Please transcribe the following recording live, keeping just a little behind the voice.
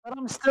But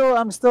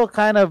I'm still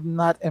kind of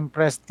not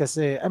impressed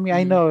kasi I mean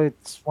I Mm-hmm. know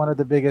it's one of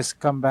the biggest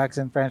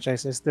comebacks in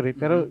franchise history, Mm-hmm.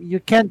 pero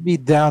you can't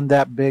be down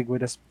that big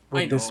with this I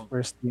with this know.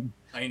 Spurs team.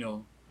 I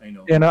know. I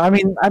know. You know,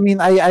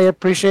 I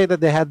appreciate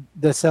that they had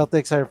the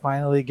Celtics are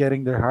finally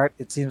getting their heart.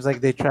 It seems like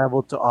they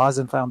traveled to Oz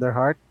and found their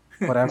heart.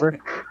 Whatever.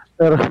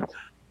 Pero,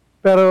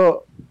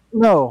 pero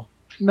no,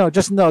 no,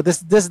 just no.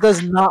 This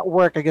does not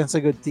work against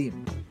a good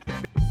team.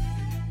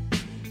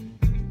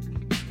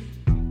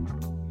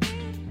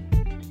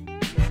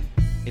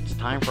 It's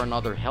time for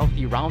another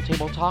healthy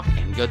roundtable talk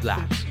and good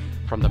laughs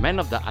from the men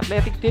of the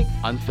Athletic Tick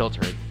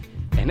Unfiltered.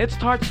 And it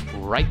starts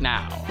right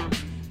now.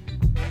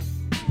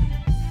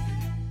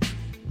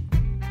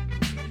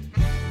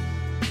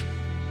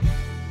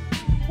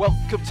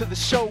 Welcome to the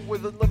show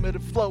with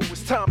unlimited flow.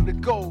 It's time to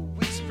go.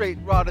 We straight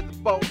raw to the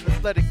bone.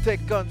 Athletic Tech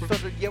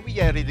Unfiltered. Yeah, we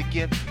at it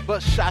again.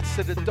 But shots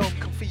to the dome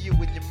come for you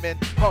and your men.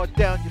 Hard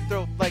down your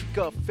throat like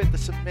a fifth of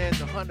cement.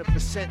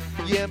 100%.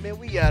 Yeah, man,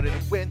 we out of the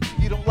win.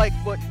 You don't like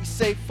what we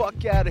say?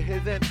 Fuck out of here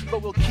then.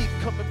 But we'll keep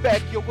coming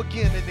back, yo,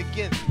 again and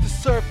again. To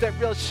serve that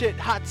real shit,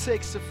 hot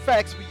takes and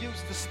facts. We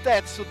use the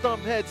stats so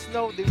dumb heads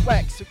know they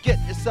whack. So get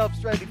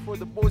yourselves ready for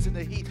the boys in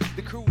the heat.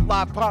 The crew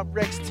live, Pop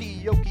Rex, T,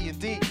 Yoki, and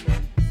D.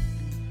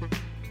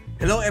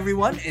 Hello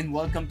everyone and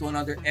welcome to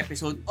another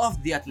episode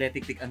of The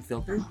Athletic Tick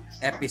Unfiltered,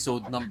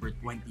 episode number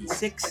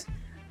 26,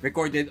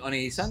 recorded on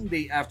a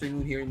Sunday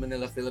afternoon here in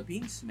Manila,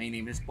 Philippines. My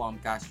name is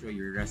Palm Castro,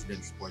 your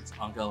resident sports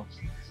uncle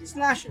 /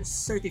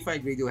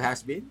 certified radio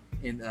has-been.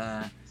 And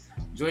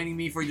joining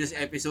me for this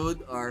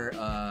episode are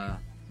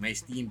my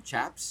esteemed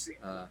chaps.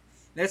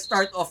 Let's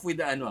start off with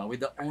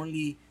the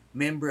only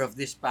member of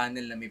this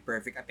panel na may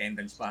perfect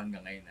attendance pa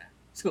hanggang ngayon.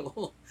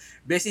 So,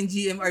 best in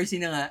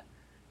GMRC na nga.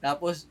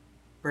 Tapos,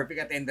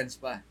 perfect attendance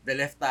pa. The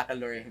left tackle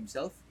lawyer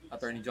himself,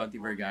 Attorney John T.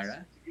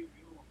 Vergara.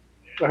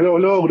 Hello.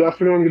 Good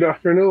afternoon. Good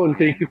afternoon.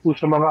 Thank you po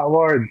sa mga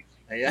awards.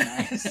 Ayan.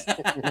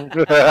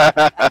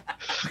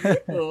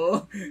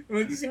 Oo.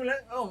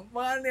 Magsisimula.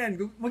 Mga ano yan.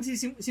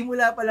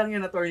 Magsisimula pa lang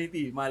yan, Attorney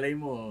T. Malay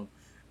mo,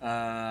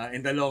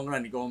 in the long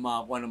run, ikaw ang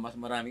makakuha ng mas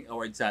maraming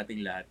awards sa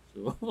ating lahat.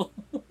 So,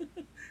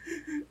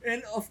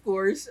 and of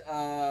course,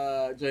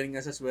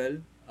 joining us as well,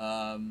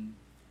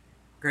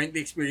 currently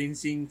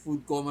experiencing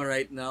food coma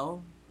right now.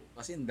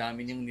 Kasi ang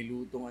dami niyang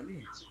nilutong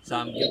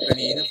samgyup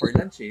kanina for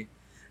lunch eh.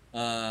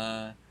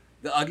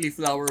 The ugly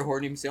flower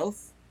horn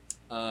himself,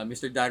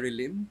 Mr. Daryl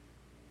Lim.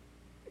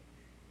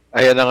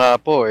 Ayan na nga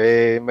po,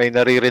 may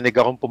naririnig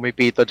akong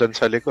pumipito dyan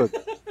sa likod.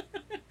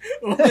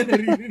 Oo,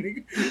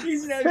 naririnig.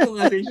 Yung sinabi ko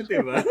nga sa inyo,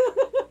 diba?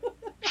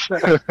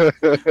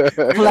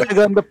 Flag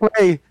on the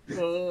play.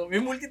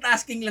 May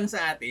multitasking lang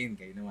sa atin.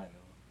 Kayo naman,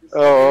 no?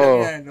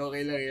 Oo.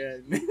 Okay lang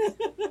yan.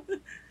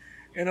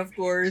 And of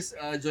course,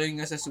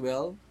 joining us as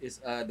well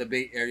is the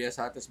Bay Area's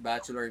hottest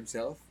bachelor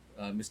himself,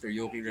 Mr.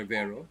 Yoki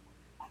Rivero.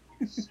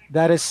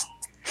 That is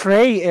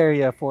Trey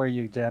area for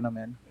you,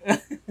 gentlemen.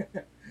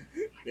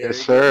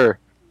 Yes,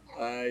 sir.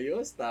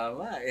 Ayos,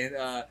 tama.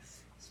 And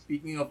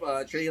speaking of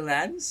Trey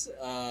Lance,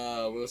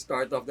 we'll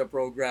start off the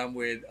program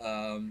with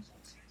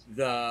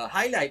the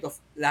highlight of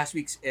last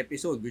week's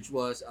episode, which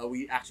was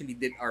we actually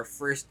did our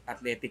first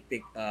athletic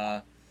pick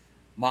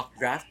mock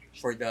draft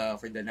for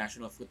the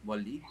National Football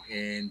League.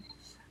 And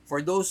for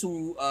those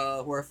who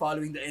are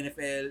following the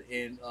NFL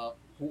and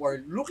who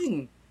are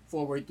looking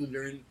forward to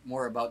learn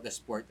more about the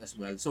sport as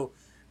well. So,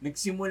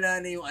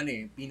 nagsimula na yung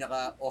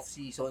pinaka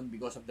off-season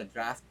because of the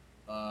draft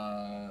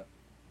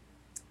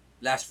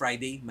last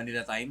Friday,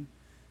 Manila time.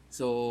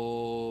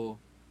 So,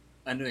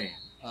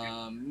 medyo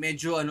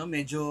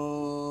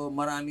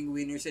maraming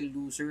winners and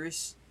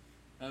losers.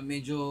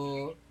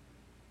 Medyo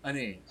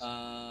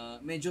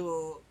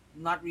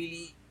not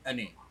really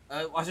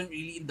I wasn't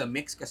really in the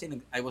mix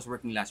kasi I was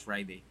working last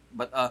Friday.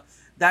 But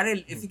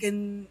Daryl, if you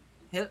can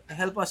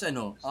help us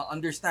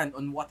understand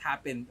on what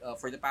happened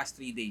for the past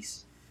 3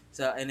 days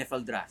sa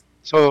NFL draft.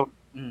 So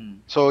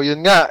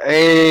yun nga,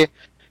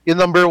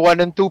 yung number 1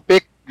 and 2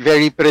 pick,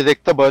 very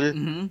predictable.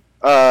 Mm-hmm.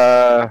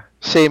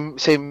 Same,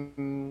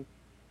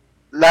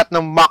 lahat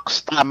ng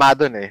mocks tama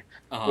dun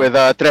with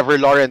Trevor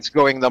Lawrence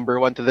going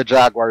number 1 to the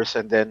Jaguars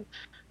and then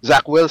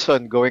Zach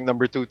Wilson going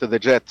number 2 to the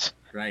Jets.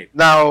 Right.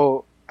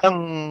 Now,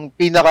 ang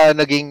pinaka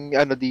naging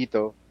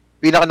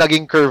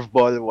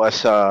curveball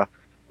was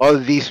all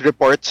these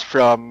reports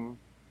from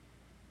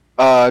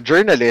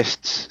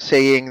journalists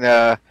saying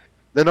na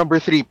the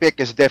number 3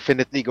 pick is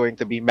definitely going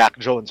to be Mac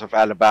Jones of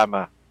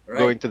Alabama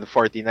going to the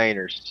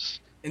 49ers.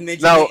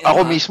 Now,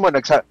 ako mismo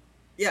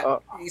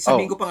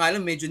sabihin ko pa nga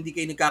lang, medyo hindi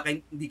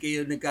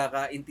kayo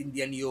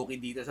nagkakaintindihan ni Yoki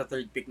dito sa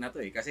third pick na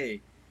to kasi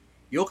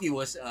Yoki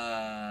was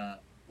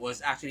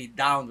actually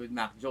down with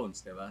Mac Jones,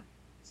 diba?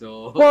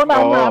 So, well,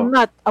 no,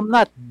 I'm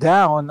not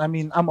down. I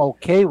mean, I'm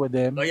okay with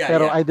him.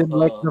 Pero I didn't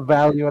like the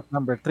value at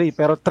number 3.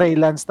 Pero Trey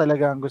Lance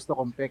talaga ang gusto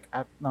kong pick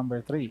at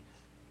number 3.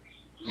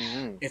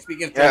 Mm-hmm. And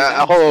speaking of Trey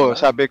Lance, ako,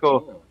 sabi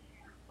ko,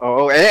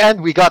 and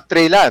we got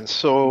Trey Lance.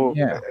 So,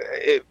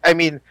 I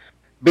mean,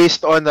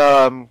 based on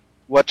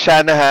what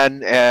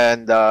Shanahan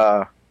and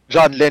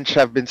John Lynch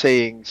have been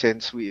saying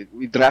since we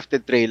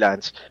drafted Trey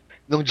Lance,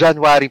 nung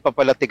January pa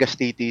pala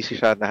tigas-titi si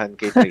Shanahan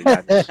kay Trey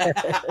Lance.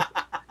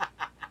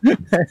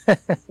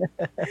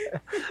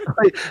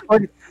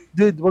 Oy,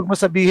 dude, wag mo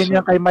sabihin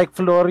yan kay Mike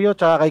Florio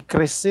tsaka kay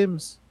Chris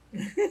Sims.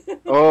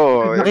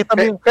 Oh, Nakita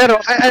mo yung- pero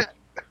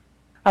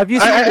Have you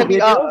seen the I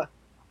mean, video?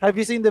 Have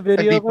you seen the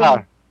video? hindi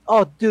pa.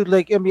 Oh, dude,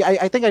 like I mean,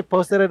 I think I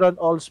posted it on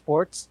All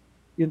Sports.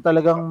 Yung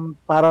talagang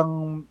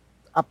parang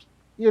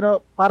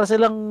para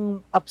silang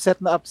upset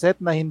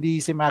na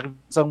hindi si Mac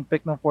Jones ang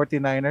pick ng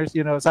 49ers.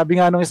 Sabi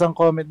nga nung isang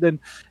comment din,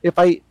 if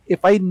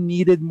I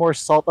needed more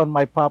salt on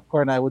my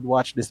popcorn, I would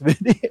watch this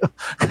video.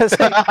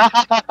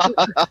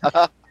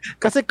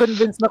 kasi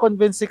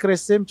convinced si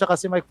Chris Sim tsaka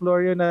si Mike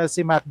Florio na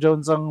si Mac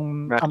Jones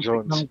ang pick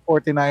ng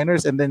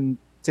 49ers, and then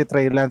si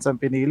Trey Lance ang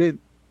pinili.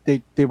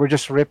 They were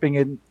just ripping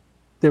it.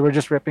 They were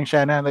just ripping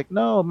Shanahan like,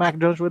 no, Mac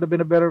Jones would have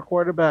been a better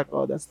quarterback.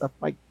 Oh, that stuff.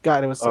 My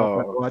God, it was so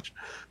fun to watch.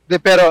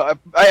 Pero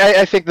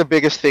I think the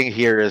biggest thing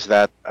here is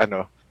that I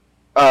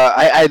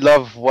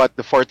love what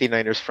the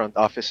 49ers front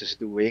office is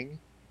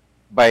doing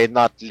by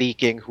not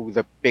leaking who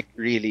the pick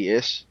really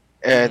is.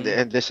 And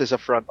this is a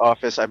front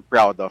office I'm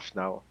proud of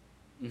now.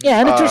 Yeah,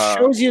 and it just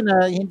shows you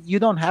na you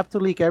don't have to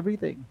leak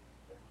everything.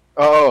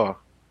 Oh.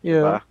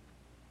 Yeah.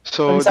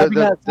 So sabi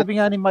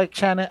nga ni Mike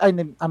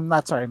Shanahan,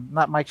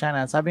 not Mike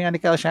Shanahan. Sabi nga ni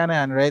Kyle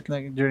Shanahan, right?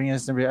 Like during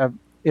his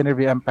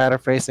interview, I'm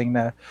paraphrasing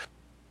na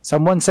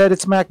someone said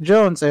it's Mac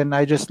Jones, and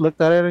I just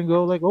looked at it and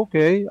go like,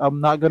 okay, I'm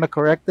not gonna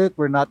correct it.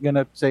 We're not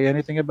gonna say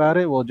anything about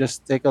it. We'll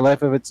just take a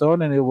life of its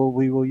own, and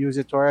we will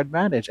use it to our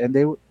advantage. And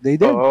they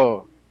did.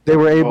 Oh. They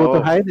were able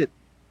to hide it.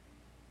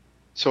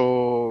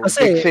 So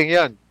Kasi, big thing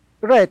yan.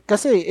 Right,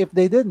 kasi if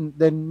they didn't,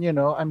 then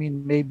I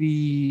mean,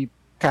 maybe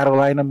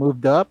Carolina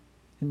moved up,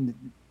 and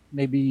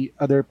maybe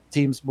other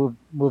teams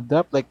moved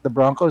up. Like the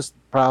Broncos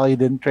probably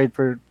didn't trade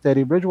for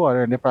Teddy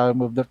Bridgewater, and they probably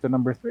moved up to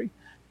number 3.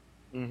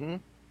 Mm-hmm.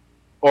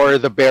 Or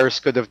the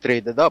Bears could have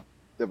traded up,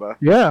 diba?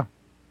 Yeah,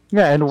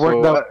 and it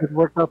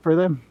worked out for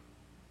them.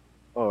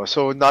 Oh,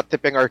 so not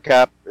tipping our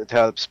cap, it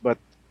helps. But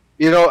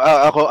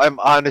I'm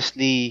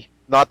honestly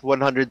not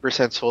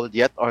 100% sold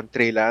yet on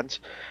Trey Lance.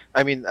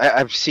 I mean,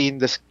 I've seen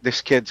this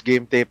kid's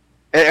game tape,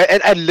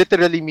 and I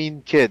literally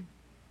mean kid.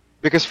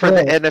 Because for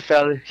the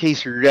NFL,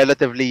 he's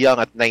relatively young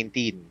at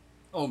 19.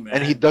 Oh man!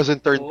 And he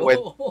doesn't turn 20.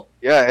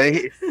 Yeah,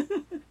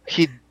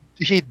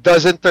 he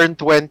doesn't turn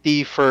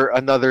 20 for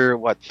another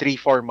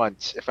 3-4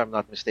 months, if I'm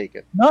not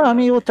mistaken. No, I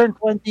mean he will turn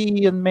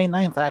 20 on May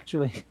 9th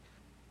actually.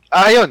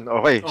 Yun.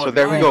 Okay, so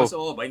there we go.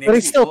 But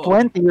he's still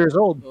 20 years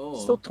old.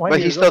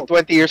 But he's still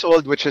 20 years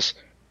old, which is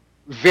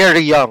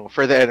very young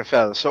for the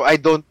NFL. So I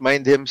don't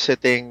mind him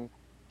sitting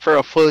for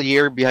a full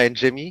year behind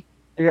Jimmy.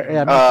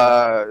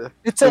 Yeah,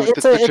 it's an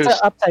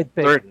upside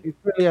pick. It's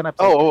really an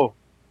upside pick.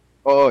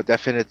 Oh,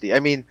 definitely. I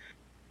mean,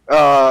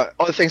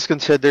 all things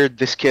considered,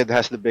 this kid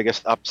has the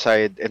biggest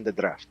upside in the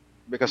draft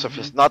because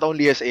of not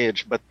only his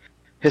age, but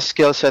his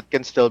skill set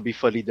can still be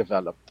fully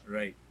developed.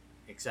 Right.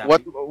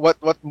 Exactly.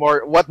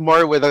 What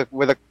more with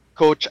a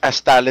coach as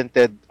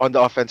talented on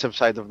the offensive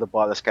side of the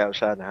ball as Kyle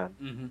Shanahan,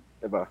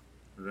 diba?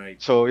 Right.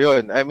 So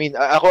yun. I mean,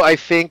 I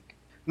think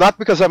not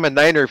because I'm a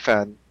Niner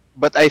fan,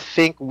 but I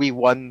think we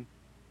won.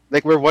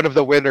 Like we're one of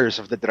the winners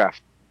of the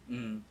draft.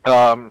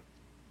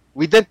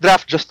 We didn't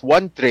draft just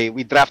one Trey.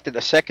 We drafted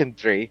a second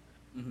Trey,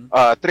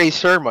 Trey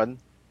Sermon,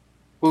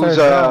 who's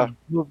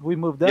we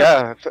moved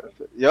up.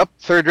 Yeah,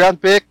 third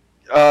round pick.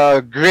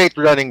 Great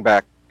running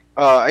back.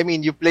 I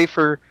mean, you play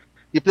for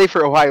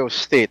Ohio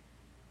State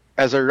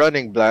as a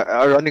running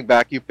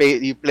back. You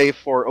play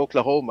for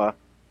Oklahoma,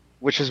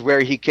 which is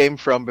where he came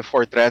from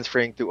before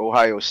transferring to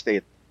Ohio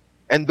State,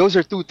 and those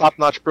are two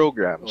top-notch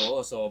programs.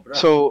 Oh, sobra.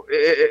 So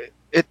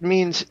it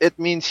means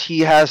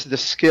he has the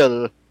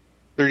skill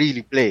to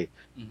really play.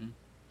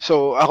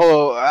 So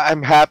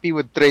I'm happy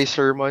with Trey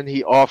Sermon.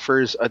 He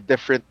offers a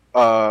different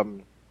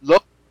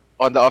look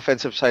on the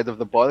offensive side of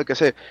the ball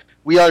because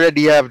we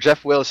already have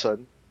Jeff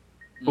Wilson,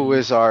 who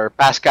is our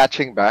pass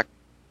catching back.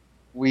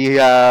 We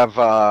have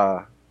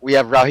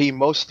Raheem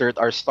Mostert,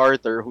 our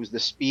starter, who's the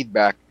speed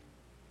back,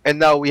 and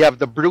now we have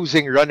the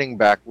bruising running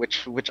back,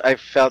 which I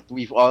felt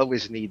we've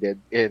always needed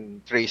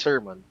in Trey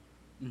Sermon.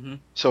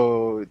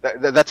 So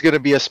that's gonna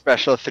be a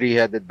special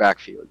three-headed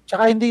backfield.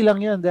 Tsaka hindi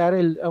lang yun,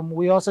 Daryl.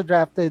 We also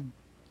drafted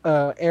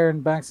Aaron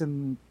Banks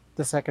in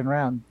the second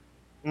round.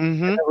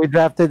 We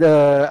drafted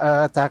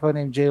a tackle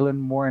named Jalen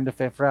Moore in the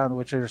 5th round,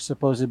 which are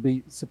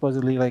supposedly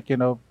like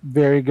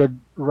very good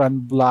run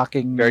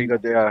blocking. Very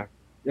good, yeah.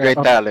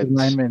 Great talent.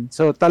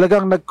 So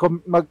talagang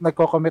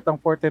nagko-commit ang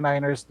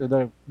 49ers to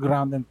the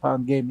ground and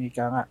pound game,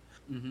 ika nga.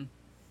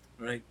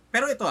 Right.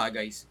 Pero ito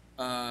guys,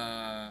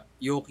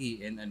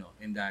 Yoki and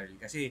Daryl,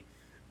 kasi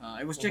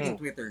I was checking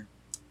Twitter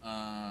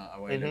a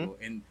while ago,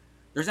 and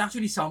there's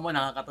actually someone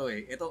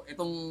nakakatawa eh.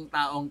 Itong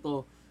taong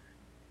to,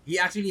 he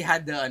actually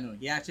had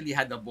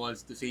the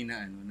balls to say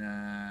na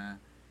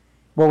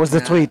what was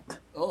the tweet?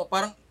 Oh,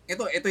 parang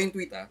ito yung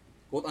tweet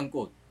quote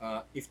unquote.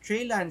 If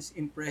Trey Lance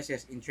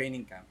impresses in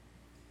training camp,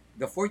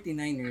 the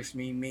 49ers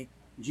may make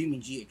Jimmy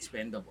G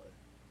expendable.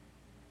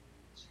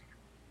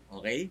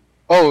 Okay?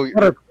 Oh,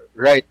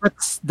 Right.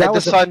 that And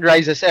the was sun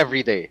rises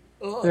every day.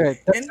 Oo. right.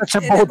 That's such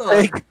a And bold ito,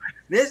 take.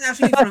 this is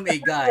actually from a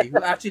guy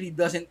who actually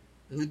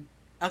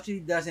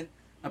doesn't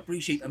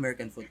appreciate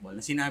American football.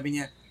 Na sinabi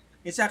niya,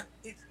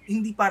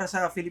 hindi para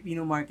sa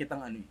Filipino market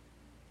ang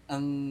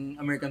ang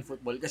American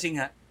football kasi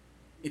nga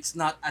it's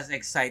not as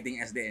exciting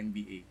as the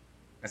NBA.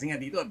 Kasi nga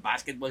dito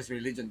basketball is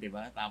religion, 'di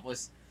ba?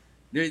 Tapos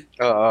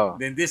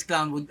then this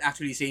clown would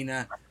actually say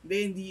na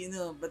hindi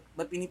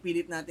but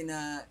pinipilit natin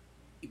na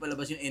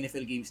ipalabas yung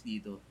NFL games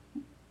dito.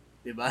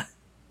 'Di ba?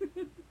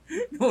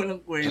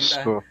 Walang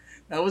kwenta.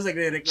 Tapos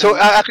nagre-reklamo. So,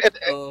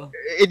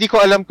 hindi ko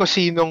alam kung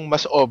sinong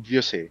mas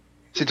obvious eh.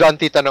 Si John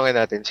T, tanongin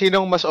natin.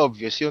 Sinong mas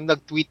obvious? Yung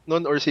nag-tweet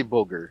nun or si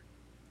Boger?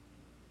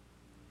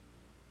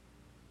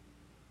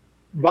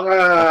 Baka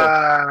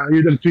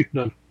yun ang tweet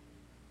nun.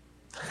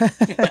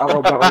 Ako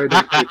baka yun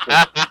ang tweet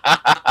nun.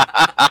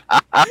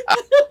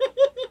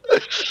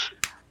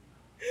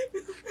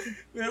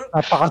 Pero,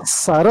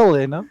 Napaka-subtle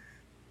eh, no?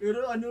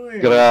 pero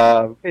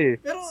Grabe.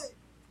 Pero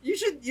you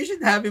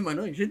should have him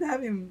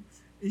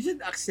you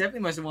should accept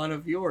him as one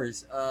of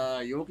yours.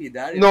 Yoki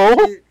Darin. No.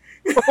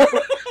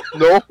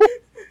 No.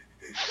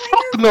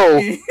 Fuck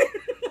no.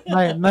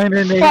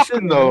 Niner Fuck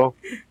Nation. no.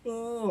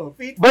 Oh,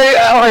 But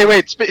okay,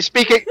 wait.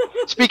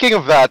 Speaking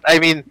of that, I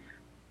mean,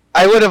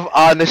 I would have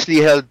honestly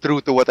held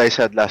true to what I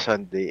said last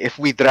Sunday. If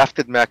we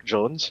drafted Mac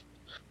Jones,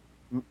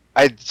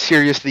 I'd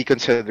seriously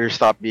consider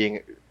stop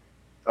being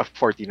a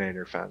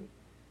 49er fan.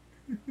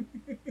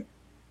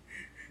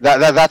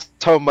 That's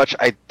how much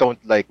I don't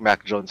like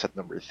Mac Jones at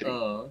number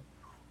 3.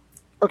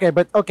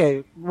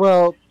 Okay.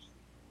 Well,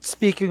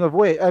 speaking of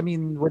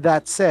with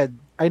that said,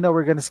 I know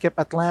we're gonna skip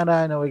Atlanta.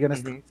 I know we're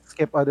gonna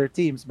skip other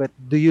teams, but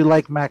do you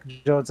like Mac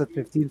Jones at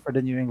 15 for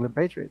the New England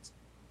Patriots?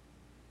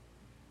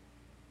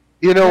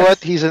 You know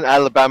what? He's an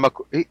Alabama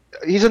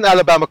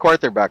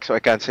quarterback, so I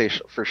can't say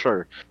for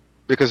sure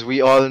because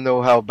we all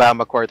know how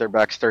Bama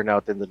quarterbacks turn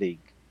out in the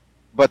league.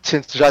 But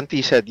since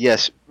Janti said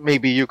yes,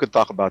 maybe you could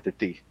talk about it,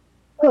 T.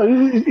 Oh,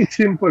 it's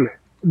simple.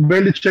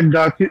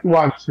 Belichick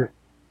wants it.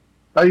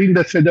 I think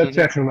that's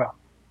enough.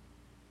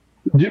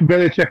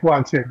 Belichick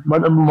wants him.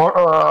 But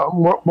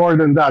more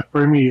than that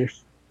for me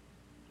is,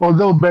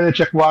 although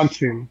Belichick wants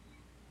him,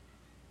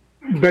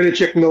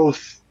 Belichick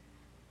knows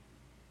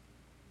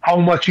how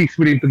much he's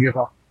willing to give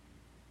up.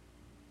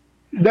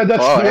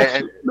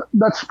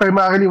 That's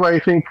primarily why I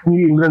think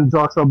New England's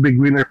also a big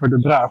winner for the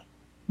draft.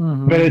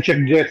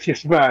 Belichick gets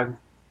his man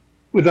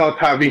without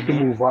having to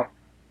move up.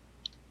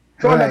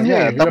 So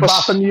Right,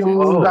 nabasa niyo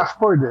yung draft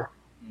board eh.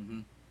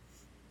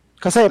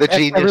 Kasi The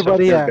genius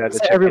everybody, of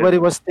Belichick, everybody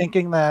was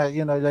thinking that,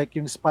 like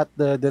yung spot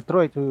the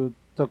Detroit who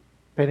took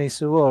Penei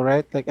Sewell,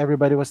 right? Like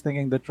everybody was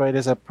thinking Detroit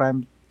is a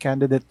prime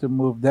candidate to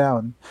move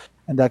down,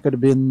 and that could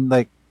have been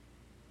like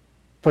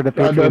for the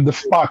Patriots. The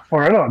spot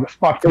for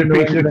the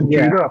Patriots to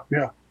trade up,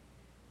 yeah.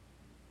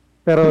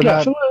 Pero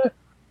So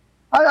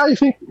I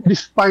think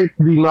despite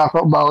the knock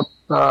about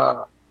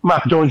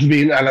Mac Jones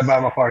being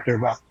Alabama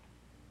quarterback,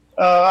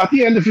 at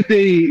the end of the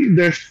day,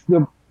 there's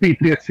the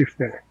Patriots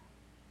system.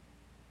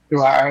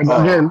 Diba? And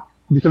again,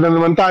 dito na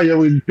naman tayo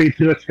with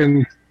Patriots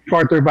and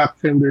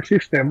quarterbacks in their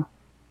system.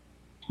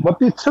 But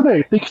it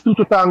takes two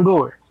to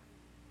tango.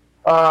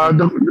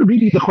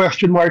 Really, the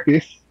question mark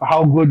is,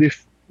 how good is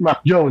Mac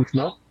Jones,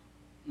 no?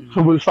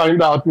 So we'll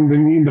find out in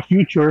the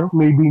future,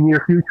 maybe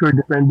near future,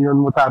 depending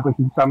on what happens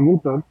with Cam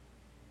Newton.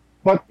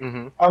 But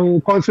ang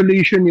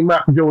consolation ni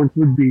Mac Jones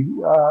would be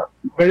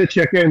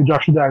Belichick and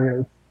Josh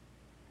Daniels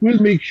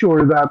will make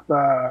sure that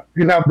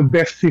he'll have the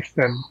best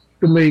system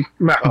to make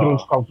Mac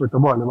Jones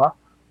comfortable, diba?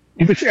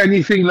 If it's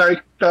anything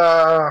like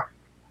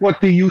what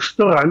they used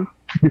to run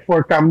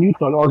before Cam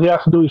Newton, all he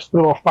has to do is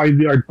throw a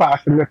 5-yard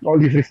pass and let all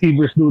these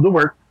receivers do the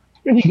work,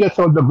 and he gets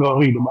all the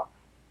glory, diba?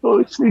 So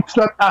it's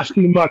not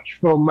asking much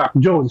from Mac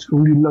Jones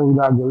kung yun lang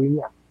gagawin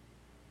niya.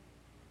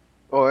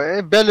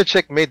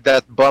 Belichick made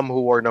that bum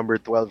who wore number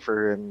 12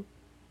 for him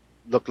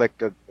look like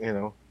a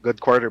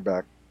good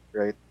quarterback,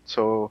 right?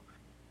 So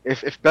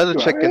if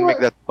Belichick can make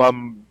that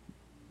bum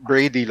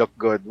Brady look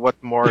good, what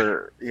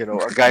more,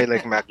 a guy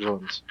like Mac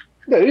Jones?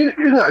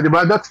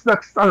 Diba?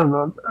 That's I don't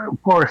know.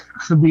 Of course,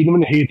 sabihin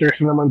naman haters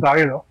naman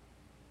tayo, no?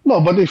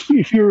 No, but if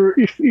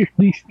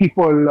these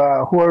people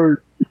who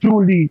are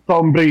truly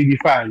Tom Brady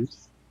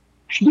fans,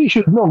 they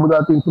should know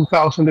that in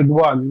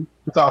 2001,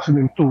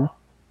 2002,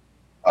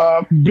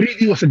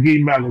 Brady was a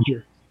game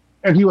manager,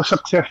 and he was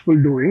successful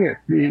doing it.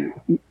 The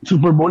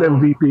Super Bowl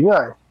MVP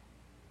nga.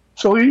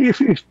 So if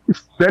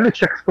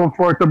Belichick's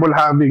comfortable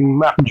having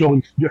Mac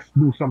Jones just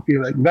do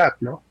something like that,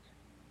 no,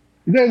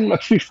 then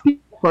at 50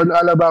 for an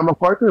Alabama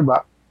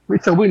quarterback,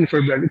 it's a win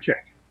for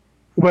Belichick.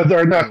 Whether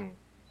or not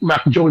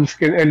Mac Jones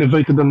can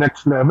elevate to the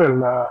next level,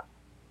 na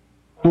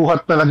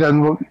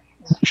talagang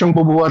siyang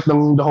bubuhat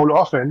ng the whole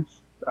offense,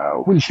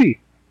 we'll see.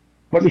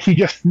 But if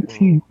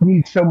he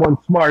needs someone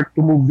smart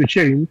to move the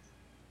chains,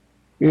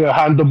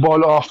 hand the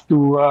ball off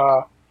to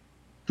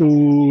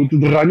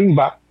the running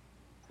back,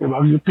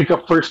 you pick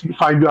up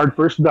 5-yard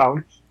first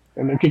downs,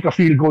 and then kick a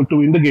field goal to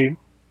win the game.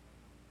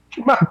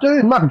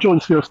 Mac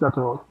Jones fills that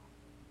role.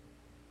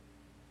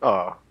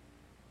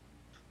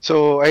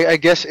 So I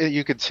guess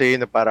you could say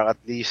na parang at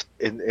least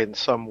in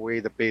some way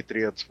the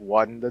Patriots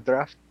won the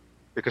draft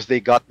because they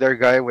got their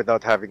guy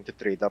without having to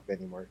trade up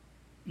anymore.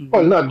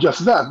 Well, not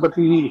just that, but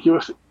he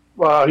was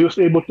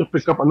able to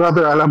pick up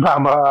another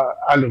Alabama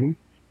alum.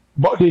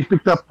 But they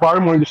picked up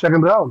Barmore in the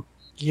second round.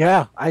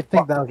 Yeah, I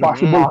think that was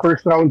Possible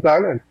first round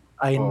talent.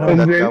 I Oh, know. And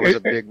that then was a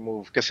big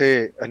move.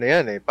 Kasi ano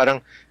yan eh, parang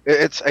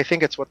I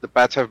think it's what the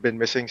Pats have been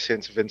missing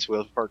since Vince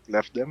Wilfork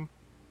left them.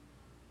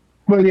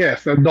 well,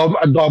 yes, a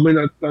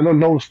dominant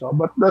nose, no?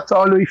 But that's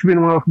always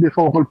been one of the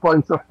focal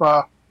points of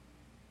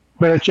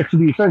Belichick's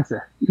defense. Eh.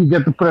 You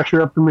get the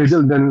pressure up the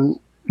middle, then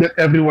let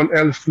everyone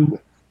else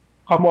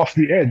come off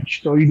the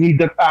edge. So you need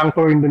that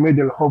anchor in the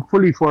middle.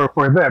 Hopefully for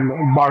them,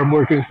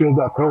 Barmore can fill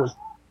that role.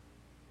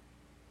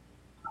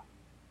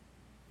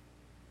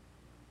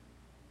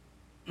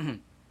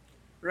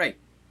 Right.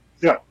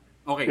 Yeah.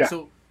 Okay, Yeah.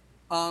 so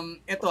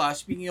eto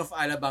speaking of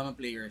Alabama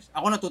players,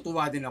 ako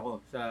natutuwa din ako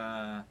sa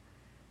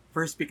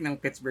first pick ng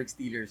Pittsburgh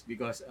Steelers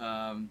because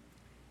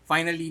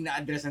finally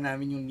na-address na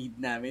namin yung need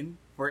namin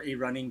for a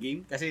running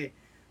game kasi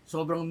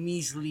sobrang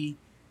measly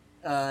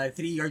 3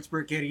 yards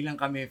per carry lang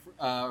kami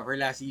for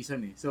last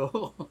season eh. So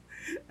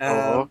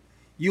Oo.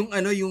 yung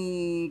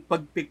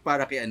pag-pick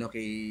para kay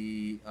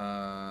Najee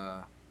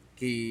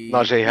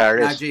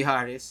Harris. Najee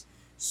Harris,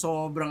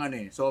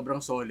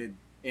 sobrang solid.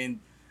 And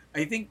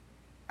I think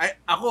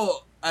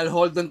I'll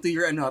hold on to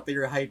your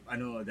hype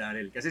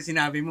Daryl kasi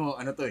sinabi mo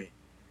to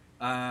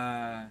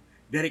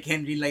Derrick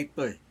Henry light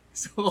to eh.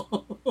 So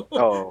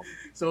Oh.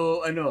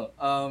 so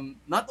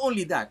not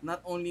only na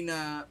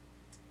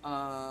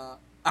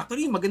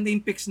actually maganda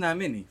yung picks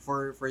namin eh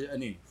for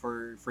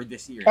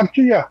this year.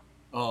 Actually, yeah.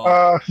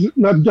 Oh.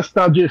 Not just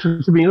Najee,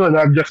 sabihin mo,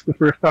 not just the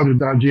first round with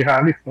Najee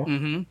Harris. No?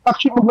 Mhm.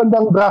 Actually,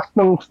 magandang draft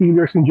ng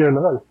Steelers in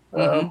general.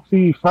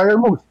 Si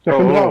Firemouth,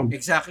 second Oo. round.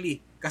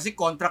 Exactly. Kasi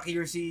contract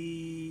year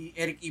si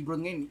Eric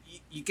Ebron ngayon,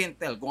 you can't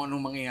tell kung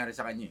anong mangyayari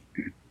sa kanya.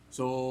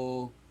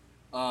 So,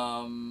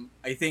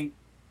 I think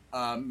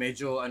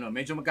medyo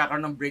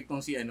magkakaroon ng break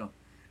tong si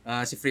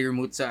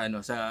Freiermuth sa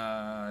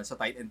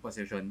tight end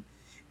position.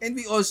 And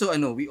we also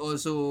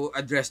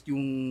addressed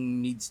yung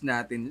needs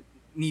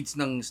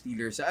ng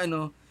Steelers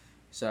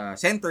sa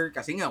center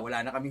kasi nga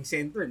wala na kaming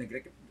center.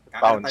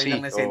 Kakatay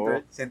lang na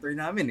center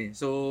namin eh.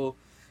 So,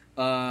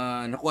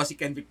 nakuha si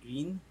Kendrick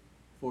Green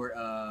for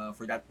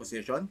that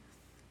position.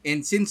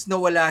 And since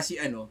nawala si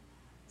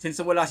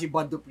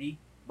Bud Dupree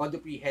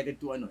headed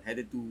to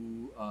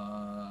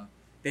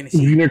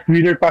Tennessee.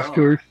 Greener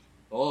pastures.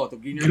 To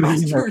greener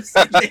pastures.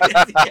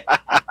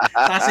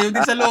 Sasayaw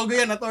din sa logo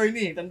yan,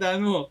 attorney. Tandaan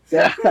mo.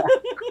 Yeah.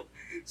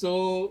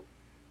 So,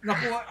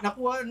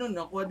 nakuha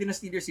din na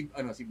Steelers si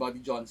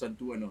Buddy Johnson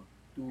to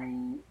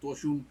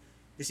assume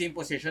the same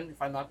position if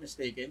I'm not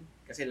mistaken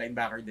kasi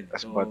linebacker din.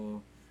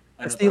 So,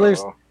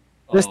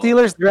 The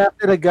Steelers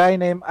drafted a guy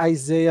named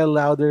Isaiah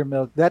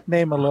Loudermilk. That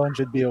name alone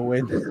should be a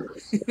win.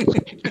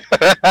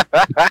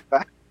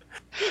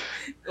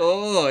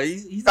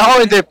 He's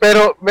Ako hindi,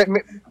 pero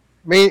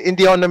may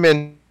hindi ako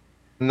namin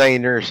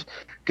Niners.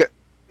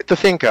 To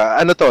think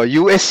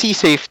USC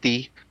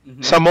safety,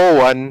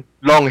 Samoan,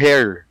 long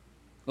hair.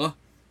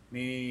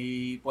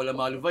 May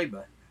Polamalu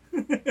vibe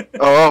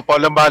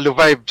Polamalu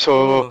vibe.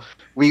 So,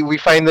 we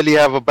finally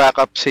have a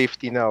backup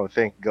safety now,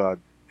 thank God.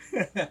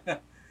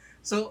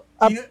 So,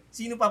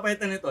 sino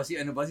papalitan nito? Si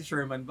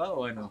Sherman ba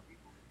o ano?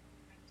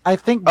 I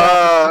think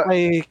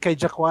kay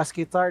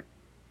Jaquiski Tart.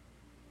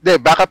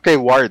 Backup kay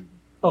Ward.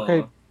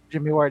 Okay,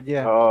 Jimmy Ward,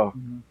 yeah.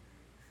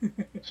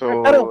 So,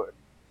 pero,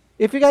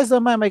 if you guys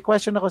don't mind, may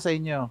question ako sa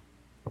inyo.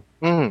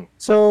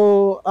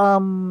 So,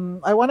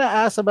 I want to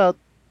ask about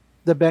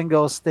the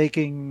Bengals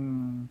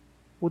taking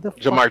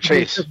Jamar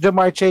Chase.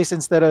 Jamar Chase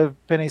instead of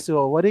Penei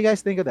Sewell. What do you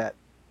guys think of that?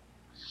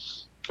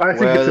 I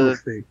think it's a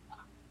mistake.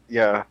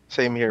 Yeah,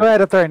 same here. Go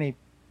ahead, attorney.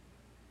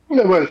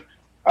 Yeah, well,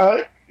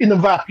 in a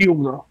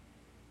vacuum, no.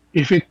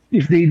 If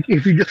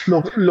you just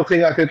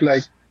looking at it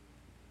like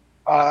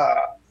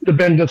the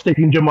Bengals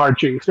taking Jamar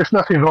Chase, there's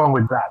nothing wrong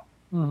with that.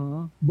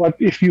 Mm-hmm. But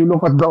if you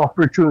look at the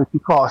opportunity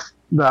cost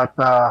that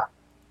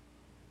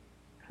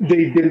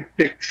they didn't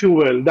pick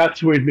Sewell,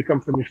 that's where it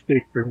becomes a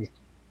mistake for me.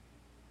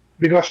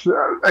 Because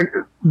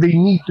they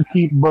need to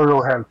keep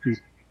Burrow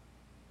healthy.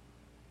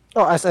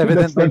 Oh, as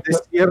evident by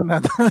this year.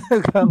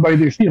 By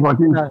this year,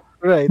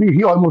 right.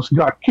 He almost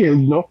got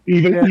killed, no?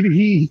 Even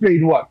he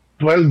played what,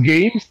 12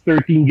 games,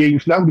 13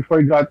 games now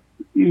before he got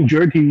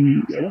injured.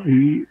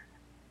 He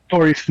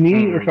tore his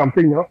knee or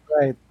something, no?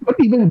 Right. But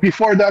even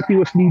before that, he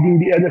was leading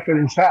the NFL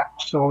in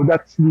sacks. So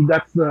that's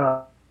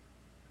the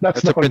a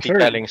pretty concern.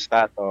 telling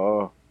stat.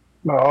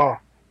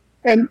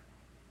 And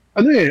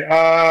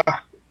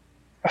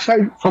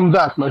aside from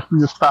that, let's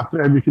just factor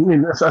everything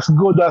in. As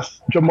good as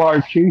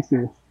Jamar Chase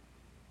is,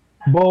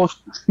 both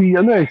si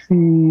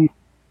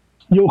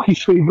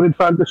Yoki's favorite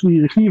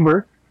fantasy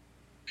receiver,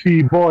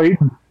 si Boyd,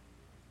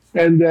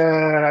 and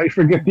I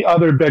forget the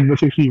other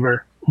Bengals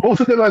receiver. Both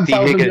of them had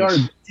 1,000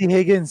 yards. T.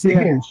 Higgins.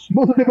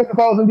 Both of them had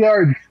 1,000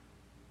 yards.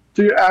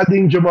 So you're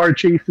adding Jamar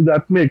Chase to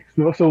that mix,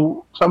 no?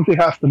 So something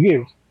has to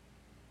give.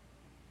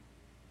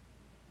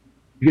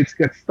 gets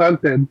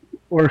stunted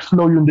or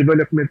slow yung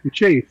development ni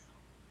Chase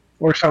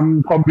or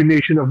some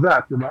combination of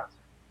that, diba?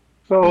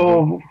 Mm-hmm.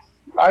 So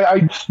I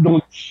just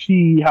don't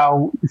see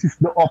how this is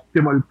the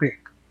optimal pick.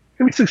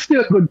 I mean, it's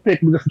still a good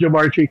pick because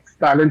Jamar Chase is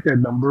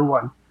talented, number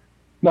one.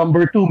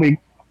 Number two,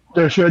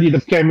 there's already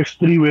the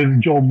chemistry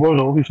with Joe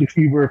Burrow, his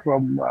receiver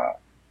from,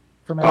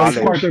 from or his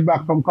LSU. College.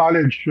 quarterback from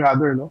college,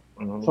 rather, no?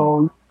 Mm-hmm.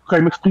 So,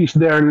 chemistry is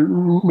there,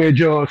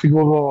 medyo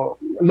siguro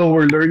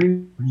lower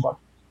learning, but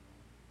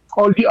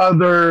all the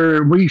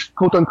other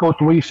quote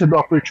unquote, wasted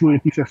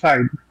opportunities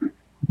aside,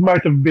 it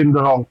might have been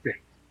the wrong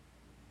pick.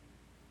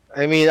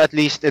 I mean, at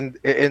least in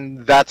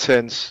that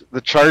sense, the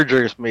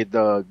Chargers made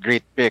the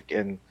great pick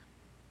in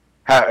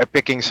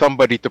picking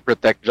somebody to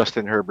protect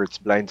Justin Herbert's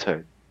blind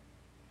side.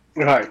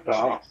 Right.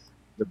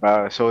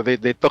 Diba? So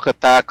they took a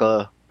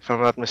tackle, if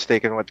I'm not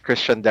mistaken, what,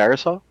 Christian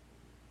Darrisaw?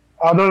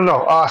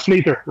 No.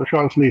 Slater,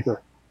 Rashawn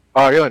Slater.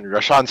 Oh, yun,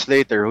 Rashawn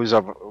Slater, who's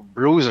a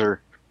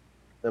bruiser.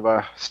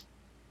 Diba?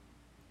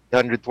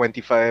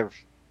 125.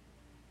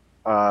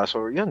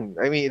 So yun.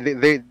 I mean,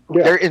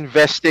 they're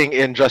investing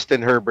in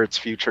Justin Herbert's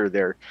future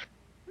there.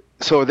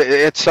 So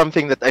it's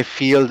something that I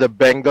feel the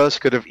Bengals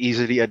could have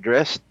easily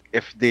addressed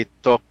if they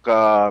took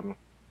Penei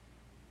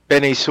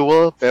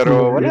Sewell,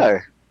 pero wala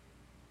eh.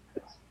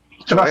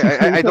 So Tsaka si I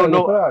Slater, don't ano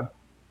know. pa yan?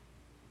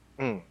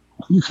 Hmm.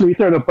 Si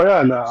Slater, ano pa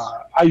yan?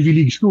 Ivy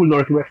League School,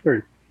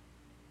 Northwestern.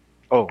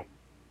 Oh,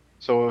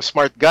 so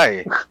smart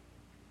guy.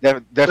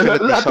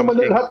 Definitely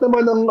something. Lahat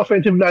naman ng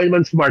offensive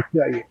lineman smart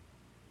guy.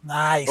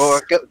 Nice. Oh,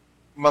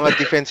 mga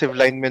defensive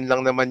linemen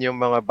lang naman yung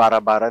mga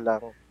bara-bara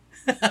lang.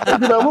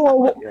 Di ba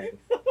mo,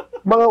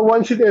 mga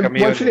once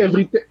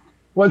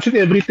in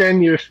every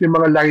 10 years, yung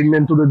mga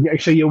linemen tulad ni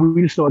Isaiah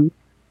Wilson,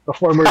 the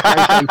former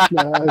Titans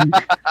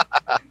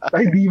na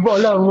hindi mo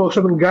alam mo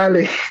saan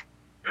galing.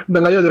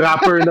 Na ngayon,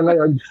 rapper na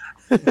ngayon.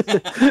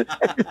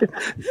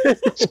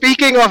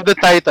 Speaking of the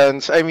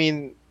Titans, I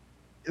mean,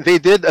 they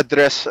did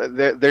address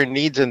their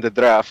needs in the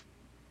draft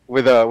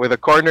with a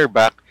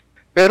cornerback.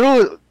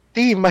 Pero,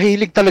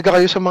 mahilig talaga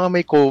kayo sa mga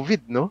may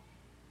COVID, no?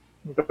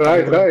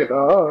 Right.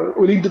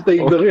 Willing to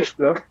take the risk,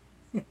 no?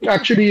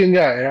 Actually, yun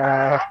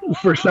nga,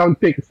 first round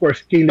pick, of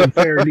course, Caleb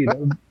Fairley.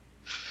 No?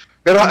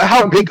 Pero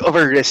how big of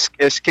a risk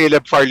is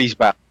Caleb Farley's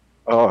back?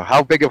 Oh,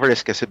 how big of a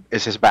risk is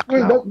his back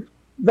now?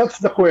 That's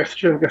the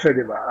question kasi,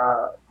 di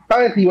ba?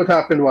 Apparently, what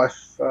happened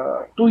was,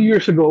 2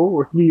 years ago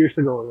or 3 years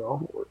ago,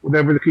 no?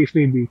 Whatever the case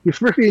may be, his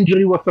first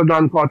injury was a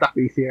non-contact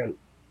ACL.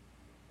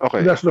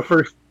 Okay. That's the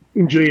first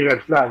injury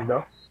red flag,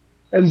 no?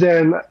 And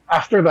then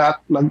after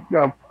that,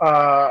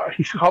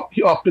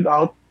 he opted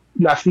out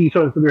last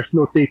season, so there's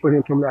no take on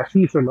him from last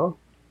season, no?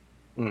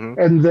 Mm-hmm.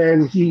 And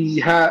then he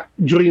had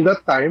during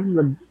that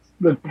time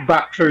the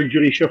back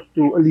surgery shift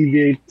to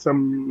alleviate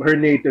some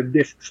herniated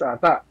discs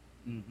ata.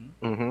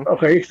 Mm-hmm. Mm-hmm.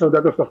 Okay, so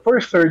that was the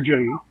first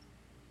surgery,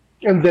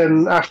 and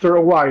then after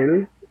a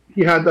while,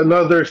 he had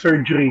another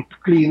surgery to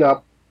clean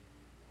up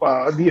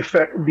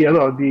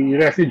the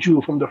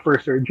residue from the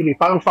first surgery,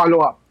 parang follow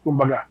up,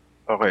 kumbaga,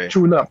 Okay.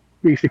 tune up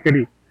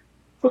basically.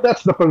 So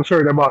that's the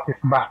concern about his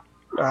back.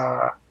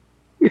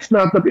 It's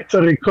not that it's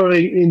a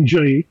recurring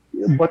injury,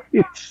 but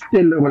it's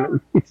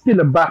still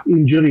a back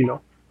injury,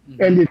 no?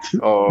 And it's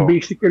Oh.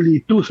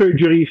 basically 2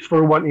 surgeries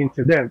for 1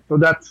 incident. So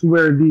that's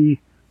where the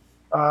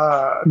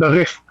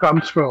risk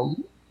comes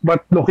from.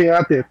 But looking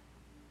at it,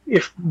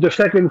 if the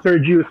second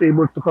surgery is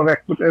able to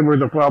correct whatever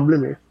the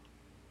problem is,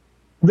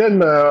 then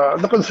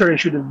the concern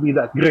shouldn't be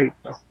that great.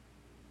 No?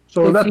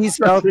 So If that's he's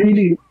healthy-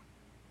 really,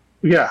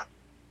 yeah.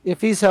 If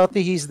he's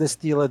healthy, he's the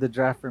steal of the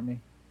draft for me.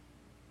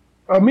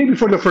 Maybe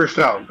for the first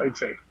round, I'd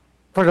say.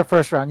 For the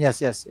first round, yes.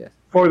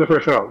 For the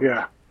first round,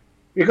 yeah.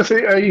 Because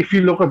if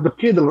you look at the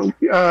kid,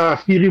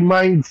 he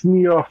reminds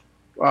me of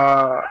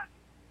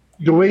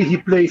the way he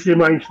plays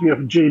reminds me of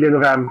Jalen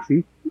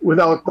Ramsey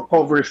without the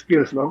cover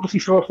skills, no? Because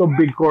he's also a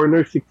big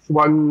corner,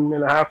 6'1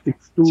 and a half,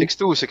 6'2.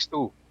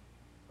 6'2".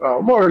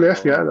 More or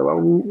less, yeah.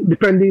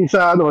 Depending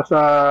sa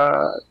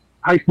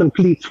height ng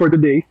cleats for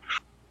the day.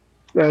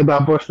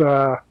 Tapos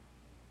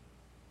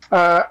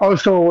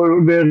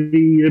also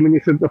very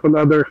reminiscent of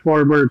another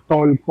former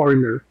tall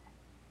corner.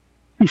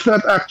 He's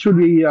not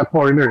actually a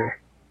corner.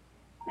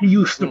 He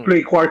used to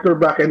play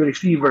quarterback and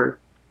receiver.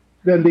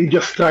 Then they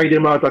just tried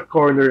him out at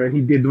corner and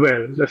he did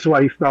well. That's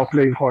why he's now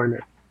playing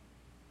corner.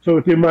 So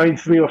it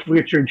reminds me of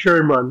Richard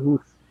Sherman,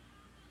 who's,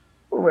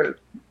 well,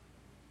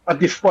 at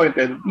this point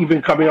and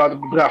even coming out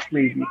of the draft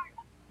maybe,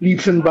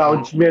 leaps and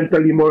bounds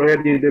mentally more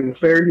ready than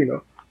Fairley,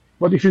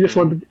 But if you just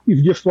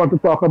want to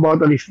talk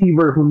about a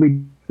receiver who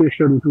made the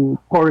decision to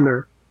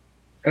corner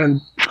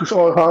and who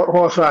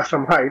also has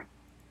some height,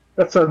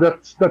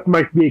 that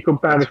might be a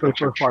comparison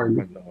for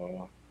Farley.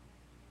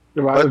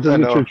 But,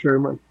 Richard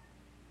Sherman.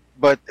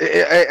 But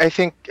I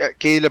think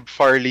Caleb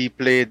Farley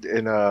played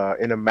in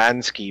a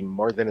man scheme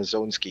more than a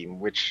zone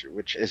scheme, which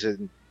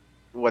isn't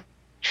what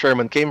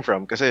Sherman came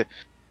from. Because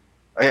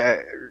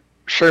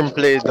Sherman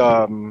played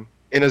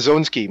in a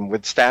zone scheme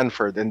with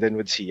Stanford and then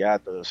with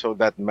Seattle, so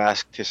that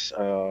masked his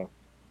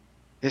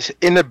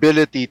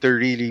inability to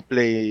really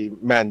play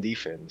man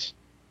defense.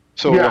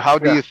 So Yeah, yeah. how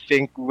do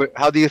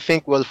you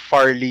think will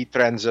Farley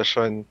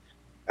transition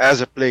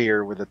as a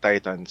player with the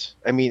Titans?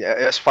 I mean,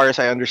 as far as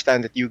I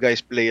understand that you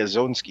guys play a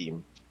zone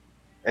scheme,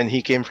 and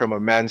he came from a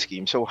man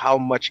scheme. So how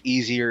much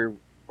easier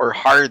or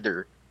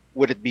harder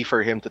would it be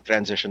for him to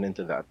transition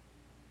into that?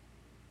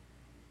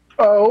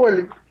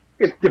 Well,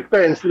 it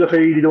depends because I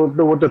really don't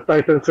know what the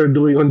Titans are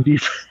doing on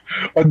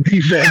on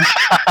defense.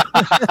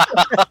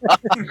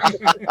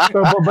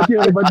 So, but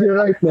you're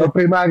right. No,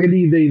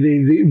 primarily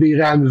they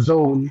ran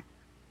zone.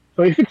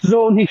 So if it's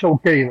zone, he's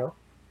okay. No,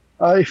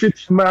 if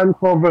it's man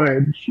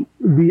coverage,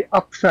 the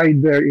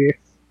upside there is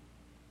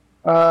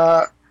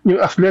uh,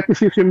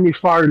 athleticism ni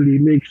Farley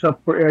makes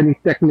up for any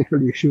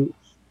technical issues.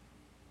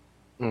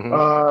 Hmm.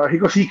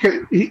 Because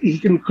he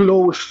can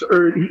close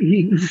or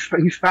he's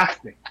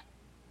fasting.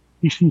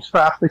 He's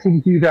fast. I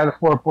think he ran a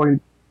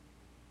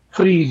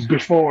 4.3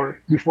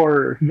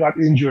 before he got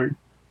injured.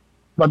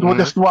 But Hmm.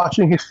 just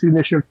watching his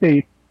initial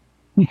tape,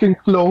 he can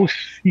close.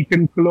 He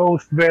can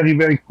close very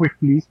very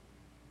quickly.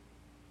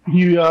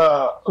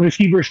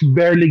 Receivers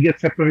barely get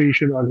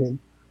separation on him.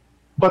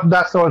 But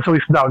that's also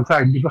his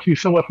downside because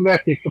he's so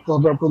athletic. The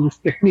problem from his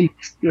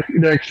techniques,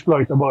 they're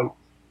exploitable.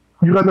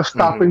 You gotta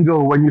stop Hmm. and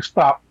go. When you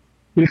stop,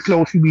 he'll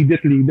close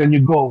immediately. Then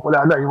you go.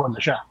 Wala na, iwan na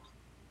siya.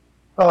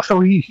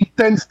 So he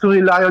tends to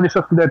rely on his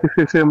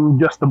athleticism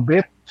just a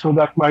bit, so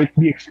that might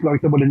be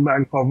exploitable in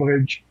man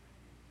coverage.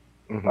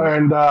 Hmm.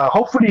 And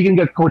hopefully he can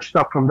get coached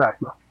up from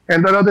that. No?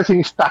 And another thing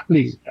is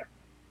tackling.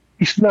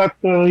 He's not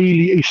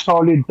really a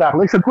solid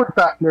tackler. He's a good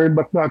tackler,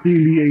 but not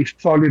really a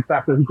solid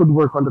tackler. He could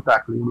work on the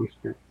tackling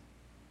basically.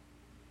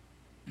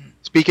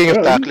 Speaking of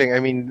Yeah, tackling, I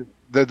mean,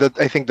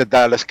 I think the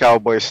Dallas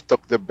Cowboys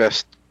took the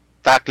best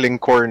tackling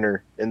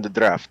corner in the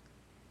draft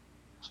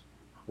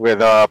with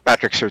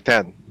Patrick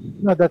Surtain.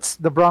 No, that's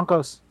the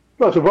Broncos.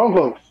 no, so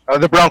Broncos.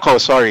 The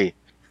Broncos, sorry.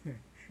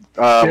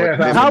 Yeah,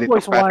 They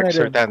Cowboys took Patrick wanted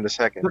him. Surtain the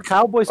second. The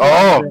Cowboys Oh,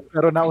 wanted him,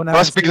 pero naunahan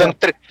tapos biglang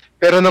sila.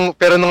 pero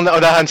nung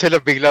naunahan sila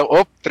biglang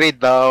trade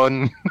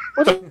down.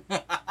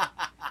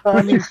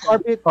 I mean, far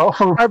be it, For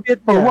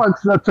yeah, once,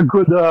 that's a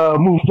good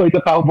move by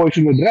the Cowboys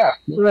in the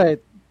draft. No? right.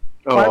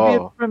 Far be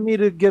it Oh. from me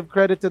to give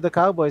credit to the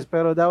Cowboys,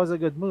 pero that was a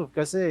good move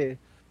kasi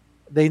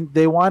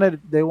they wanted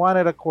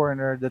a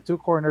corner. The two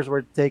corners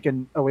were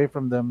taken away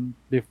from them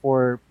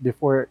before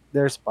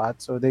their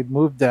spot, so they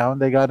moved down.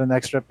 They got an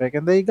extra pick,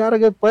 and they got a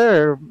good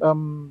player,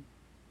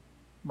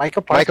 Micah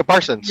Parsons. Micah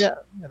Parsons. Yeah,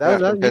 Yeah,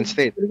 from Penn he's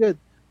State. pretty good.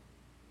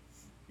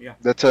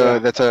 That's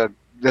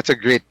a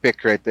great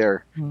pick right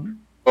there. Mhm.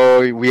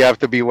 Oh, we have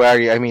to be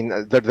wary. I mean,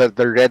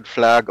 the red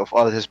flag of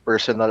all his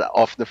personal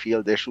off the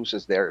field issues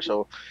is there.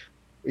 So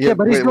Yeah,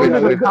 but he's with- going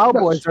to with- the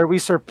Cowboys. Are we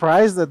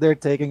surprised that they're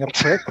taking a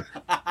pick?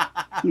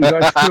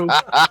 That's true.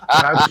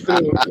 That's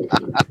true.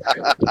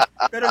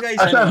 Pero guys,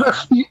 As, ano, as,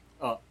 Steve,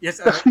 yes,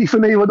 as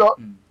Stephen A. would,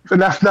 Mm. so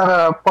that's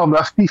the problem.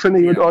 As Stephen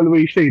A. would Yeah.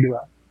 always say,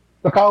 diba?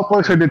 The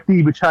Cowboys are the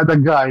team which had a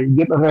guy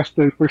get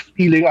arrested for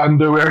stealing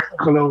underwear and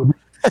clothes.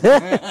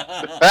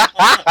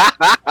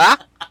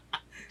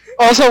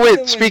 Also, Oh wait.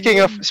 my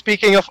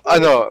Speaking of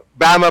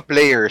Bama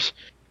players,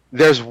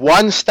 there's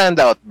one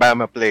standout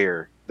Bama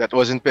player that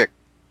wasn't picked,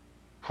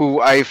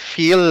 who I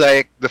feel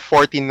like the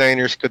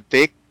 49ers could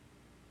take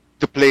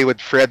to play with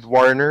Fred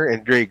Warner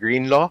and Dre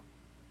Greenlaw.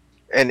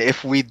 And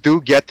if we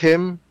do get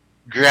him,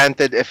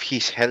 granted if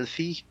he's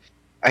healthy,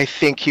 I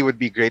think he would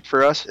be great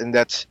for us, and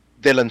that's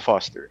Dylan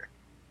Foster.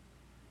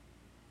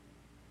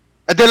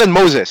 Dylan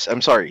Moses.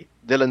 I'm sorry,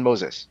 Dylan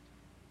Moses.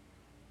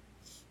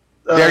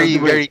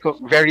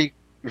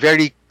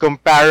 Very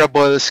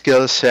comparable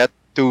skill set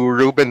to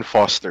Ruben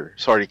Foster.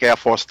 Sorry, kaya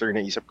Foster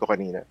naisip ko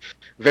kanina.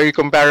 Very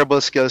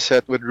comparable skill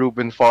set with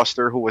Ruben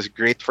Foster, who was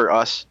great for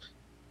us,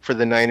 for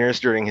the Niners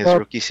during his Well,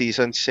 rookie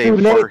season, Too save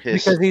late for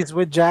his... because he's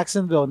with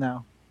Jacksonville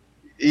now.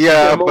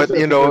 Yeah, but Moses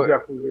you is know... a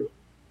Jacksonville.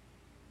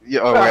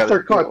 well,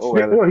 After cuts,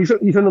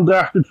 he's an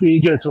undrafted free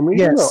agent. So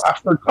maybe Yes.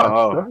 after cuts,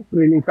 Oo. no?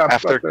 Training camp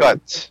After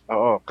cuts.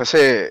 Oo,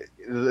 kasi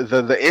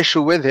the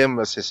issue with him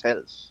was his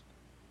health.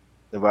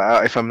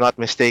 Diba? If I'm not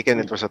mistaken,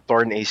 it was a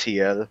torn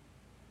ACL.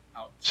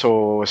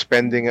 So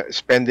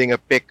spending a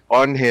pick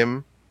on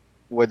him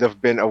would have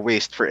been a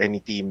waste for any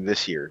team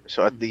this year.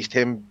 So at least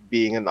him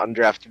being an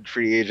undrafted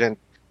free agent,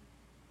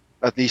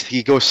 at least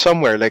he goes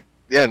somewhere like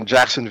in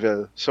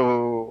Jacksonville.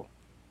 So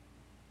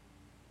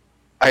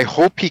I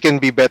hope he can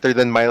be better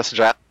than Miles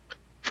Jack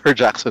for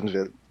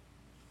Jacksonville.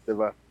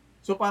 Diba?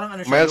 So parang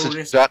ano siya,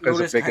 Miles Jack low is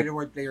a risk, big- high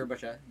reward player ba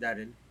siya,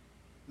 Daryl?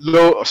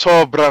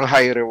 Sobrang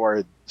high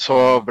reward.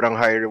 Sobrang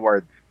high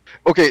reward.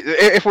 Okay,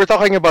 if we're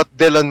talking about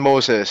Dylan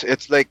Moses,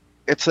 it's like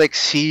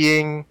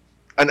seeing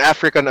an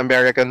African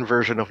American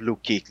version of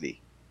Luke Kuechly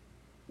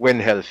when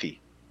healthy.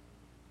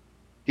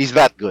 He's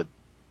that good.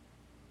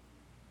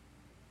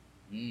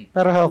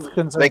 Pero health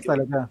concerns Like-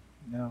 talaga.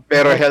 No.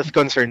 Pero health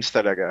concerns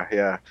talaga,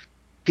 yeah.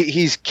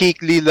 He's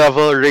Kuechly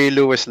level, Ray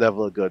Lewis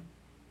level good.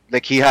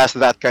 Like he has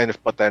that kind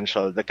of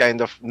potential, the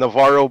kind of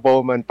Navarro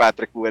Bowman,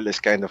 Patrick Willis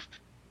kind of,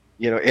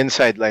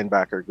 inside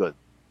linebacker good.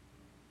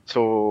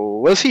 So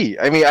we'll see.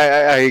 I mean,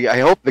 I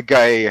hope the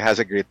guy has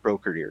a great pro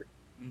career.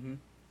 Mhm.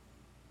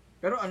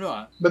 Pero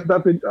ano But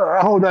not with,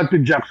 ako not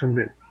with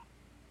Jacksonville.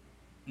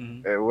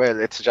 Well,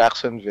 it's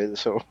Jacksonville,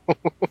 so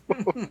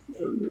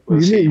You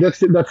see. mean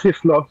that's his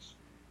loss?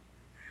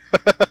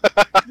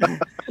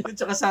 At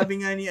saka sabi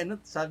nga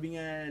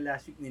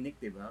last week ni Nick,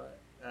 'di ba?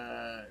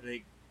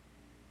 Like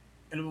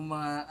ano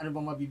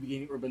bang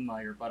mabibigay ni Urban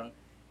Meyer? Parang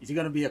is he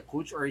gonna be a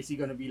coach or is he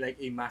gonna be like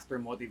a master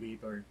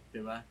motivator,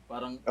 'di ba?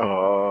 Parang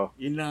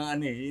yun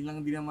lang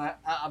din na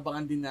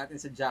maaabangan din natin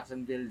sa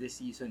Jacksonville this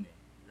season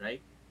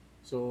right?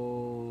 So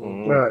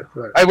Right.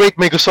 Ay, wait,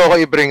 may gusto ko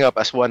i-bring up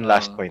as one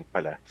last point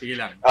pala. sige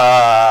lang.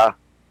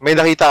 May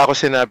nakita ako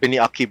sinabi ni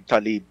Aqib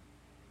Talib,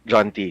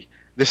 John T.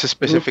 This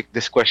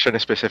question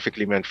is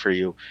specifically meant for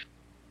you.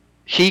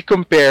 He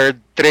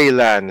compared Trey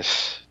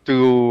Lance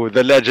to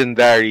the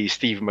legendary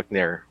Steve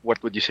McNair.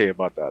 What would you say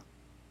about that?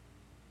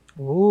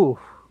 Ooh.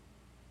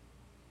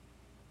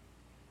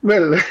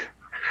 Well,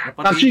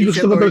 actually,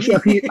 gusto ko daw si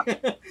Aqib.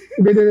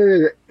 Hindi.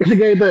 Kasi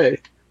ganito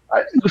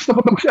gusto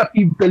ko daw si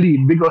Aqib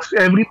Talib because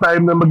every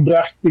time na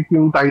mag-draft pick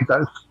yung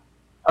Titans,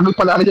 ano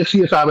pala niya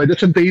siya sabi, that's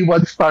a day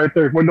one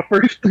starter. For the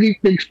first 3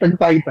 picks ng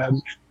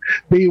Titans,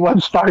 day one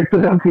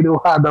starter ang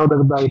kinuha daw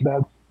ng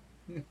Titans.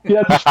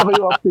 Kaya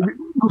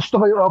gusto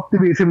ko yung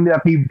optimism ni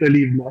Aqib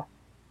Talib, no?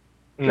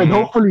 And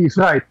hopefully he's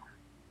right.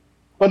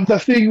 But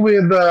the thing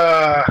with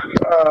that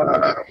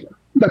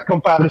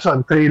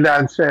comparison, Trey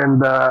Lance and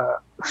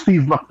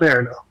Steve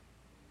McNair, no?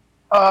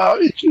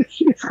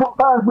 It's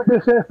compared with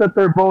the sense that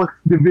they're both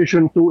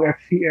Division II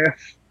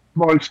FCS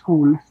small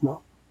schools,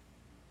 no?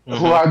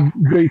 Who had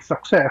great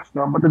success,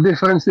 no? But the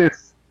difference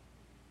is,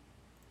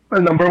 well,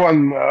 number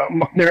one,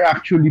 McNair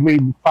actually made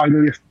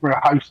finalist for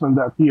Heisman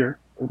that year,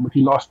 but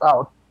he lost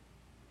out.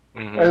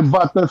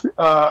 But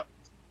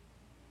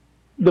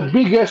the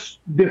biggest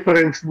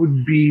difference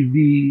would be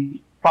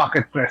the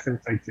pocket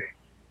presence, I'd say,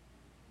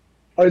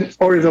 or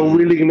the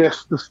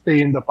willingness to stay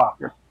in the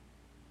pocket,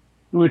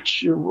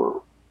 which,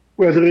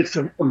 whether it's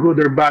a good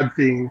or bad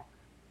thing,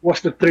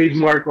 was the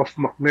trademark of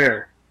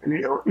McNair. And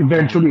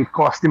eventually it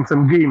cost him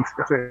some games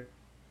kasi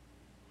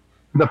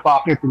the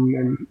pocket,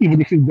 and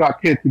even if he got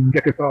hit, he'd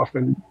get it off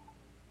and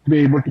be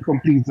able to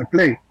complete the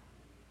play.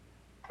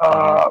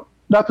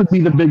 That would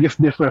be the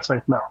biggest difference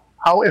right now.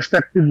 How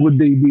effective would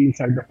they be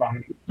inside the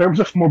pocket? In terms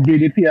of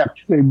mobility,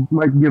 actually, it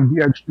might give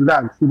the edge to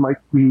Lance. He might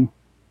be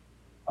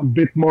a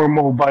bit more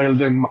mobile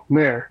than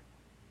McNair.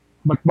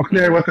 But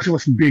McNair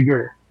was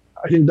bigger.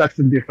 I think that's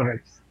the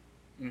difference.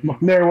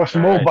 McNair was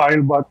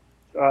mobile, but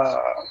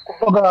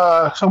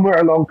somewhere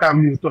along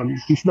Cam Newton.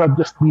 He's not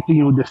just beating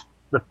you to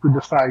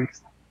the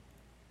size.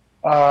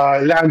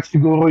 Lance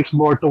siguro is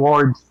more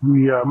towards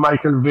the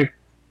Michael Vick,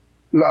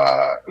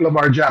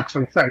 Lamar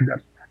Jackson side.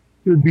 That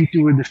he'll beat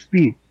you with the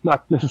speed,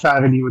 not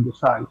necessarily with the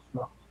size.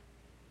 No?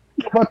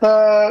 But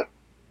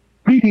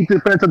really, it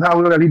depends on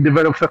how he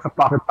develops as a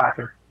pocket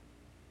passer.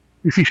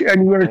 If he's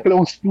anywhere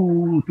close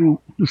to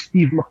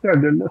Steve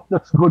McNair, then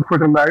that's good for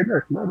the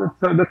Niners. No?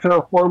 That's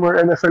a former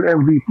NFL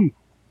MVP.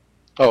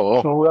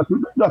 So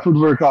that would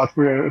work out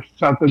for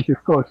San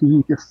Francisco if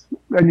he is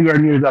anywhere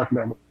near that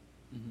level.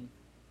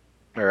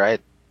 All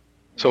right.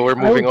 So we're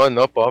moving on,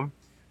 no, Pom?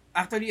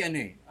 Actually,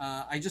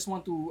 I just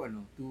want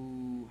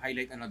to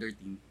highlight another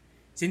team.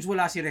 Since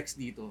wala si Rex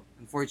dito,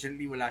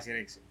 unfortunately wala si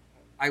Rex.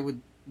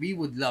 We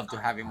would love to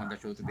have him on the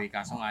show today.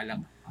 Kaso nga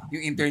lang,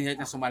 yung internet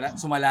niya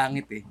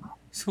sumalangit eh.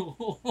 So,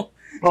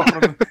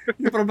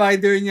 yung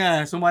provider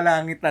niya,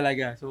 sumalangit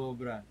talaga.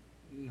 Sobra.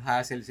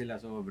 Hassle sila,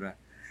 sobra.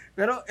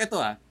 Pero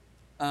eto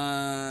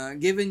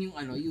given yung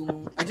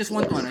I just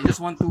want to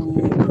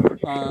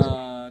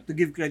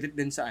give credit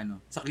din sa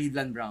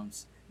Cleveland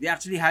Browns. They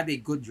actually had a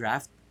good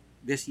draft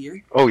this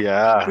year. Oh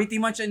yeah. Pretty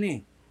much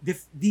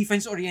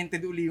defense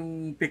oriented uli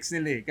yung picks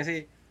nila eh.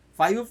 Kasi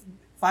 5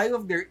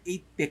 of their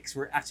 8 picks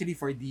were actually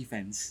for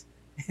defense.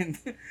 And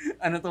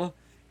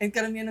and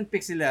karamihan ng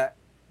picks nila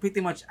pretty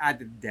much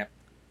added depth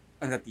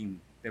on the team,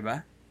 'di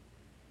ba?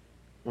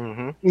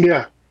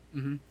 Yeah.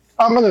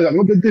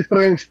 The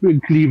difference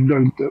with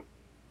Cleveland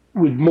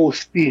with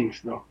most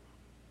teams, no,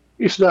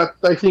 is that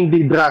I think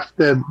they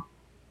drafted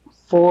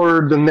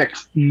for the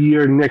next 2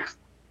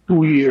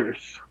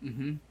 years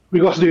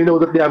because they know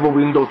that they have a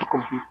window to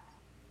compete.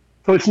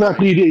 So it's not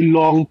really a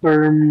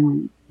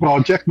long-term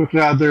project, but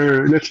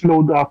rather let's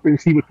load up and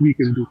see what we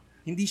can do.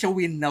 Hindi siya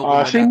win now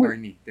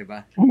attorney,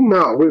 diba?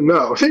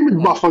 No. Same with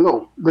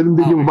Buffalo. Ganun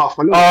din yung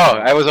Buffalo.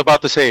 I was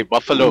about to say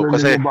Buffalo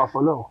kasi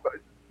Buffalo.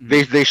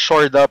 They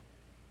shored up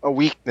a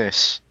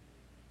weakness.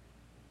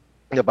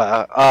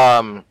 Diba?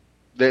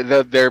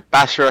 Their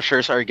pass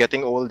rushers are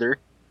getting older.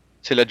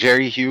 Sila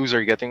Jerry Hughes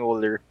are getting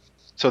older.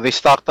 So they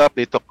stocked up.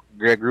 They took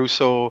Greg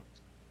Russo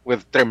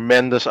with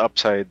tremendous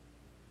upside.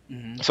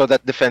 So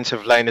that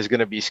defensive line is going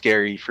to be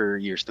scary for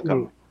years to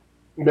come.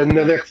 Then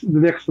the next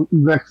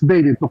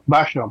day they took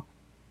Basham.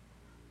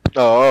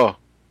 Oh,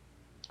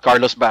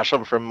 Carlos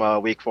Basham from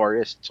Wake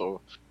Forest.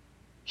 So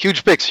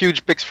huge picks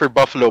for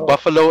Buffalo.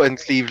 Buffalo and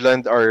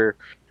Cleveland are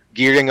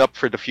gearing up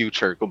for the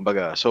future,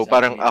 kumbaga. So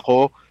parang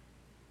ako,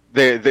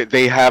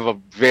 they have a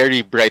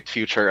very bright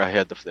future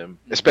ahead of them.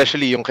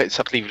 Especially yung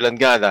sa Cleveland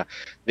nga na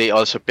they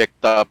also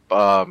picked up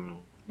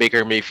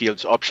Baker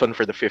Mayfield's option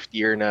for the 5th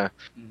year na.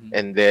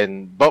 And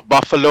then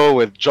Buffalo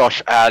with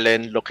Josh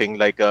Allen looking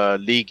like a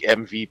league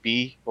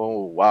MVP.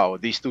 Oh wow,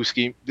 these two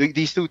teams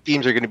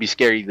are going to be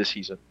scary this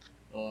season.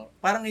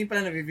 Parang ngayon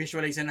pala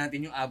na-visualize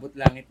natin yung abot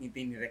langit ni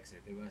Team Rex,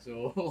 diba?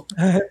 So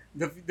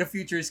the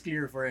future is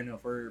clear for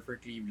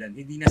Cleveland.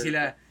 Hindi na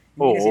sila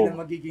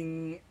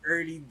magiging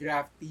early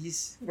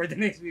draftees for the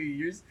next few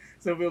years.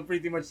 So we'll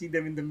pretty much see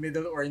them in the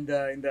middle or in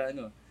the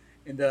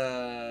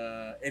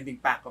ending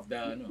pack of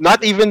the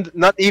Not even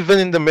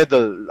in the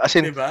middle. As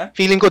in, diba?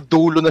 Feeling ko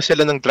dulo na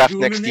sila ng draft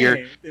next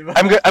year. Diba?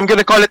 I'm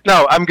gonna call it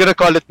now.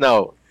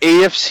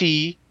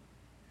 AFC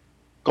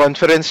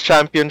Conference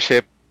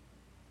Championship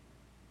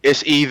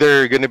is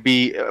either gonna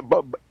be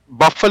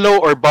Buffalo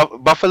or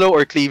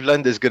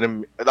Cleveland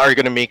are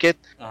gonna make it.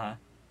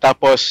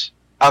 Tapos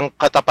ang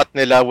katapat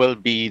nila will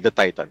be the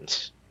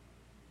Titans.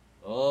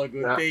 Oh,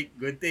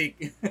 good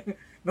take.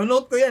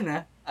 No-note ko yan,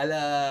 ha?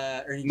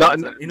 Ala Ernie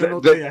Johnson.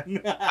 Ino-note ko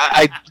yan.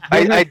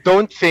 I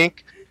don't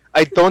think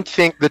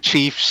the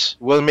Chiefs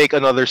will make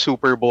another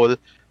Super Bowl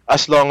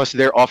as long as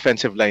their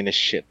offensive line is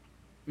shit.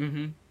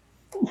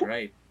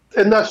 Right.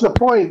 And that's the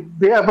point.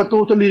 They have a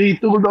totally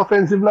retooled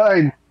offensive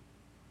line.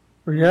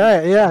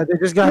 Yeah. They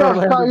just got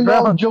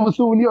Kyle Joe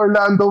Thuney,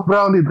 Orlando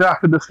Brown. They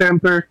drafted the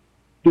center.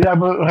 They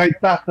have a right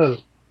tackle.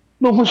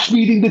 No one's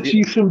beating the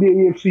Chiefs from the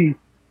AFC.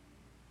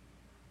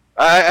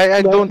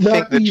 I don't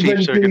think the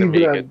Chiefs are going to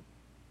make it.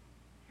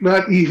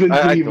 Not even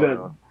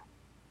Cleveland.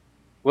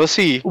 We'll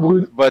see.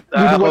 But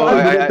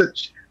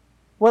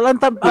well, ang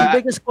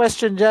biggest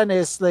question dyan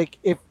is like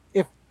if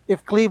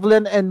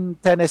Cleveland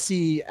and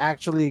Tennessee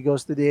actually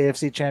goes to the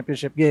AFC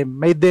Championship game,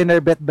 may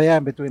dinner bet ba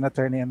yan between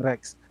Attorney and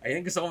Rex?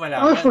 Ayun, gusto ko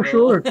malaman. For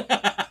sure.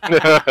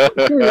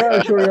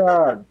 Sure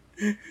yan.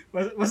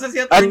 Basta si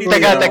Attorney.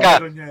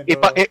 Teka.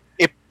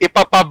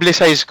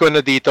 Ipapublicize ko na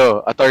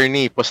dito.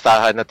 Attorney,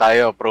 postahan na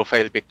tayo.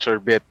 Profile picture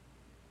bet.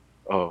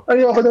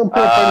 Ayoko ng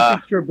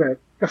profile picture bet.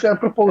 Kasi ang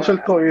proposal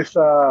ko is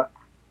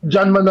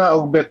John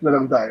Manaog bet na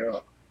lang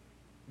tayo.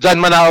 John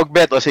Manaog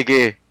bet? O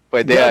sige.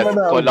 Pwede yan.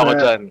 Call ako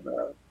dyan.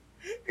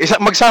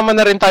 Magsama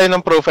na rin tayo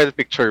ng profile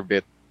picture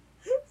bet.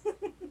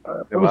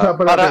 Diba?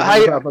 Para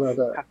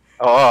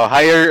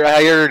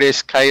higher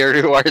risk, higher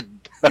reward.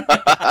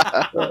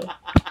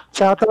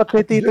 Shout out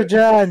kay Tito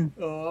Jan.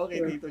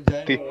 Kay Tito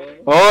Jan.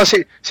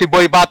 Si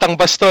Boy Batang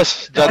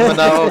Bastos. John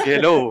Manaog,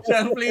 hello.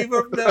 Siya ang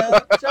flavor of the...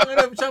 Siya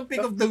ang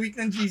pick of the week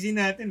ng GC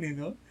natin,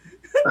 no?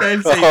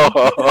 Dahil sa'yo.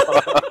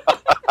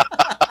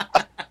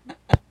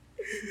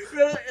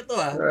 Pero ito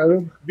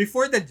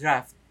before the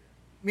draft,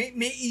 may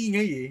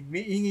ingay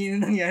May ingay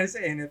na nangyari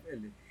sa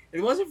NFL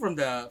It wasn't from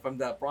the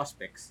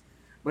prospects,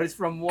 but it's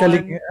from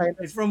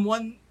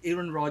one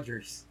Aaron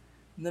Rodgers.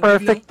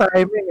 Perfect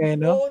timing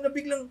no? Oo, na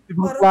biglang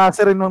ibang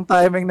klase rin ng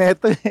timing na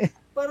ito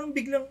Parang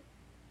biglang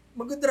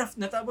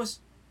mag-draft na tapos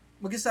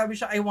magsasabi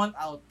siya, I want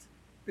out.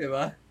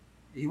 Diba?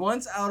 He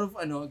wants out of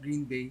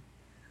Green Bay.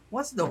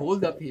 What's the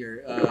hold up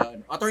here?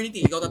 Attorney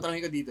T, ikaw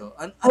tatanungin ko dito.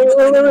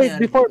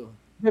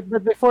 Wait.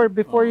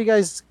 Before you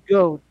guys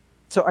go,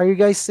 so are you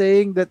guys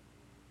saying that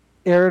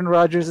Aaron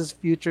Rodgers'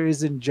 future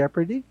is in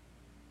jeopardy?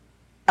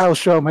 I'll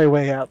show my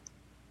way out.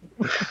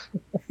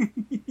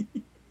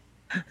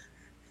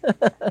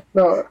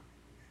 No.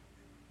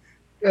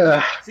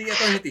 Sige,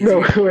 Attorney T.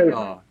 No,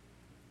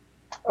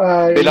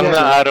 Bilang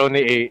na araw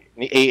ni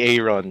AA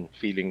Ron,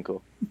 feeling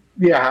ko.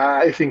 Yeah,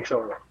 I think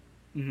so.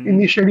 Mm-hmm.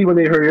 Initially, when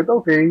I heard it,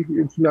 okay,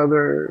 it's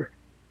another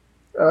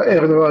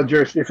Aaron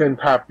Rodgers isn't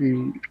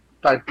happy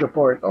type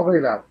report. Okay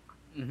lang.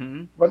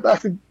 Mm-hmm. But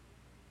as it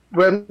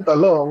went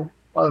along,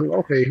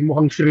 okay,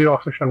 mukhang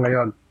seryoso siya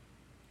ngayon.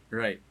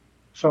 Right.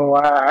 So,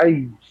 as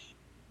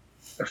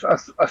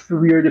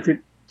weird as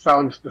it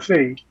sounds to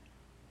say,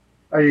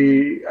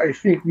 I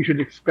think we should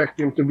expect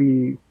him to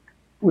be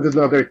with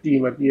another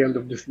team at the end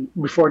of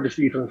before the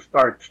season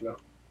starts. No?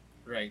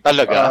 Right.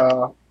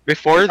 Talaga?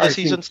 Before the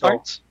season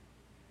starts?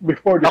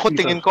 Before the season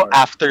tingin ko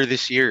after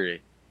this year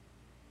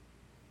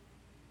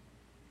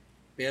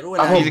Pero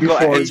wala. Feeling ko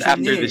it's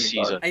after this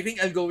season. I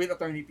think I'll go with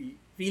Attorney T.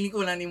 Feeling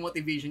ko wala ni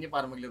motivation niya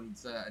para maglaro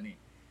sa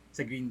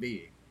Green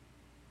Bay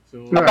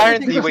So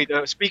apparently,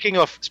 speaking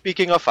of,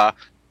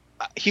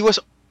 he was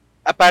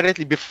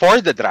apparently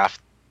before the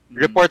draft.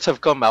 Reports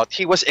have come out.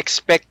 He was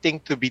expecting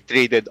to be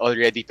traded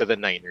already to the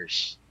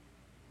Niners.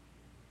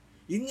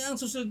 Yun nga ang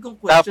susunod kong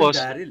question,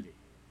 Daryl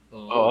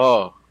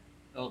Oo.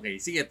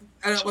 Okay, sige.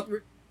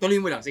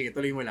 Tuloy mo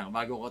lang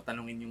bago ko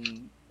tanungin yung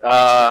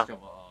question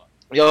ko.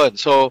 Yun,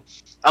 so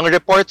ang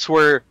reports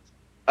were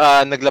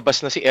naglabas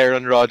na si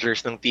Aaron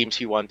Rodgers ng teams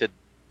he wanted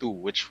to,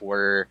 which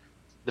were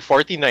the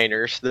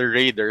 49ers, the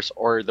Raiders,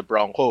 or the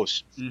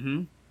Broncos.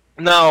 Mm-hmm.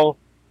 Now,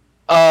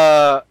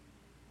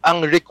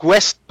 ang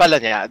request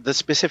pala niya, the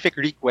specific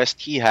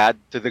request he had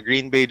to the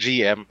Green Bay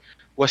GM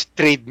was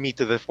trade me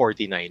to the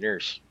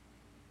 49ers.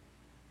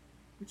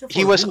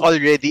 he was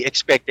already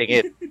expecting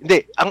it.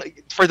 Hindi,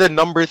 for the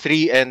number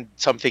 3 and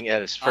something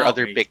else for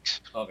other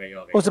picks. Okay.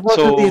 Oh,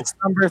 supposedly it's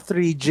number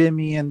 3,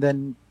 Jimmy, and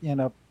then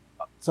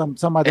some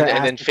other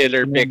and then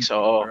filler picks.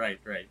 Oh, right.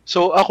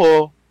 So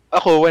ako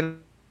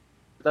when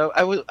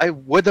I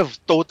would have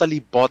totally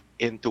bought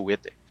into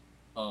it.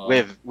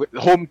 With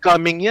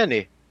homecoming yan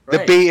eh.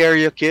 The Bay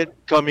Area kid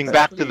coming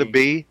back to the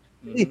Bay.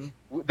 Mm-hmm.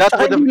 That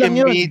would have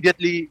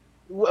immediately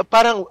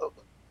parang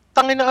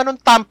tangin na anong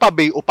Tampa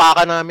Bay,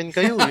 upakan namin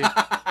kayo eh.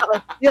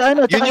 Yeah, I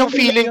know. Yun yung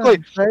feeling ko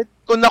eh. Right?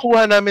 Kung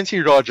nakuha namin si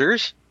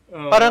Rodgers,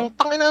 parang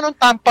tangin na anong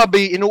Tampa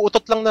Bay,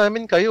 inuutot lang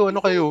namin kayo. Ano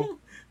kayo?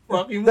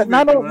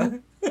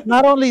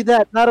 Not only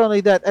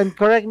that, and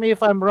correct me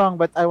if I'm wrong,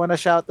 but I want to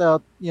shout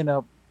out,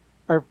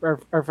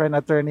 our friend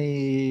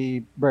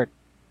attorney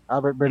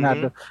Albert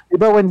Bernardo.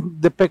 Diba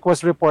when the pick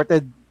was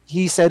reported,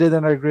 he said it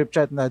in our group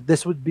chat that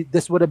this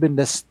would have been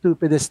the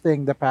stupidest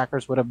thing the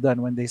Packers would have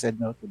done when they said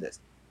no to this.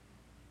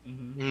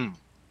 Mm-hmm.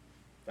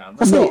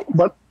 No,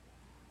 but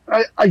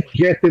I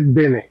get it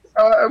din eh.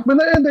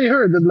 When I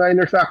heard the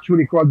Niners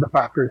actually called the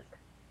Packers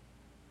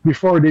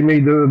before they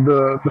made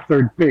the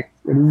third pick.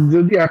 And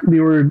they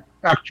were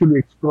actually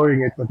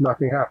exploring it, but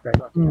nothing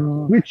happened.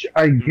 Which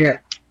I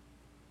get.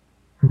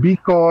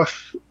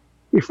 Because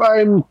if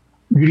I'm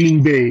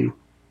Green Bay,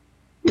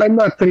 I'm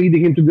not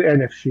trading into the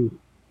NFC.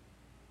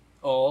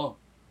 Oo.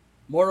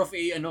 More of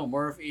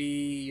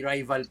a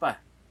rival pa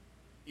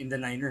in the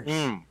Niners.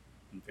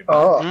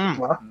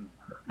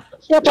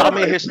 Yeah, tsaka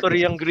may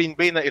history ang Green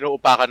Bay na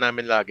inuupakan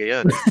namin lagi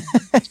yan.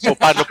 So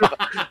paano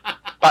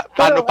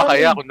pa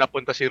kaya kung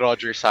napunta si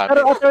Rodgers sa amin?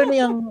 Pero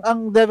attorney,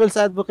 ang devil's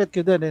advocate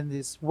ko dun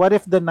is, what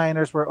if the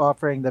Niners were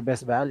offering the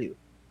best value?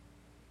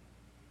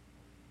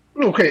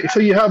 Okay, so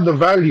you have the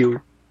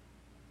value,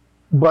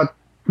 but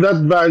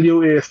that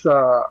value is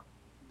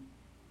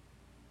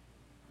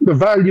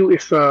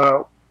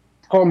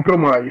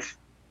compromised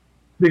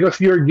because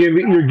you're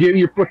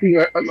putting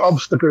an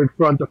obstacle in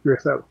front of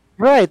yourself.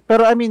 Right, but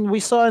I mean, we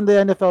saw in the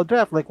NFL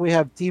draft, like we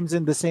have teams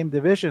in the same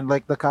division,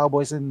 like the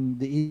Cowboys and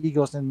the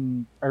Eagles,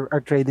 and are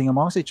trading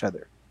amongst each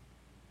other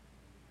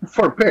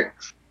for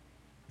picks.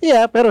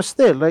 Yeah, but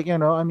still,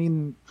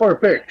 for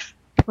picks,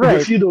 right?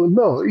 Because you don't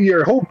know.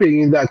 You're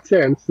hoping in that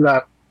sense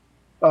that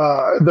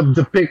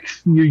the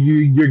picks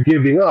you're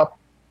giving up,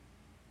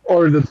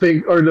 or the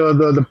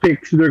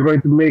picks they're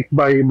going to make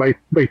by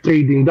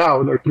trading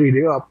down or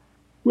trading up,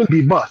 will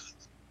be bust.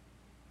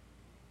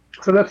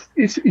 So that's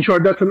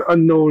an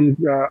unknown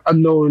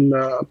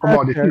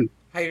commodity.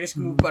 High risk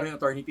move pa rin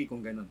attorney P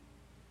kung ganun.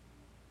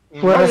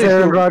 Whereas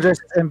Aaron Rodgers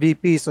is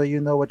MVP, so you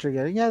know what you're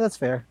getting. Yeah, that's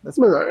fair. That's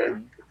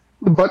fair.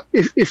 But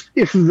if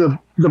the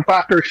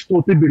Packers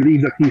totally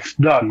believe that he's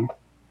done,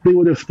 they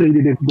would have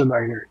traded into the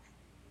Niners.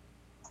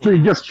 So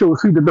it just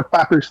shows you that the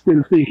Packers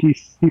still think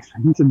he's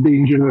a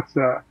dangerous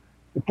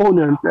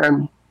opponent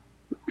and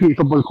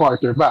capable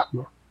quarterback.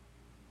 No?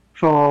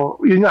 So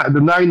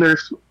the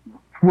Niners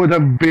would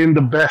have been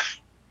the best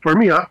for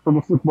me, from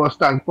a football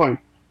standpoint.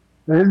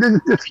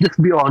 And let's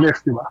just be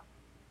honest, diba?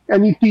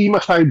 Any team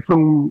aside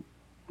from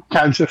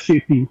Kansas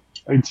City,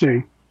 I'd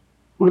say,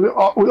 will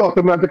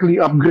automatically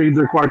upgrade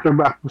their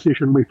quarterback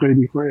position by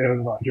trading for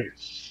Aaron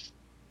Rodgers.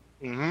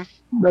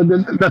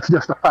 Mm-hmm. That's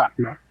just a fact,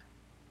 no?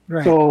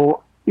 Right.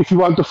 So if you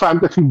want to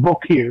fantasy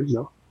book here,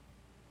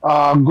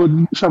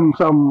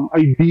 some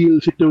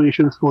ideal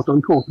situations, quote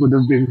unquote, would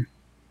have been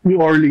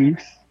New Orleans,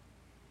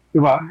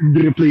 diba? To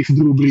replace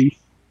Drew Brees.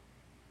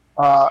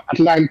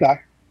 Atlanta,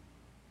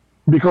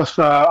 because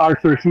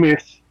Arthur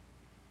Smith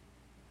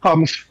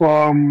comes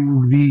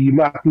from the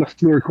Matt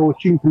LaFleur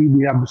coaching tree.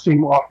 They have the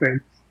same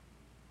offense.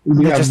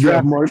 They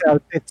have more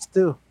picks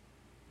too,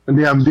 and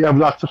they have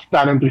lots of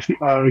talent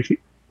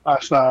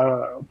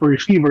for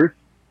receivers.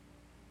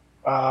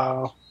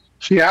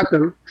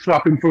 Seattle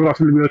swapping for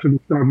Russell Wilson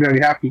is not very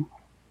happy.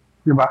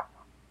 Diba?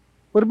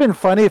 Would have been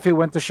funny if he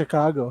went to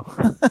Chicago.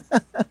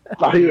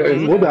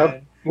 It would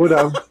have.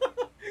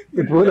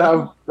 It would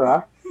have.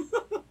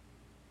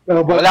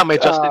 But wala, may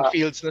Justin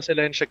Fields na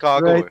sila in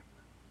Chicago. Right.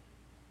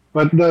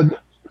 But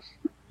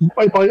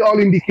by all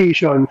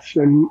indications,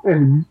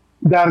 and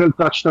Darryl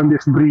touched on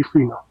this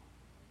briefly,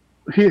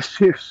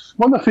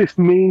 one of his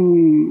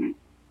main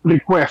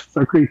requests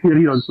or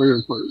criterion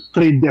for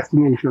trade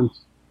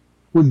destinations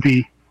would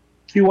be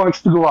he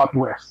wants to go out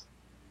west.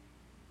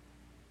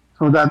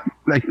 So that,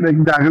 like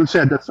Darryl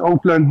said, that's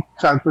Oakland,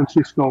 San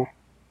Francisco,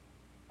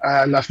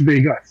 Las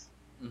Vegas,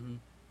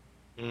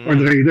 or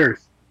the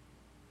Raiders.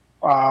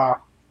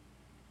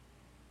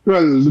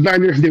 Well, the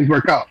Niners didn't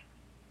work out.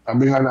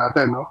 Sabi nga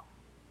natin, no?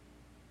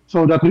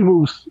 So that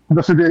removes,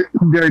 they're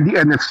the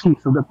NFC,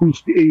 so that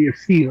means the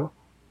AFC, no?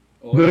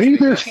 The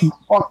Raiders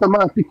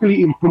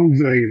automatically improve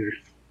the Raiders.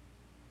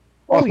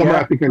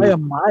 Automatically. By a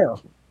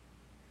mile.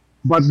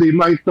 But they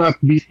might not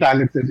be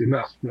talented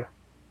enough. No?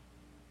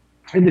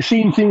 And the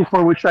same thing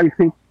for which I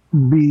think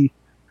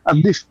at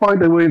this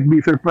point, I wouldn't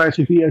be surprised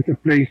if he ends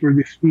up playing for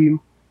this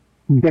team,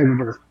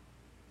 Denver.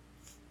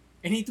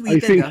 And he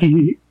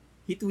tweeted,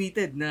 he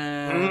tweeted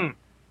na,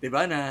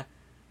 diba, na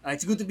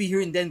It's good to be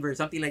here in Denver.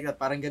 Something like that.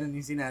 Parang ganun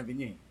yung sinabi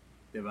niya eh.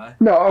 Diba?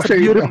 No, It's a okay,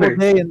 beautiful okay.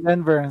 day in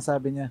Denver, ang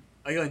sabi niya.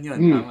 Ayun, yun.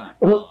 Hmm.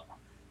 Tama.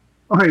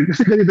 Okay,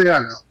 kasi ganito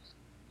yan.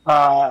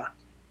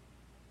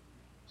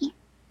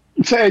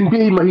 Sa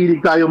NBA,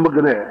 mahilig tayo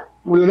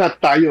well, not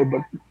tayo,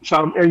 but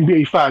some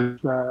NBA fans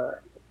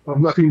have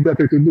nothing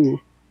better to do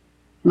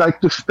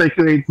like to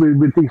speculate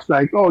with things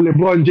like, oh,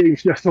 LeBron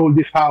James just sold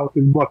this house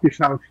and bought this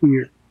house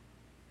here.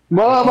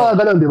 Mga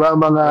ganun, di ba?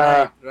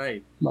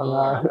 Right.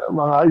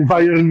 Mga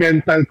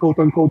environmental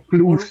quote-unquote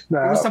clues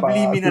Puro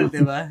subliminal,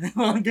 di ba?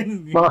 Mga ganun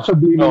eh. mga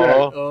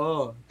subliminal.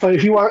 Oo. So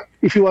if you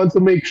want to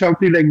make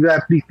something like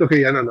that dito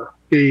kay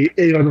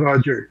Aaron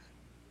Rodgers.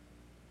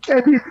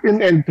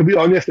 And to be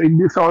honest,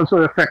 this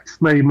also affects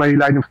my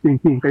line of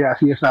thinking. Kaya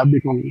sinasabi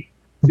kong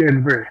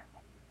Denver.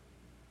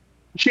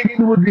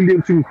 Shailene Woodley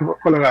lives in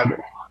Colorado.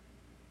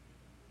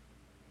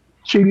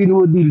 Shailene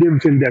Woodley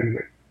lives in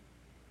Denver.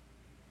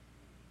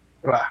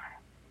 Diba?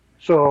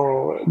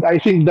 So I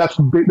think that's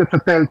a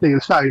telltale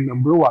sign.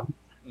 Number one.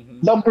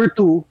 Mhm. Number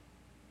two,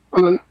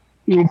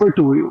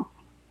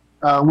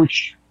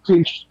 which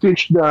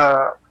changed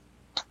the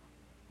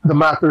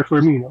matter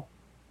for me. No?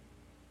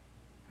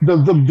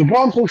 The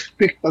Broncos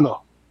picked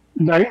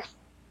ninth.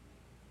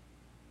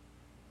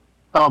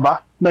 Tama ba?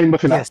 9 ba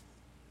sila? Yes.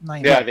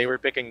 9. Yeah, they were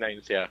picking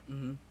ninth, yeah.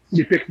 Mhm.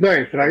 They picked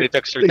ninth, right? They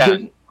took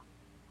Sertan.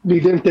 They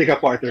didn't take a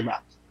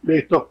quarterback.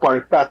 They took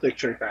Patrick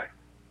Surtain.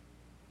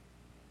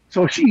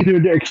 So it's either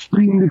they're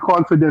extremely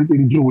confident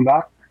in Drew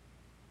Lock,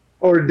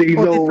 or they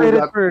Oh, know they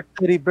traded that for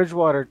Teddy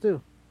Bridgewater too.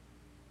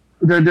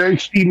 they're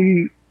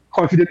extremely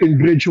confident in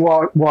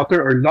Bridgewater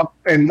or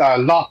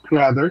Lock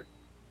rather,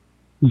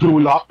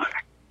 Drew Lock.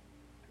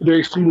 They're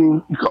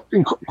extremely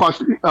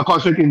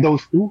confident in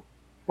those two,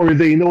 or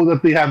they know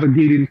that they have a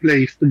deal in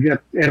place to get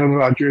Aaron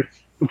Rodgers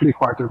to play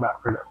quarterback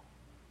for them.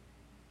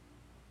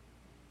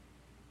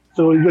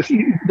 So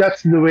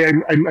that's the way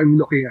I'm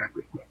looking at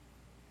it,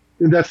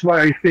 and that's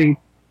why I think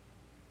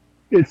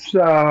it's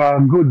a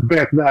good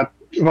bet that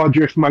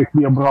Rodgers might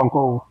be a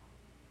Bronco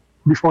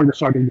before the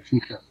start of the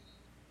season.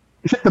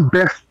 Is it the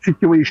best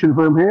situation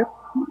for him?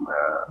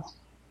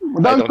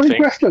 Without don't think.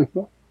 questions.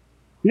 No?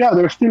 Yeah,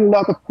 there's still a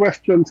lot of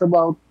questions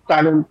about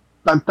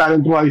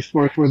talent-wise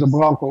for the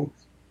Broncos,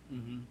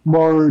 Mhm.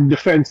 more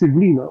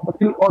defensively, no? But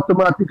he'll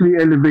automatically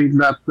elevate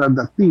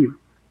that team.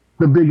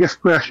 The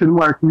biggest question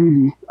mark,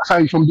 really,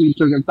 aside from the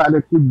internal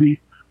talent, would be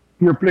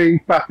you're playing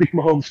Patrick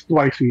Mahomes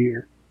twice a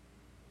year.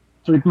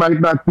 So it might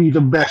not be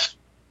the best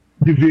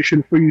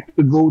division for you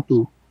to go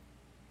to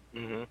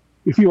Hmm.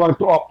 if you want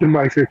to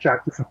optimize your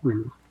chances of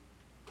winning.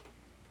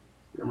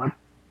 Diba?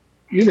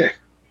 Yun eh.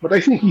 But I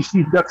think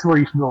that's where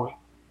he's going.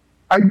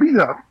 I'd be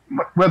there,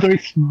 but whether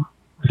it's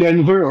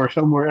Denver or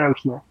somewhere else,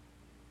 no,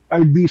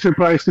 I'd be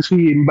surprised to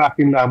see him back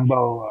in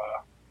Lambeau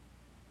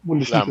when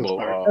the season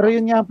Lambeau, starts. Pero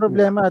yun nga ang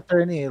problema,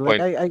 attorney.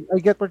 Like, Point. I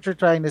get what you're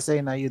trying to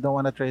say na you don't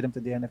want to trade him to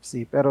the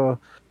NFC. Pero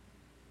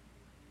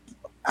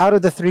out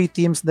of the 3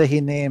 teams that he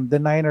named, the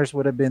Niners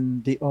would have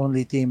been the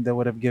only team that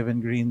would have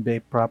given Green Bay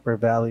proper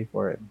value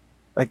for him.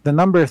 Like the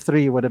number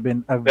 3 would have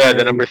been a Yeah,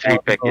 the very number 3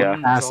 pick, valuable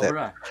yeah. asset.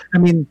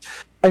 Sobra.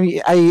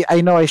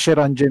 I know I shit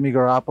on Jimmy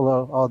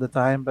Garoppolo all the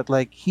time, but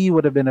like he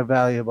would have been a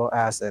valuable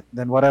asset.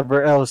 Then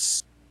whatever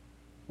else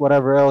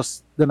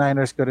the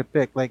Niners could have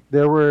picked. Like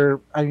there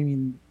were,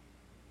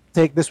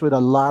 take this with a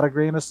lot of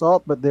grain of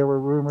salt, but there were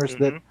rumors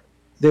that Mhm.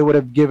 they would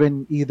have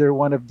given either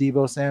one of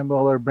Deebo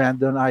Samuel or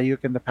Brandon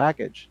Ayuk in the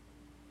package.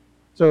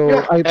 So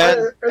Yeah, I And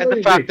the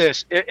agree. fact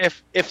is,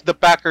 if the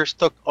Packers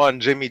took on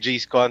Jimmy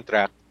G's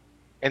contract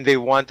and they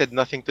wanted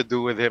nothing to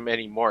do with him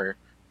anymore,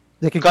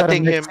 they can cut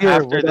cutting him next year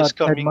after this without dead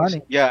coming,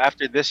 money.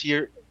 after this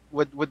year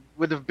would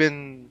have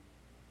been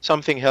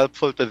something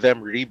helpful to them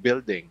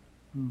rebuilding.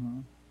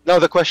 Mhm. Now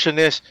the question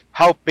is,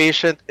 how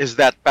patient is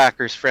that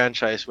Packers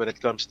franchise when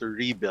it comes to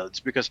rebuilds?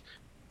 Because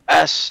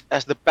as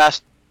the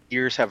past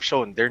years have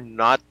shown, they're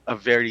not a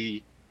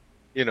very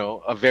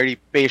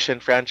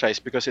patient franchise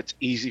because it's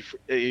easy.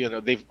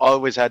 They've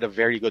always had a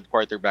very good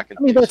quarterback.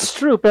 I mean that's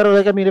true, pero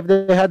like if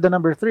they had the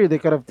number 3, they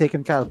could have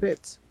taken Kyle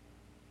Pitts.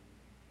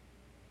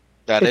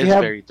 That if is you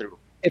have- very true.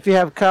 If you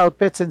have Kyle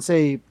Pitts and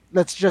say,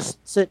 let's just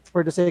sit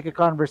for the sake of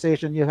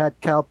conversation, you had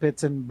Kyle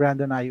Pitts and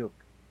Brandon Ayuk.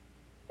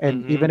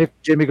 And Mhm. even if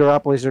Jimmy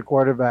Garoppolo is your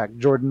quarterback,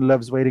 Jordan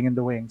Love's waiting in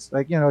the wings.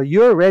 Like, you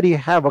already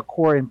have a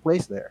core in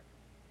place there.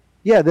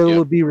 Yeah, they Yep.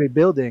 will be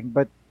rebuilding,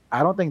 but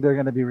I don't think they're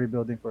going to be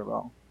rebuilding for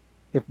long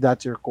if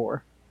that's your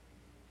core.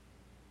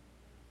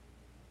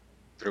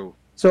 True.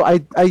 So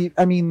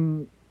I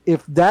mean,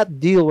 if that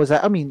deal was,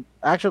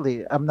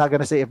 actually, I'm not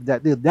gonna say if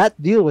that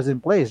deal was in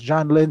place.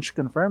 John Lynch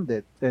confirmed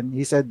it, and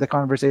he said the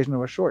conversation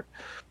was short.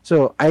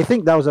 So I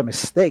think that was a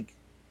mistake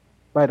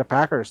by the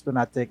Packers to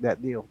not take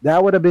that deal.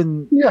 That would have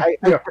been. Yeah,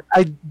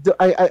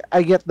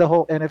 I get the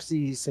whole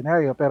NFC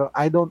scenario, but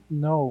I don't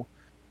know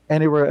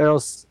anywhere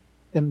else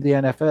in the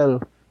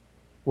NFL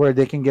where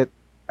they can get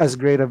as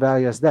great a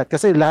value as that.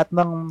 Kasi lahat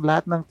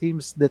ng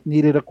teams that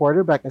needed a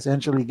quarterback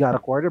essentially got a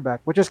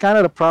quarterback, which is kind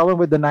of the problem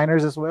with the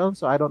Niners as well.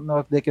 So I don't know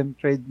if they can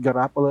trade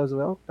Garoppolo as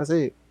well.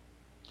 Kasi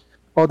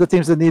all the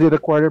teams that needed a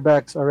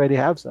quarterbacks already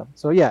have some.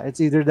 So yeah, it's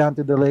either down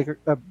to the Lakers.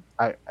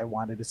 I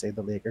wanted to say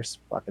the Lakers,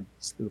 fucking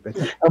stupid.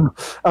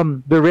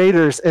 The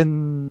Raiders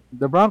and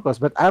the Broncos,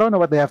 but I don't know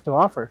what they have to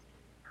offer.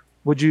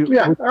 Would you?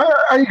 Yeah,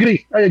 I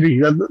agree. I agree.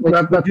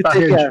 That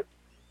package.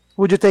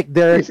 Would you take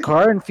Derek Is-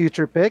 Carr in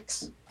future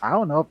picks? I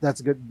don't know if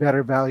that's good,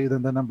 better value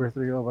than the number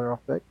 3 overall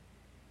pick.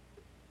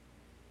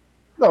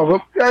 No,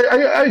 but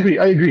I agree.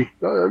 I agree.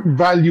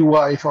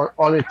 Value-wise,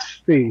 on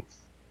its face,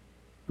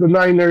 the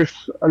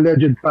Niners'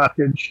 alleged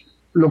package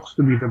looks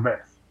to be the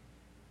best.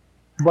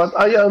 But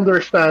I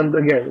understand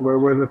again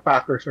where the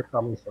Packers are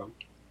coming from.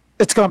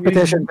 It's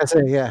competition, I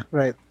say. Yeah,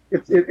 right.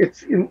 It's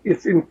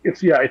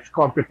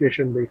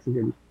competition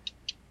basically.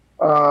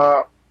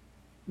 Uh,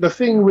 the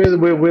thing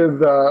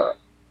with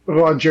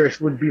Rogers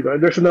would be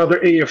there's another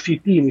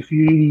AFC team if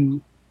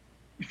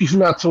he's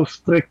not so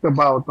strict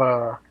about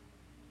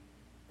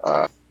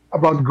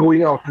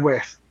going out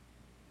west.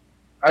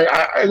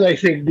 I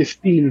think this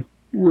team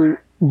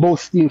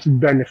both teams would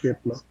benefit,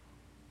 no?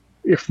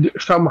 If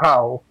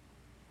somehow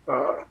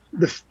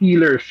the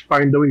Steelers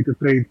find a way to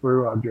trade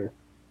for Rodgers.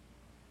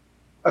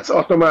 That's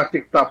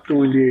automatic top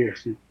 2 in the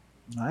AFC.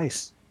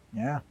 Nice.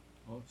 Yeah.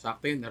 Oh,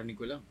 sakto yun. Narinig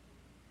ko lang.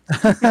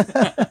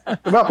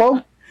 Diba,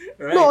 Paul?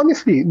 Right. No,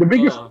 honestly, the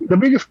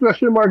biggest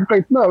question mark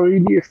right now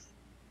really is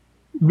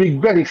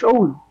Big Ben is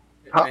old.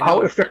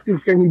 How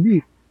effective can he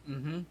be?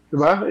 Mm-hmm.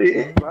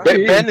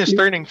 Diba? Ben is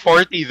turning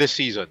 40 this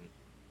season.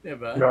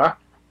 Diba? Diba?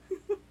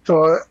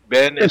 So,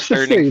 Ben is It's the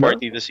turning same,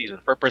 40 this season.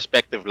 For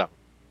perspective lang.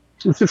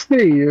 it's a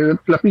stay.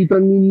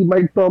 Lapitan ni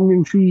Mike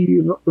Tomlin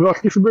si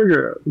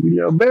Roethlisberger.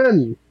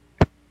 Ben,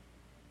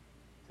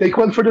 take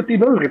one for the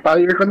team.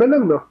 Retire ka na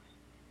lang, no?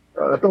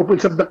 That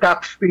opens up the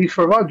cap space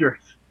for Rodgers.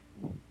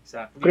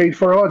 Exactly. Trade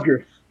for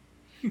Rodgers.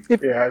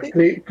 If, Yeah,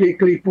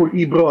 Claypool,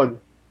 Ebron.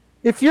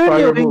 if you're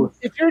Fire New both.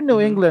 if you're New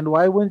England,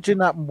 why wouldn't you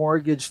not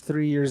mortgage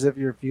 3 years of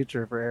your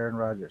future for Aaron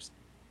Rodgers?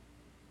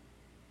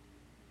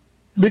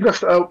 Because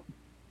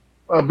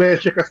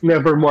Belichick has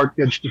never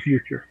mortgaged the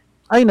future.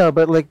 I know,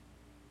 but like,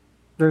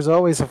 there's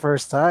always a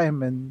first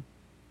time, and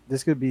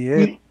this could be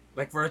it.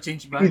 Like for a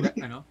change ba?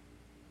 Ano?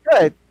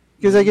 Right.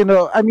 Because like,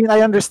 I mean,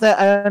 I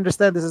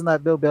understand this is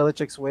not Bill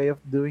Belichick's way of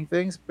doing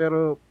things,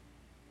 pero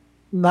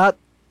not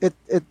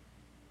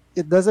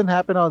it doesn't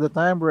happen all the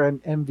time where an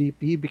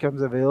MVP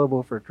becomes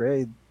available for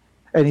trade,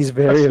 and he's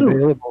very That's true.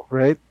 available,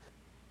 right?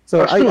 So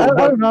That's I true, but-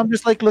 don't know. I'm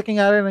just like looking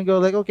at it and go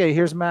like, okay,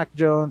 here's Mac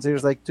Jones.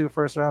 Here's like 2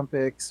 first-round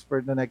picks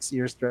for the next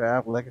year's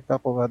draft, like a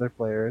couple of other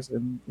players,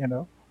 and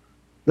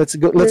let's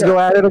go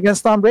at it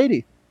against Tom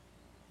Brady.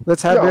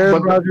 Let's have Yeah, Aaron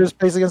but- Rodgers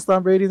place against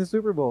Tom Brady in the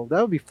Super Bowl. That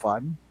would be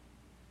fun.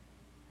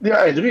 Yeah,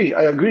 I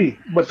agree.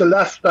 But the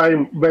last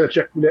time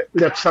Belichick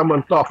let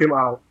someone talk him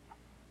out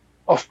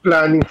of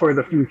planning for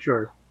the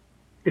future,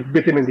 it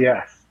bit him in the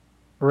ass.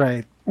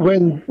 Right.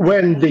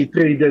 When they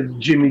traded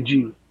Jimmy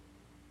G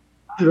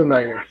to the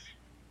Niners.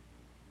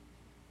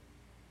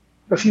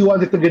 Because he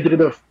wanted to get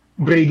rid of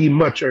Brady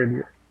much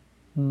earlier.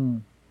 Hmm.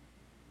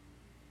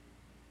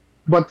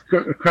 But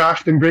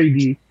Kraft and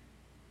Brady,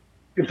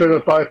 internal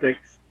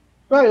politics,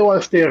 I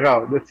want to stay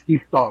around. Let's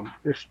keep Tom.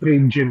 Let's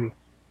trade Jimmy.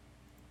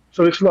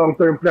 So his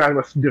long-term plan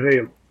was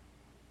derailed.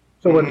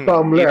 So when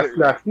Tom left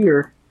last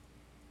year,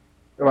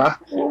 diba,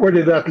 where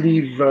did that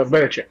leave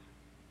Belichick?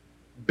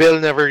 Bill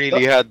never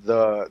really had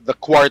the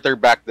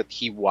quarterback that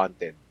he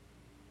wanted.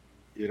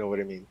 You know what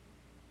I mean?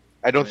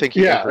 I don't think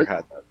he Yeah. ever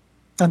had that.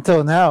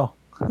 Until now.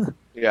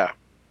 Yeah.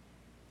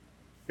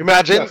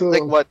 Imagine, Yeah, so-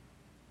 like, what,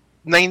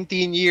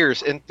 19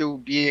 years into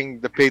being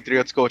the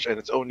Patriots coach, and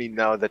it's only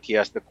now that he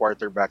has the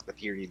quarterback that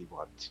he really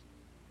wants.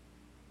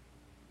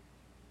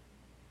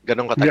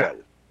 Ganong katagal.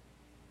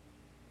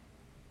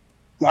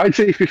 I'd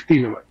say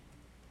 15 naman.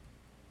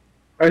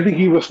 I think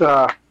he was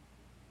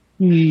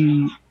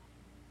he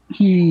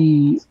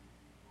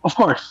of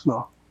course,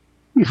 no.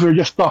 If we're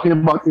just talking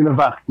about in a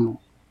vacuum,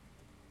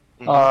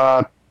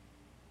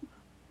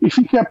 if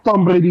he kept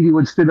Tom Brady, he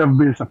would still have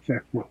been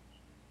successful.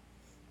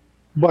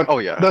 But Oh,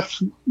 yeah.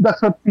 that's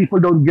what people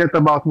don't get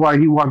about why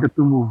he wanted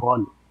to move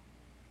on.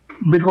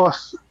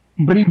 Because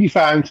Brady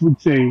fans would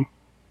say,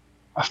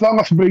 as long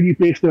as Brady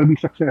plays, they'll be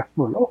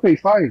successful. Okay,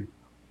 fine.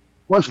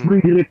 Once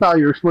Brady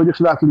retires, we'll just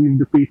not leave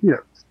the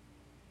Patriots.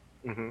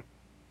 Mhm.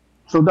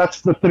 So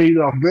that's the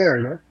trade-off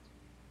there.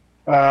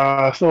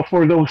 No? So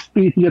for those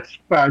Patriots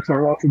fans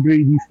or also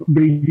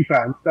Brady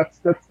fans, that's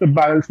the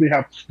balance they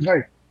have to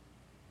strike.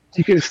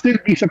 You can still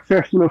be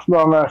successful as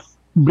long as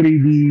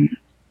Brady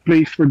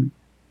played for the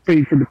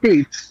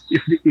Patriots,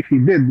 if he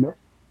did. No?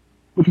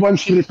 But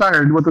once he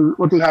retired, what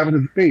will happen to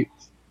the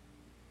Patriots?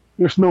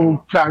 There's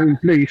no plan in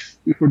place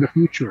for the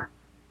future.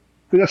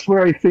 So that's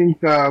where I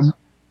think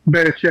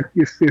Belichick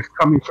is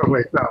coming from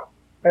right now.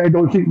 I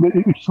don't think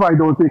it's why I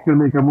don't think he'll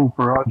make a move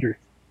for Rodgers.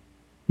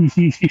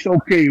 He's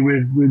okay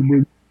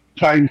with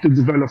trying to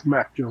develop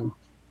Mac Jones.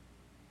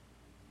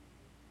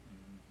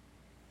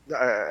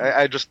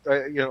 I just,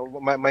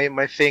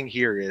 my thing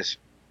here is,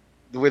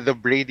 with the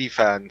Brady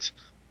fans,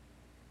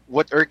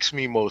 what irks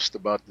me most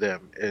about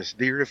them is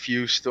they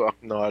refuse to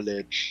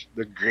acknowledge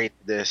the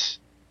greatness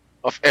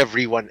of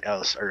everyone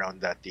else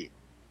around that team,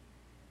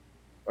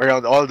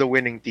 around all the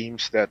winning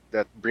teams that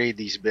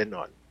Brady's been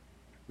on.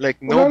 Like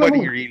Wala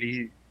nobody namang-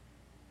 really,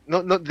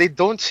 no, they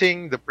don't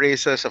sing the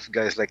praises of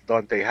guys like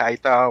Dante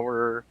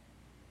Hightower.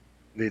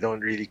 They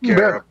don't really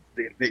care.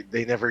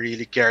 They never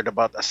really cared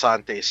about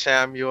Asante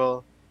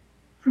Samuel.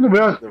 Sino ba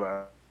yun? Diba?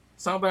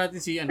 Saan ba natin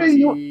si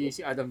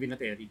si Adam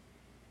Vinatieri?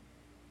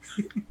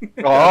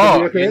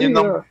 Oo, Vinatieri, yun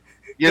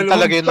yun Dalawang-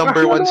 talaga yung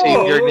number one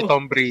savior ni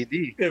Tom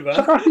Brady. Diba?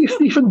 Saka si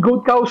Stephen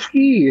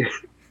Gostkowski.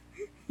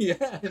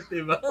 Yeah,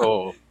 diba?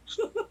 Oo.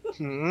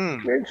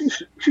 Hmm.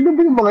 Sino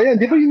ba yung mga yan?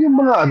 Di ba yun yung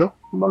mga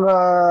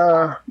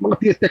mga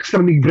text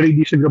lang ni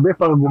Brady sa gabi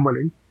para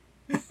gumaling?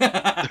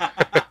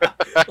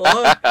 Oo,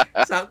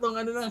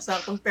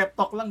 saktong pep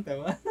talk lang,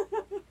 diba?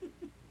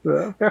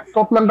 Pep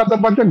talk lang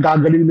katapat yan,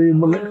 gagaling na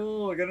yung mga.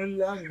 Oo, ganun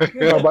lang.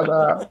 But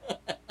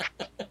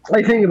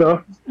I think,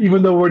 even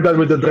though we're done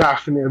with the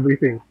draft and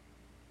everything,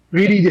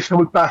 really this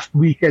whole past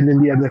weekend in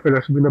the NFL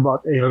has been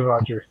about Aaron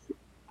Rodgers.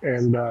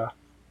 And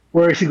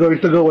where is he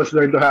going to go? What's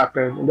going to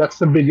happen? And that's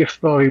the biggest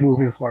story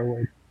moving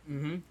forward.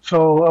 Mhm.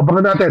 So,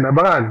 abangan.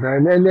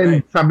 And then,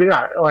 Right. sabi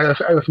nga,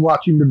 I was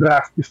watching the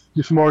draft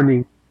this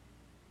morning,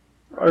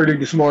 early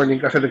this morning,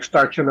 kasi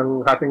nag-start siya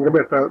ng hating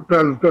gabi,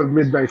 12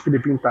 midnight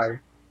Philippine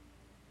time.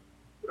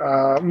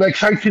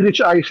 Na-excite si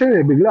Rich Eisen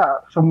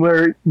bigla,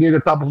 somewhere near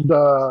the top of the,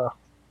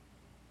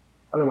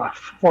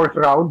 fourth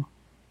round.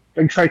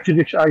 Na-excite si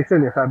Rich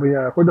Eisen sabi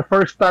niya, for the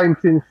first time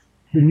since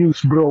the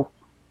news broke,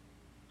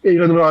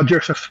 Aaron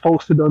Rodgers has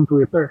posted on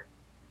Twitter.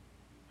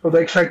 So,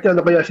 na-excite niya,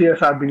 kaya siya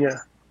sabi niya,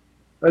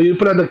 yun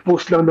pala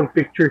nag-post lang ng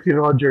picture si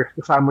Rodgers,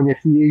 kasama niya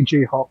si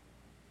AJ Hawk.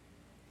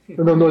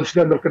 Nanonood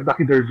sila ng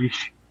Kentucky Derby.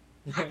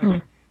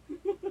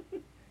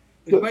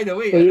 By the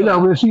way, Yun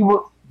lang, we'll see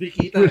where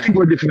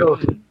this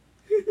goes.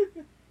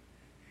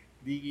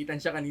 Dikitan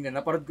siya kanina.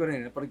 Naparod ko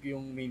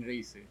yung main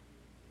race eh.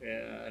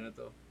 Kaya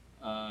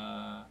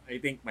I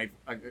think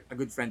a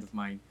good friend of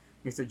mine,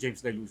 Mr.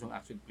 James Dalusong,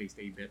 actually placed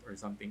a bet or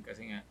something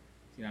kasi nga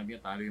sinabi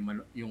niya talo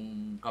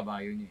yung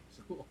kabayo niya.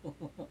 So,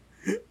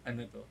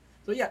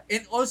 So yeah,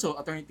 and also,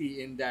 Attorney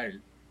T and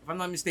Daryl, if I'm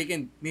not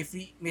mistaken, may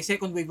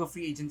second wave of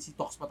free agency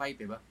talks pa tayo,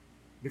 diba?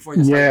 Before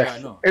the start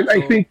Yes. And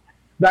I think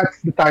that's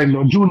the time,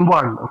 June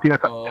 1.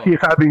 He's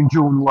having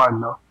June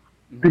 1, no?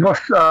 Because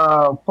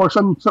for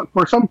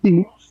some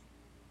teams,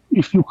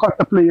 if you cut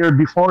a player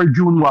before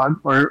June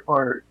 1,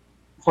 or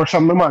for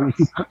some naman,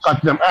 if you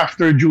cut them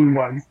after June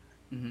 1,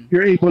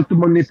 you're able to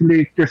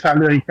manipulate your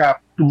salary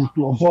cap to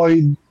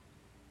avoid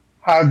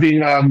having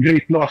a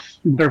great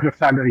loss in terms of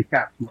salary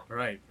cap. No?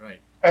 Right.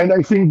 And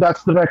I think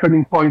that's the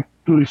reckoning point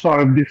to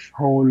resolve this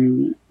whole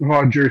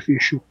Rodgers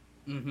issue.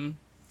 Mm-hmm.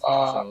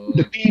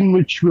 The team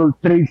which will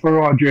trade for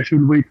Rodgers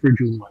will wait for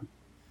June 1.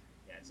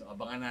 Yeah, so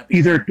abangan natin.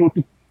 Either to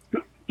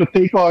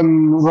take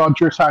on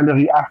Rodgers'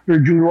 salary after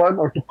June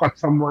 1 or to cut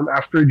someone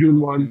after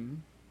June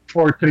 1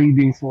 for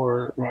trading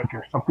for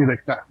Rodgers. Something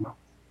like that. No?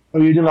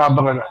 So yun yung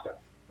abangan natin.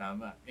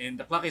 Tama. And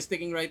the clock is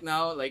ticking right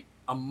now. Like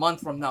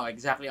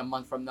exactly a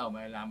month from now,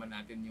 malalaman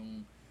natin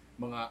yung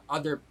mga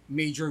other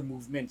major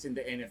movements in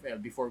the NFL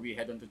before we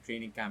head on to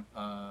training camp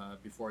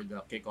before the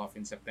kickoff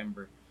in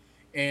September.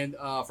 And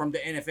from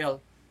the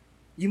NFL,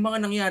 yung mga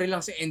nangyari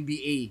lang sa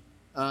NBA,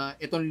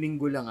 itong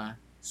linggo lang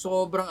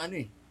sobrang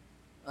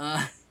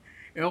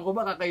ewan ko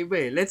ba kakaiba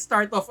eh. Let's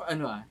start off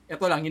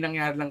ito lang, yung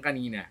nangyari lang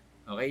kanina.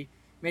 Okay?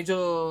 Medyo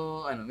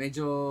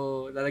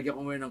lalagyan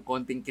ko muna ng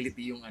konting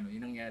kiliti yung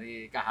yung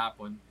nangyari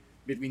kahapon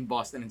between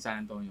Boston and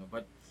San Antonio.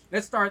 But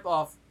let's start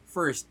off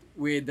first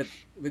with the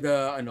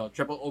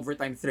triple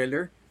overtime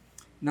thriller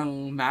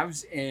ng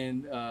Mavs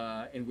and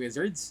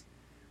Wizards.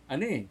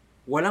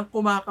 Walang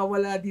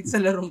kumakawala dito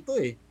sa larong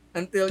to eh.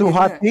 Until Two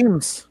hot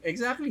teams.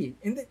 Exactly.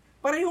 And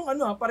parehong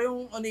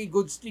on a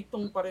good streak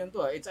tong parehong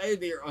to. It's either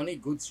they're on a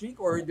good streak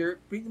or they're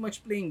pretty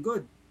much playing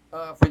good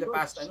for the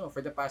past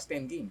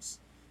 10 games.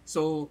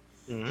 So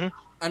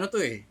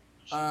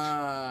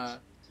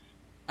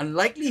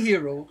unlikely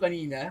hero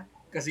kanina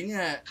kasi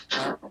nga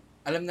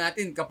alam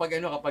natin kapag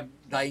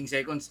dying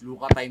seconds,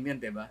 Luka time yan,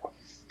 diba?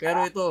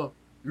 Pero ito,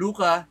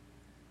 Luka,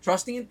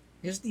 trusting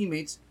his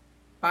teammates,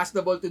 passed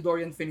the ball to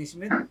Dorian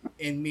Finney-Smith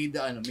and made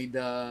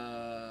the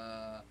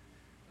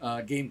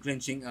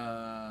game-clinching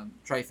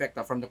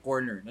trifecta from the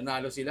corner.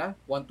 Nanalo sila,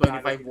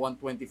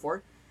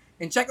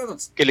 125-124. And check out,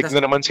 Kilig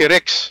na naman si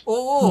Rex.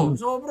 Oo,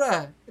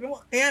 sobra.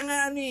 Kaya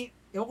nga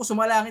ewan ko,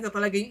 sumalangit na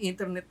talaga yung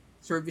internet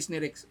service ni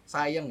Rex.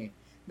 Sayang eh.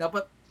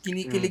 Dapat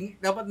kinikilig,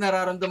 dapat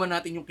nararamdaman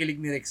natin yung kilig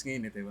ni Rex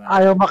ngayon, diba?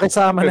 Ayaw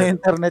makisama na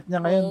internet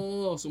niya ngayon.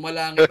 Oo,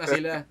 sumalangit na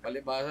sila.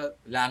 Palibasa,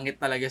 langit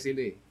talaga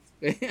sila eh.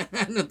 Kaya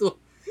to?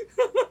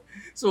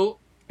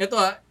 So, eto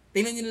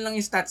tingnan niyo na lang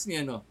yung stats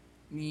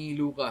ni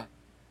Luka.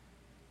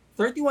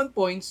 31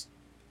 points,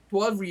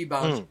 12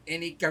 rebounds,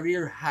 and a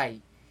career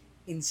high.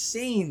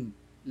 Insane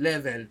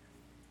level,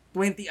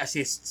 20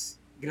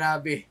 assists.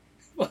 Grabe.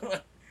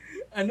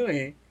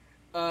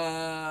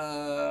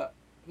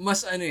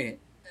 Mas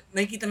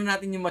nakikita na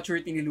natin yung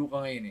maturity ni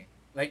Luka ngayon eh.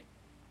 Like,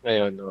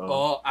 Ngayon,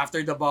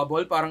 after the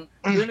bubble, parang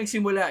doon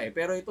nagsimula eh.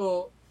 Pero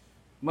ito,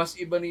 mas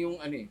iba na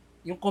yung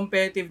yung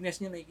competitiveness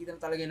niya, nakikita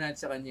na talaga natin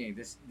sa kanya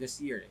this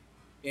year.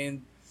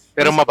 And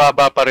Pero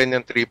mababa pa rin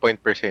yung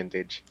 3-point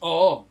percentage.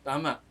 oo,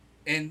 tama.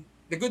 And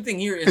the good thing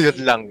here is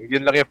Yun lang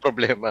yung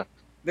problema.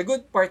 the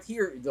good part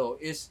here though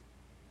is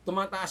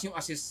tumataas yung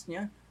assists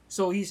niya.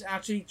 So he's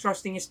actually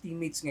trusting his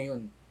teammates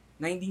ngayon.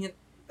 Na hindi niya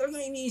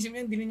talagang iniisip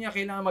niya, hindi niya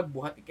kailangan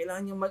magbuhat.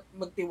 Kailangan niya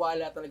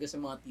magtiwala talaga sa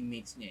mga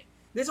teammates niya.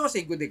 This was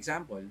a good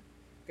example.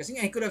 Kasi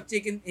nga he could have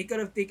taken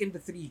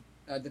the three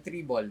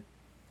ball.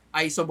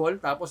 ISO ball,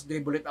 tapos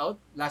dribble it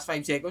out, last 5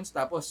 seconds,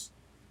 tapos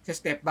sa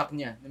step back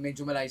niya na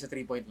medyo malayo sa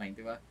 3-point line,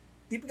 di ba?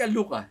 Typical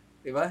Luka,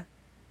 di ba?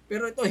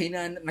 Pero ito,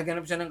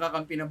 naghanap siya ng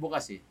kakampi na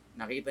bukas eh.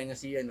 Nakita niya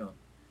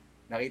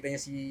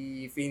si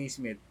Finney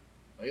Smith.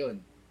 Ayun.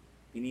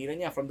 Tinira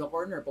niya from the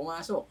corner,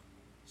 pumasok.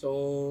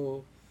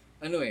 So,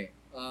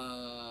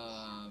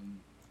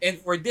 and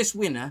for this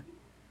win,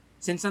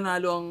 since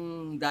nanalo ang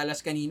Dallas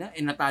kanina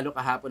and natalo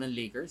kahapon ng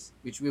Lakers,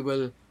 which we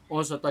will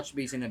also touch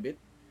base in a bit,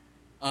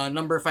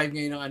 number 5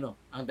 ngayon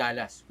ang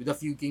Dallas with a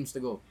few games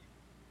to go.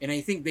 And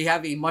I think they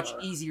have a much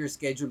easier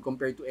schedule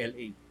compared to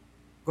LA,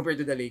 compared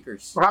to the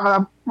Lakers.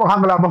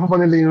 Makakalaban pa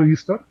nila yung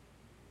Houston?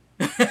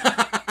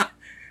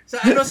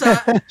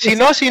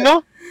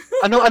 Sino?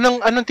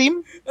 Anong team?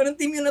 Anong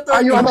team yun na to?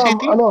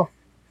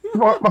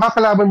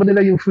 Makakalaban ba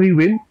nila yung free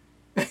win?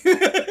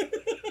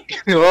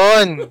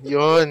 Yun.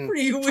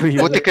 Free win.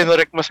 Buti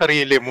kinurek mo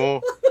sarili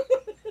mo.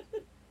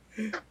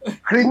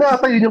 Kanina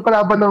ata yun yung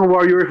kalaban ng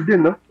Warriors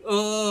din, no?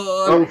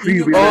 Oo.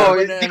 Free win.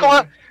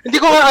 Hindi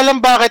ko nga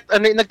alam bakit,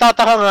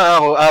 nagtataka nga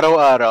ako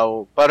araw-araw,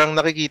 parang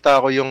nakikita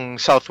ko yung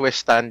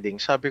Southwest standing.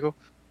 Sabi ko,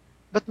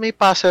 ba't may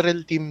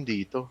Passerelle team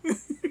dito?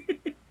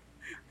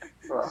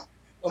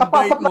 Ang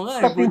bait mo nga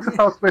Sa team sa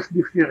Southwest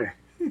this year eh.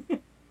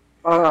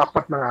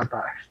 4 na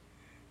nga tayo.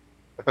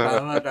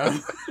 Tama.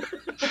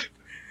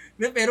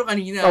 Pero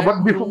kanina, but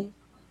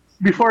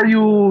before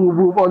you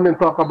move on and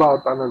talk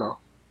about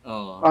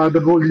the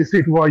Golden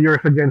State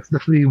Warriors against the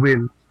free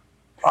win,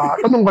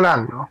 tanong ko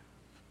lang, no?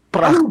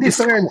 Anong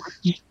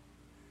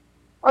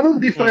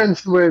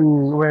difference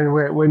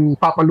when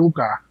Papa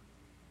Luka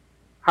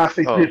has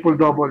a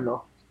triple-double,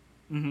 no?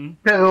 Mm-hmm.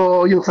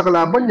 Pero yung sa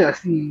kalaban niya,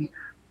 si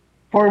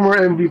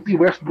former MVP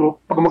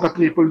Westbrook, pag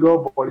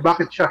maka-triple-double,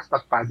 bakit siya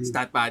stat padding?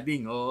 Stat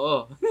padding,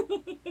 oo.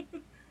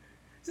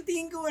 Sa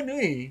tingin ko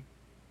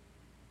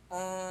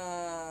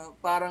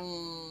parang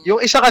yung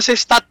isa kasi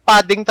stat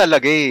padding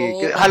talaga eh.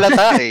 Oo.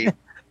 Halata eh.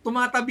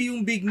 Tumatabi yung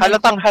big man.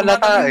 Halata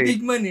Tumatabi yung eh.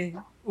 big man eh.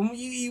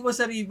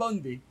 Umiiwas sa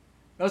rebound eh.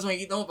 Tapos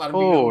makikita mo parang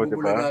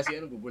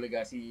diba?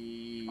 bubulaga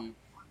si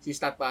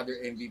stat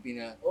padder MVP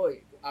na, oy,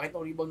 akin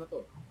tong rebound na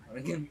to.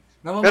 Parang yun.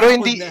 Pero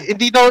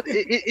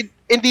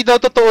hindi daw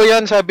totoo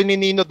yan, sabi ni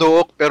Nino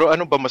Dook. Pero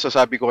ano ba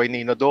masasabi ko kay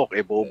Nino Dook?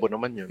 Bobo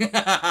naman yun.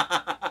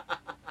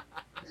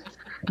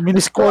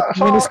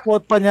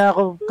 Minisquote pa niya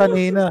ako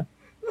kanina.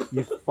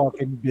 You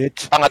fucking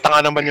bitch.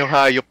 Tanga-tanga naman yung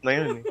hayop na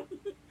yun eh.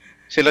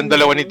 Silang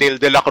dalawa ni Dale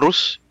De La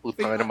Cruz.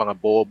 Putang ng mga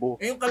bobo.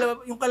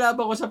 Yung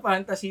kalaban ko sa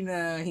fantasy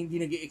na hindi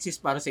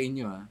nag-exist para sa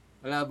inyo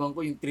Kalaban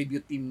ko yung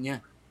tribute team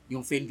niya,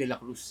 yung Phil De La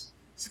Cruz.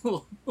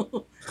 So,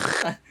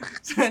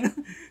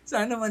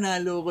 sana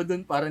manalo ko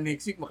doon para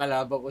next week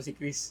makalaban ko si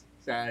Chris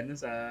sa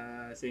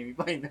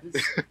semifinals.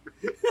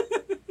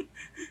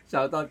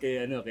 Shoutout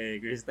kay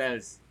Chris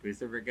Styles,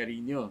 Christopher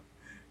Carino.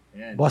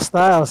 Ayan. Boss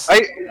Styles.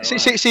 Ay,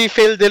 si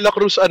Phil De La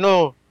Cruz,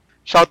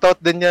 shoutout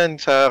din yan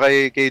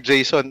kay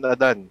Jason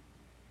Adan.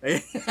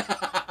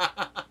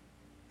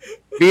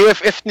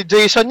 BFF ni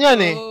Jason yan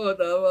eh. Oo,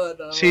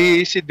 tama.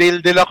 Si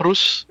Dale De La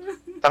Cruz,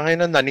 tangay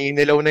na,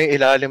 naninilaw na yung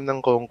ilalim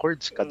ng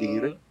Concords,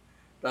 kadiri.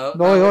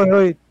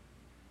 Hoy.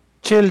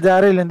 Chill,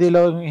 Daryl,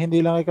 hindi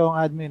lang ikaw ang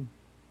admin.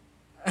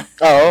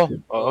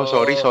 Oo,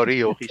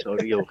 sorry, Yoki.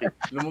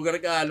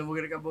 Lumugar ka,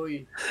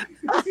 boy.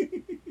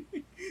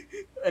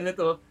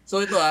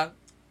 So ito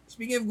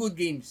speaking of good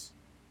games,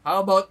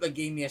 how about the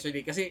game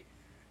yesterday? Kasi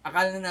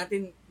akala na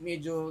natin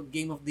medyo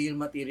game of the year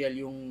material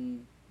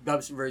yung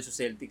Dubs versus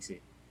Celtics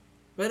eh.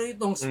 Pero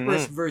itong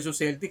Spurs versus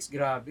Celtics,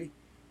 grabe.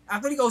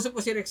 Actually, kausap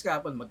ko si Rex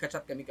kapon,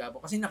 magka-chat kami kapon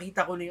kasi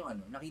nakita ko na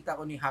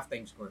yung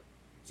halftime score.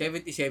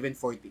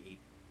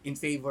 77-48 in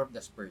favor of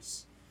the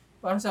Spurs.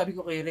 Parang sabi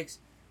ko kay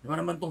Rex,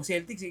 naman tong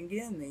Celtics,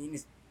 ganyan.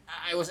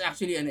 I was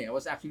actually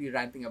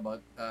ranting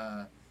about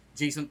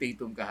Jason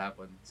Tatum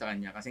kahapon sa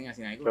kanya kasi nga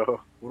sinabi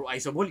ko, puro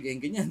iso ball,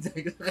 ganyan.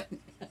 Sabi ko sa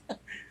kanya.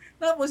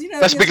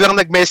 Tapos biglang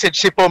nag-message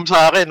si Pom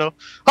sa akin, no?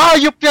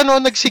 Hayop yan,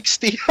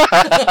 nag-60.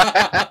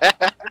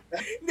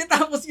 Hindi,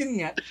 tapos yun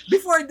nga.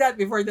 Before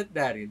that,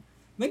 Darin,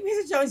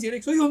 nag-message sa akin si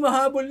Rex,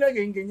 humahabol na,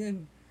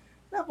 ganyan.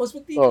 Tapos,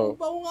 magtingin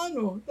pa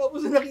ako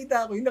Tapos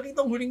nakita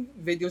ko huling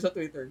video sa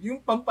Twitter, yung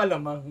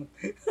pampalamang.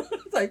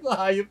 Sabi ko,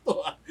 hayop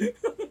to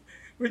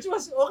Which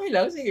was okay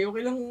lang, sige,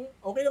 okay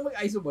lang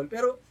mag-isoball.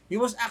 Pero he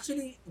was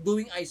actually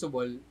doing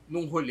isoball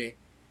nung huli.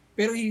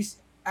 Pero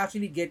he's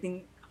actually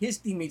getting his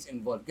teammates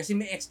involved. Kasi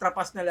may extra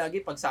pass na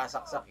lagi pag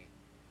sasaksak eh.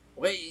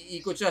 Okay,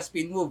 iikot siya,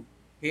 spin move.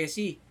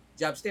 Hesi,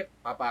 jab step,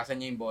 papasa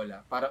niya yung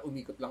bola para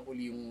umikot lang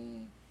uli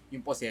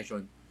yung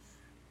possession.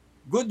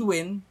 Good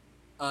win.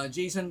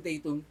 Jason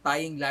Tatum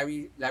tying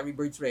Larry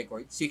Bird's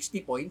record,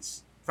 60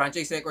 points.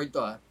 Franchise record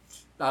to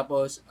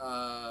Tapos,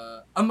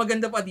 ang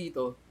maganda pa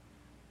dito,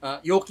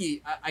 Yoki,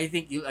 I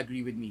think you'll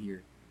agree with me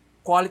here.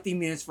 Quality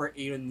minutes for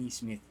Aaron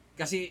Nesmith.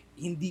 Kasi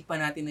hindi pa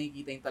natin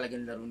nakikita yung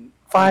talagang laro.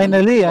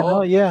 Finally,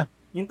 yeah.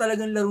 Yung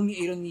talagang laro ni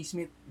Aaron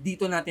Nesmith,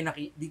 dito natin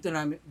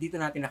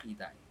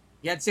nakita.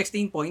 He had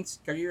 16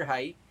 points, career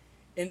high.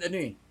 And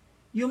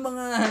yung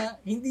mga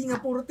hindi nga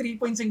puro 3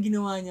 points ang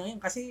ginawa niya ngayon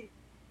kasi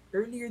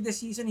earlier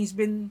this season he's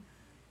been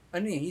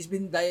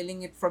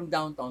dialing it from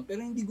downtown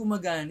pero hindi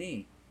gumagana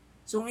eh.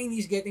 So ngayon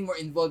he's getting more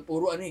involved,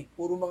 puro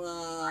mga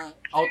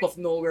out of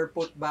nowhere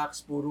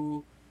putbacks,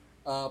 puro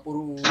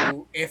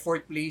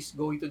effort plays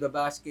going to the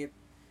basket.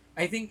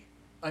 I think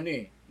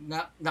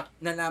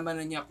nalaman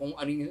na niya kung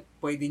ano yung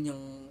pwede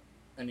niyang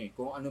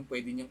kung anong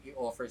pwede niyang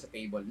i-offer sa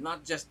table,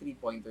 not just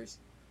 3-pointers.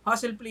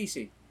 Hustle plays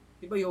eh.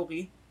 'Di ba,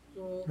 Yoki?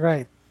 So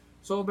right.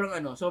 Sobrang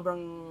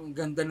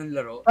ganda ng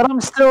laro. But I'm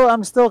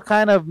still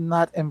kind of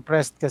not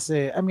impressed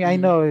kasi I mean I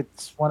know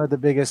it's one of the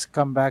biggest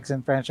comebacks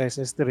in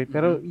franchise history,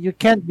 pero you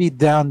can't be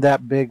down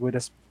that big with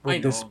this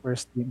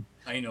first team.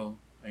 I know.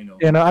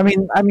 You know, I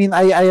mean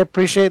I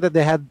appreciate that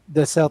they had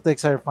the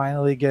Celtics are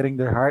finally getting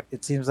their heart.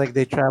 It seems like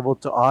they traveled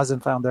to Oz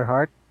and found their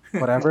heart,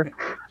 whatever.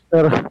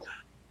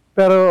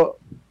 pero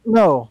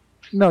no.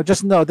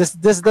 This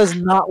does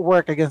not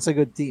work against a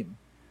good team.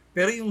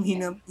 Pero yung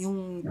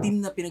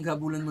team na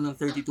pinaghabulan mo ng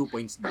 32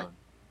 points down,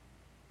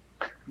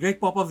 Greg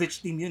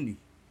Popovich team yun eh.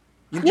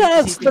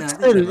 Yes, but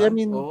still, diba? I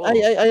mean,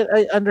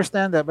 I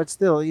understand that, but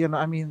still, you know,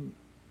 I mean,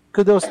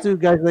 kudos to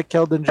guys like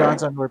Keldon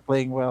Johnson who are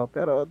playing well.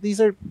 Pero these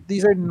are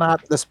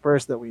not the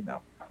Spurs that we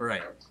know.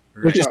 Right.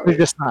 They're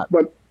just not.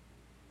 But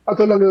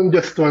ato lang yung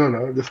just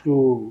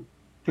to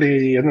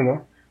play,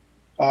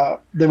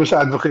 there was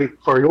advocate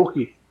for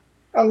Yoki.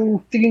 Ang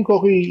tingin ko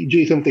kay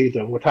Jason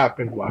Tatum, what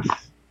happened was,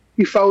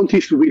 he found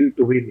his will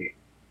to win eh.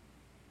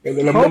 And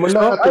alam naman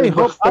natin,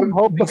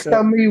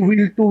 basta may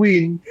will to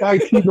win,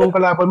 kahit sinong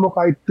kalaban mo,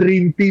 kahit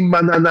dream team,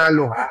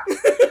 mananalo ha.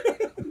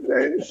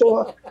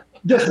 So,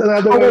 just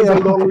another one of the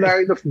long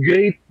line of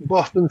great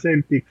Boston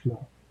Celtics.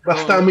 No?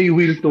 Basta may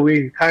will to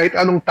win, kahit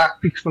anong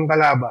tactics ng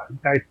kalaban,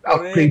 kahit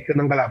outplay ka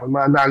ng kalaban,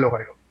 mananalo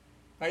kayo.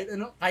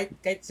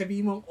 Kahit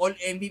sabihin mong all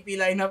MVP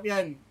lineup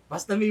yan,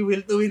 basta may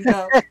will to win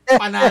ka,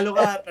 panalo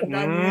ka,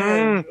 tandaan mo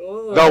yan.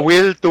 The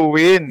will to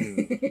win.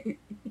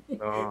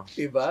 No.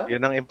 Diba? Yun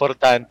ang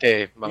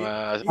importante,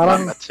 mga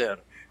sir.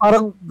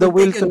 Parang the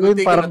will to win,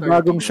 parang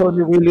bagong show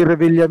ni Willie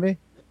Revillame.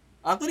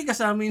 Actually,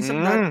 kasama yun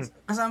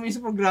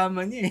sa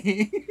programa niya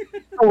eh.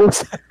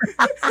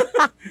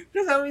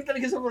 Kasama yun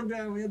talaga sa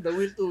programa niya, the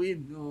will to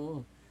win.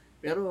 No.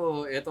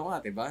 Pero, eto nga,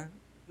 diba?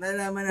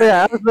 Nalaman natin.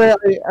 Yeah,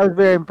 I was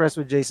very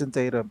impressed with Jason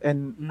Tatum,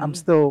 and I'm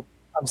still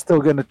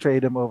gonna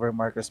trade him over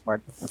Marcus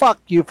Smart. Fuck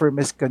you for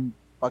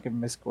fucking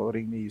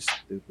misquoting me, you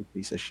stupid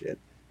piece of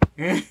shit.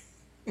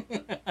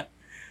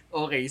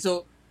 Okay,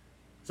 so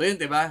yun,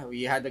 diba?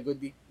 We had a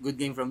good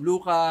game from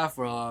Luka,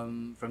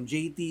 from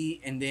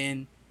JT, and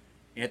then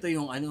eto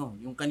yung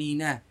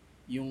kanina,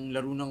 yung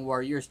laro ng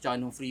Warriors tsaka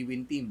nung free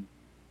win team.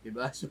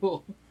 Diba?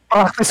 So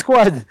practice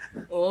squad.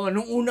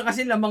 Nung una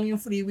kasi lamang yung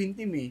free win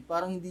team eh.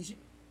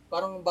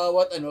 Parang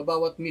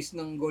bawat miss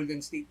ng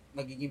Golden State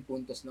nagiging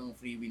puntos ng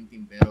free win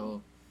team,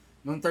 pero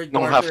nung third quarter,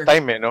 nung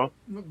halftime no?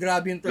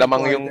 Grabe yung third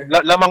quarter.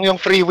 Lamang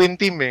yung free win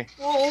team eh.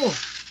 Oo.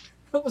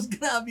 Tapos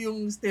grabe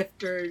yung Steph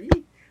Curry.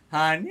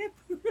 Hanep.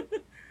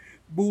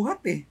 Buhat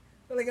eh.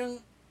 Talagang,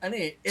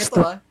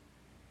 eto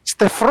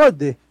Steph Rod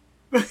eh.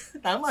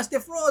 Tama,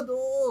 Steph Rod,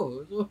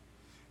 oo. So,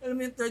 alam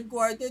mo yung third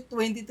quarter,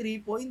 23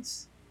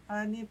 points.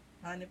 Hanep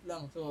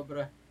lang,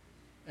 sobra.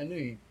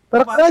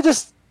 But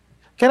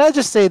can I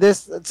just say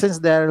this, since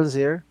Daryl's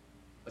here?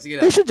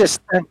 They should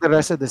just tank the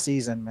rest of the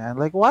season, man.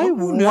 Like, why? Wag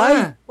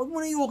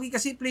muna Yuki,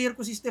 kasi player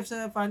ko si Steph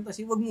sa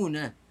fantasy. Wag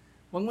muna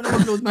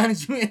mag-load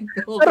management.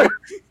 Okay.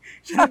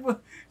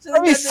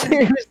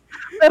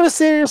 Pero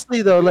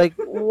seriously though, like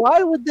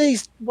why would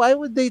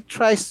they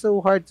try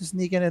so hard to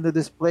sneak into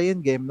this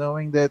play-in game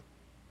knowing that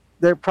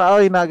they're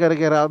probably not gonna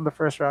get out in the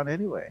first round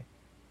anyway?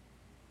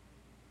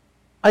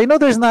 I know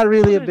there's not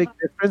really a big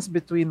difference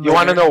between. You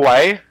want to know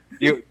why?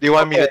 Do you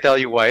want me to tell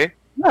you why?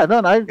 Yeah, no.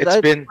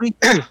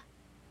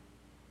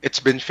 It's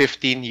been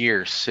 15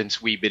 years since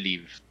we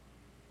believed.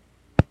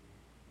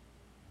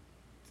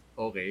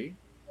 Okay.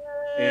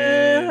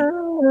 And,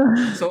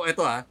 so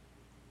ito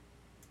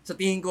sa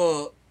tingin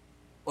ko,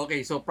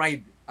 okay, so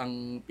pride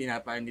ang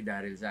pinapaan ni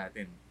Daryl sa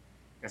atin.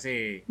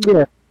 Kasi,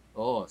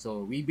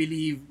 so we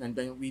believe, and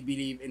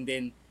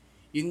then,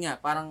 yun nga,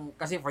 parang,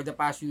 kasi for the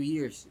past few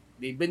years,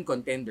 they've been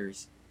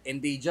contenders,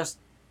 and they just,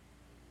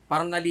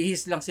 parang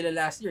nalihis lang sila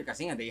last year,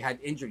 kasi nga, they had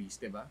injuries,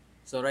 diba?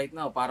 So right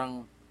now,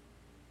 parang,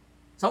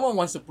 someone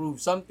wants to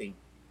prove something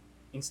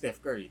in Steph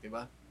Curry,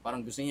 diba?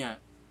 Parang gusto niya,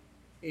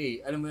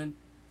 alam mo yun,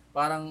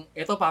 parang,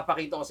 eto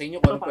papakita ko sa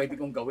inyo kung ano pwede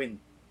kong gawin.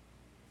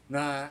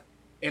 Na,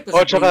 eto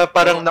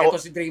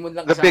si Draymond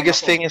lang. The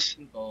biggest thing is,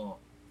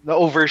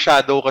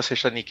 na-overshadow kasi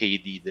siya ni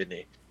KD din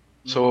eh.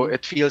 So,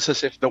 it feels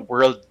as if the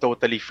world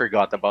totally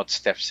forgot about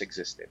Steph's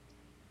existence.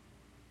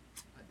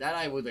 That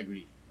I would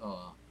agree.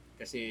 Oo.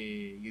 Kasi,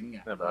 yun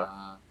nga.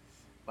 Diba?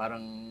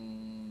 Parang,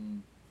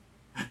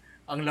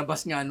 ang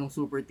labas nga nung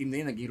super team na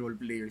yun, naging role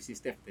player si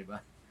Steph,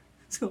 diba?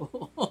 So,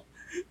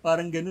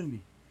 parang ganun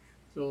eh.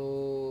 So,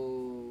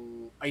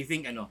 I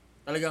think,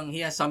 talagang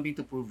he has something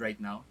to prove right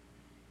now.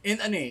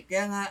 And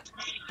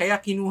kaya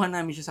kinuha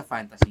namin siya sa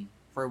fantasy,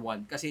 for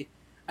one. Kasi,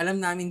 alam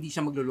namin hindi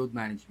siya maglo-load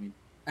management.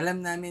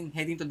 Alam namin,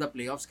 heading to the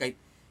playoffs, kahit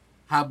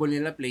habol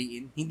nila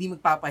play-in, hindi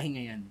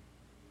magpapahinga yan.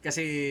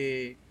 Kasi,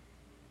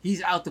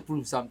 he's out to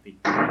prove something.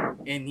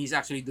 And he's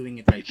actually doing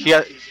it right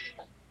now.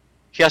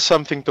 He has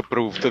something to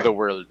prove to the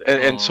world.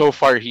 And so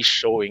far, he's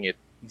showing it.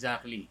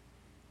 Exactly.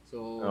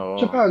 So,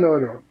 Tsaka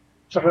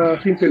tsaka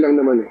simple lang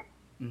naman eh.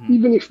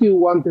 Even if you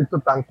wanted to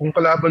tank, kung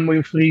kalaban mo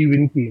yung free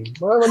win team,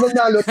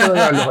 mananalo at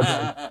mananalo ka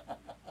dyan.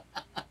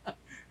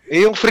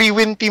 Yung free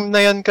win team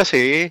na yan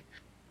kasi,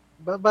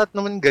 ba't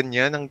naman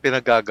ganyan ang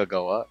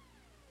pinagagagawa?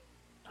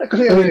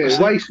 Kasi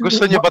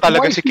gusto niya ba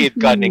talaga si Kate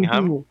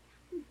Cunningham?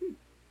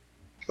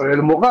 Pero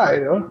mukha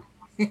eh, no?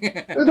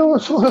 Pero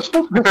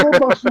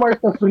sobrang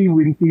smart na free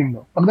win team,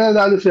 no? Pag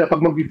nanalo sila,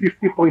 pag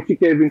mag-50 points si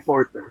Kevin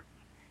Porter,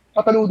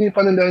 patalunin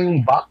pa nila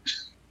yung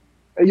Bucks.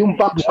 Yung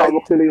Bucks,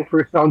 hawak nila yung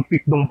first round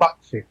pick ng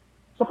Bucks eh.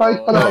 So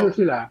kahit panalo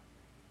sila,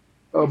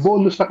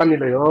 bonus sa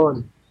kanila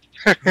yon.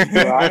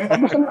 Diba?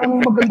 Tapos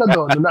ang maganda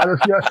doon, nanalo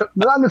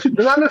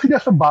sila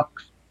sa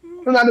Bucks,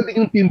 nanalo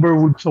din yung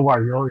Timberwolves sa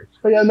Warriors.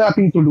 Kaya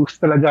nothing to lose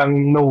talagang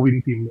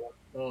no-win team.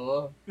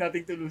 Oo,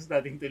 nothing to lose.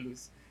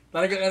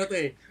 Talagang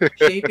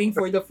shaping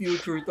for the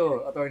future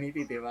to, Attorney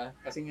T, diba?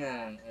 Kasi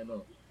nga,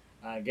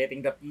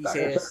 getting the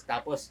pieces,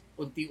 tapos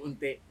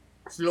unti-unti,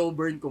 slow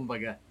burn,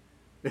 kumbaga.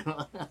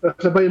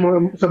 Sabay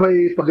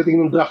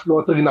pagdating ng draft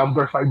lottery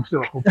number 5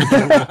 so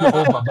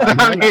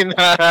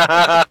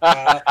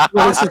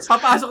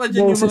papasok ka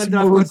dyan yung mga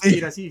draft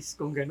conspiracies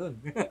kung ganun.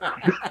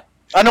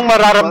 Anong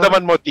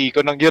mararamdaman mo, T,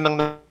 kung yun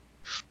ang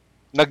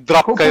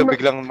nag-drop kayo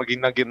biglang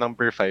maging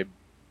number 5?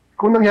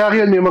 Kung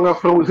nangyari yan, may mga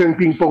frozen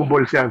ping pong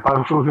balls yan,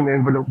 parang frozen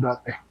envelope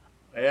dati.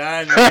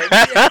 Ayan.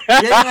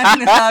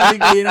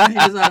 Yan ang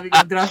sinasabi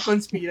ko. Draft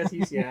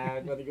conspiracies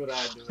yan.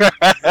 Manigurado.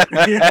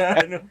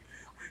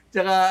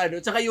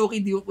 Tsaka Yoki,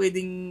 di mo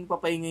pwedeng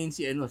papahingayin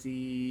si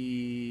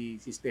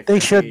Steph. They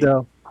should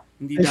though.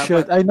 Hindi They dapat.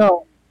 should. I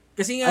know.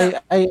 Kasi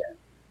nga, I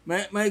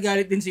may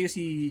galit din sa'yo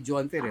si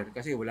John Ferrer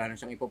kasi wala na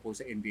siyang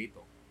ipopost sa NBA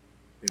to.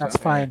 Diba? That's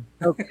fine.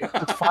 Okay,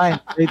 that's fine.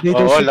 They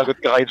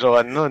lagot ka kay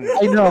Joan nun.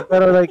 I know,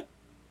 pero like,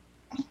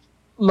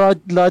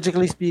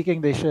 logically speaking,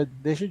 they should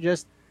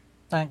just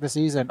tank the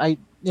season.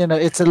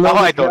 It's a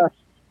loaded draft.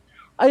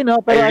 I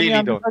know, but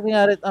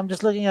I'm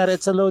just looking at it.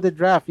 It's a loaded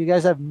draft. You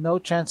guys have no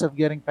chance of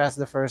getting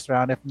past the first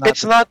round. If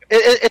not,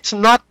 it's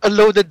not a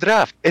loaded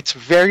draft. It's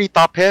very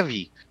top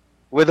heavy,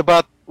 with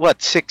about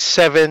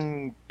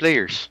 6-7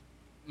 players.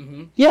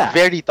 Mm-hmm. Yeah,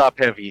 very top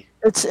heavy.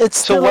 It's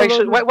so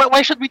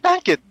why should we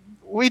tank it?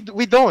 We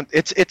don't.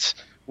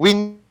 We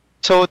need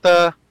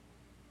Minnesota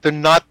to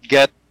not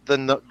get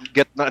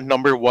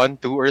number 1,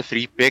 2, or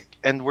 3 pick,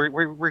 and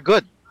we're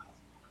good.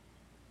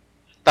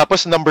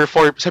 Tapos number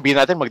 4, sabihin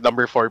natin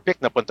number 4 pick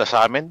napunta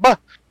sa amin.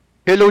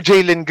 Hello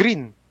Jalen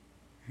Green.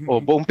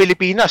 Buong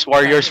Pilipinas,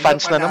 Warriors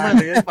fans na naman.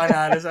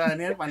 Panalo sa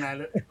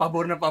panalo.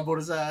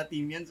 Pabor sa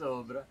team yan,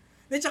 sobra.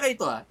 Tsaka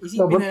ito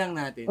isipin na lang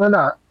natin.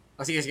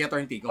 Sige,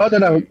 Attorney T.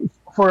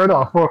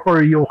 For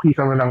Yoki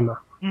na lang na.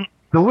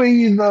 The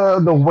way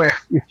the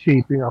West is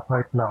shaping up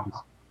right now,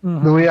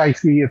 the way I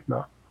see it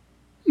now,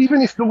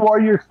 even if the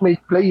Warriors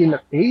may play in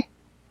at 8,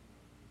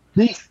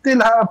 they still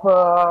have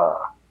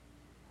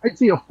I'd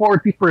say a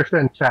 40%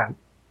 chance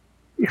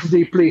if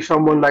they play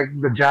someone like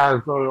the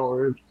Jazz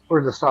or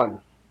the Suns.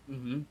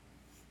 Mm-hmm.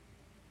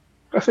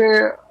 Kasi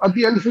at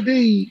the end of the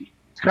day,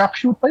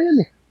 crapshoot pa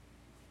yan eh.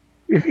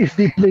 If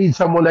they played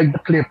someone like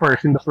the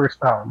Clippers in the first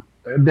round,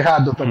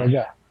 dehado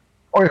talaga.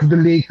 Or if the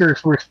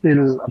Lakers were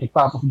still at the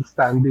top of the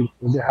standings,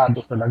 dehado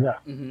talaga.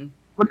 Mm-hmm.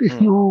 But if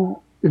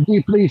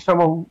they play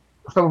some of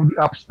the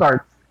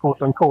upstarts,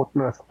 quote unquote,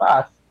 na sa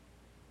taas,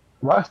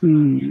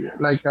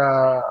 like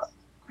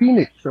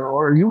Phoenix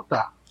or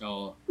Utah,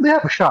 they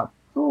have a shot.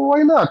 So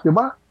why not,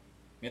 diba?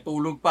 May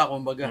tulog pa,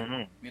 kumbaga.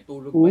 Mm-hmm. May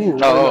tulog pa yun.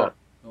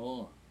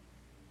 Oo.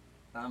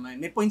 Tama.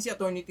 May point si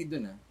Attorney T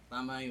dun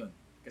Tama yun.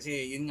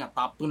 Kasi yun nga,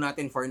 top 2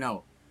 natin for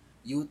now.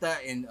 Utah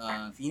and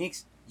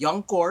Phoenix, young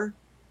core,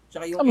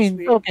 tsaka yung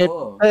okay.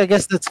 I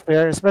guess that's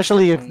fair,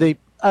 especially if they,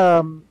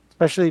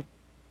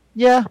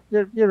 yeah,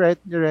 you're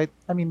right.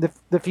 I mean,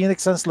 the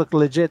Phoenix Suns look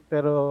legit,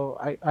 pero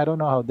I don't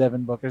know how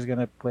Devin Booker's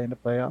gonna play in the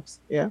playoffs.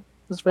 Yeah,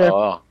 that's fair.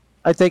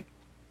 I take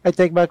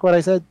back what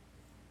I said.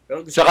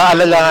 Saka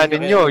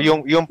alalahanin nyo,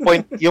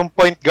 yung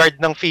point guard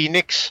ng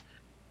Phoenix,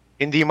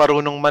 hindi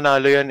marunong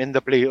manalo yan in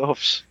the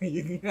playoffs.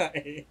 Yun nga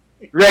eh.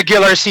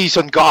 Regular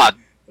season god.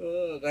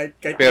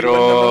 Kahit pero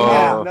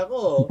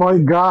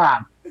point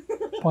god.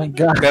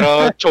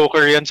 Pero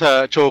choker yan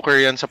sa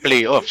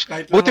playoffs.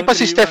 Buti pa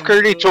si Steph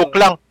Curry, choke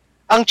lang.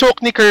 Ang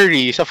choke ni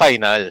Curry sa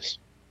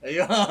finals.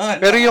 Ayun.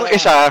 Pero yung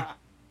isa,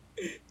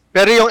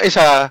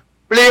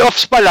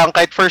 Playoffs pa lang,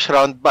 kahit first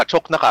round ba,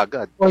 choke na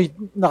kagad. Oy,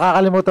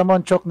 nakakalimutan mo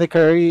ang choke ni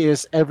Curry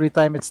is every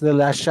time it's the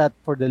last shot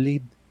for the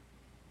lead.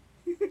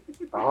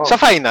 Oh. Sa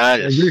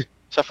finals. Agree.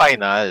 Sa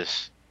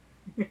finals.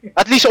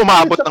 At least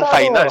umaabot ng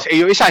finals.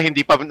 Eh, yung isa,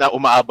 hindi pa na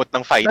umaabot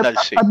ng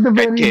finals. At the Kahit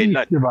very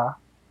kailan. least, di ba?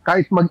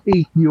 Kahit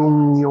mag-8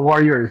 yung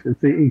Warriors, let's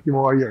say 8 yung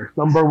Warriors,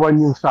 number 1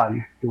 yung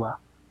Suns, di ba?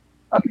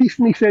 At least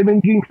may 7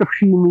 games of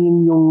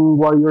shimmying yung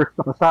Warriors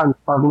sa Suns.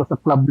 Parang nasa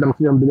club lang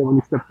silang dalawa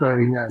ni Steph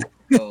Curry niyan.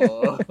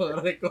 Oo,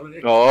 correct.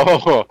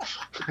 Oo.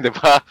 Di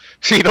ba?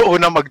 Sino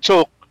una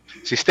mag-choke?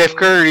 Si Steph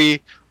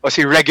Curry o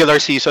si regular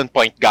season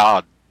point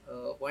guard?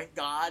 Point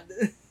God.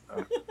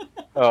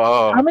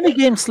 Oo. How many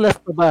games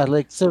left pa ba?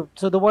 Like, so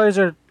the Warriors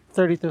are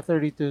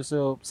 32-32,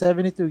 so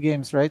 72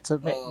 games, right?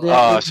 So, they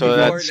have So More,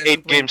 that's less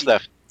 8 than games 20.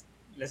 left.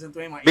 Less than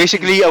 20.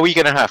 Basically, a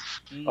week and a half.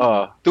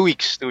 Mm. 2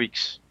 weeks. 2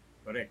 weeks.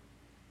 Correct.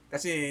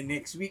 Kasi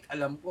next week,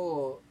 alam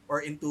ko, or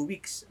in 2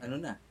 weeks,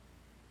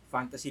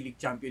 Fantasy League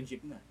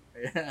Championship na.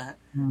 Kaya,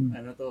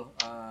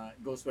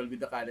 goes well with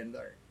the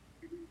calendar.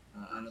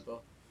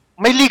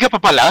 May liga pa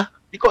pala?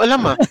 Hindi ko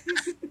alam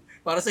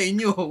Para sa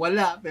inyo,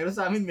 wala. Pero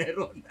sa amin,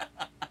 meron.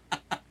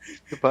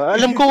 Diba?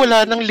 Alam ko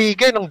wala ng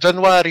liga nung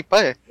January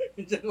pa eh.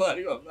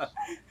 January pa.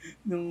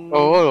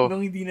 Nung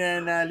hindi na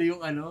nalo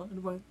yung ano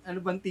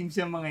bang teams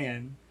yung mga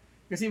yan?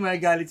 Kasi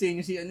magagalit sa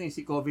inyo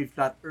si Kobe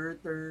Flat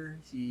Earther,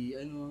 si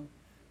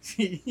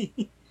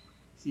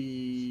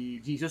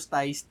Jesus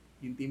Theist,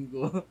 yung team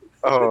ko.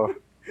 Oo.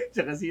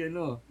 Tsaka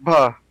sino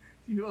ba?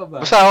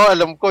 Basta ako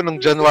alam ko nung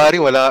January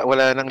wala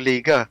ng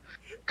liga.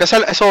 Kasi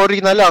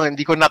sorry na lang,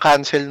 hindi ko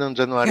na-cancel nung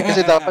January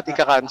kasi dapat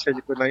ika-cancel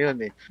ko na yun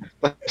eh.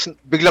 Tapos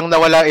biglang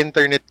nawala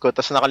internet ko,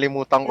 tapos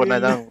nakalimutan ko na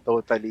lang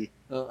totally.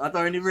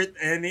 Attorney Bert,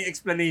 any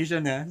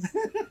explanation ha?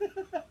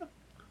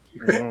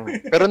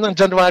 Pero nung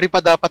January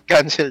pa dapat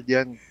cancel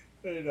yan.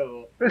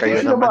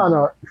 Sino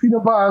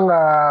ba ang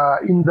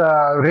in the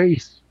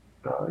race,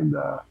 in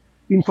the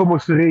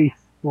infamous race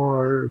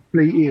for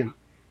play-in?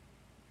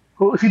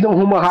 Kung sinong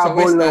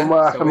humahabol na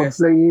sa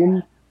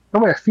mag-play-in?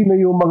 Sino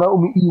yung mga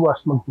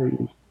umiiwas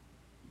mag-play-in?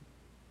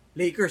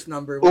 Lakers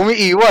number 1.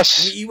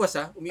 Umiiwas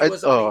sa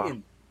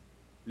play-in.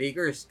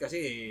 Lakers kasi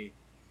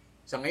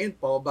sa ngayon,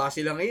 pababa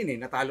sila ngayon eh.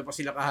 Natalo pa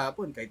sila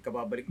kahapon kahit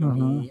kababalik lang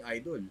ni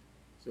Idol.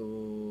 So,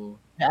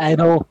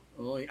 Idol.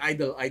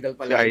 Idol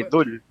pala. Si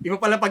Idol. Iba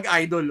pala pag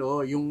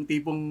Idol, yung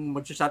tipong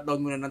mag-shutdown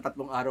muna ng 3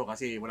 araw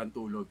kasi walang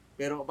tulog.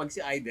 Pero kapag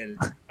si Idol,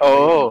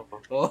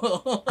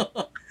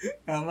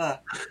 tama.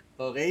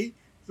 Okay?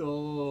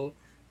 So,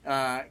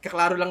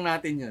 kaklaro lang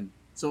natin 'yun.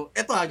 So,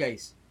 eto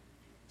guys.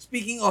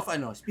 Speaking of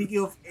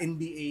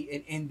NBA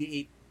and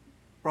NBA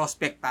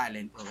prospect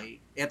talent,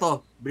 okay?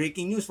 Eto,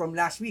 breaking news from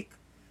last week.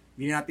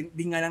 Di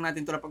nga lang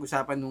natin 'to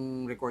pag-usapan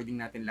nung recording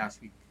natin last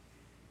week.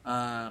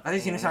 Kasi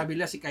sinasabi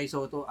nila si Kai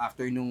Sotto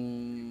after nung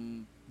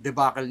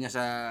debacle niya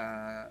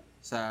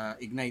sa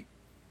Ignite,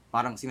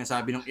 parang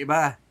sinasabi ng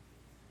iba,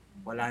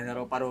 wala na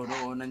raw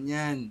paroroonan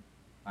 'yan.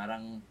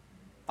 Parang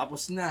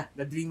tapos na,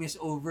 the dream is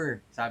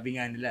over,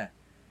 sabi nga nila.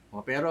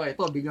 Pero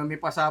ito, biglang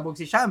may pasabog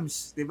si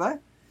Shams, 'di ba?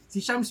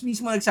 Si Shams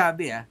mismo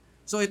nagsabi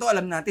So ito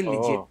alam natin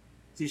legit.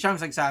 Si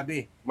Shams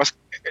nagsabi. Mas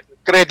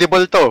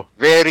credible to.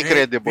 Very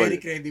credible. Very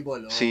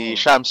credible. Si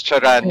Shams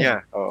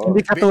Charania.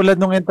 Hindi katulad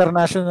nung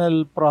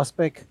international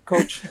prospect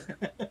coach.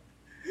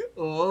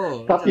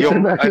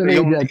 Yung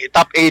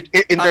top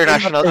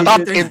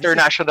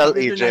international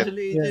agent.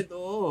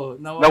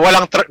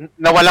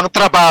 Na walang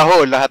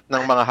trabaho lahat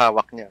ng mga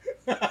hawak niya.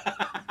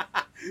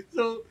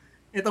 So,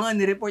 ito nga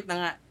ni-report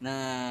na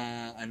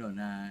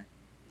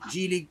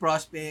G League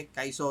prospect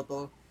Kai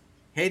Sotto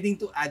heading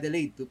to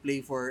Adelaide to play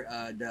for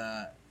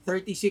the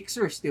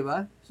 36ers, 'di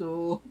ba?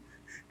 So,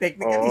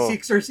 technically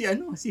Sixers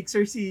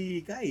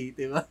si Kai,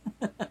 'di ba?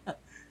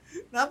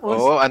 Tapos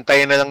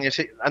antayin na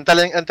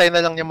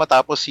lang niya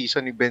matapos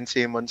season ni Ben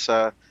Simmons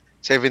sa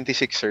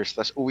 76ers,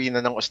 tapos uwi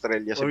na ng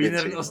Australia si Ben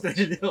Simmons.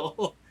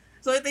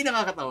 So, ito yung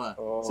nakakatawa.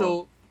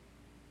 So,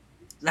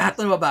 lahat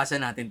ng mabasa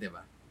natin, 'di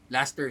ba?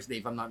 Last Thursday,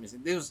 if I'm not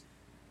mistaken. This was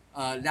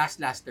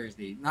last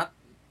Thursday.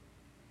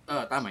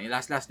 Tama, yung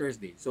last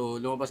Thursday.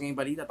 So, lumabas ngayong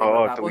balita.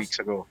 Tapos, 2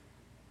 weeks ago.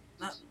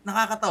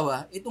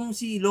 Nakakatawa, itong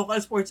si local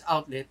sports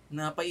outlet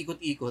na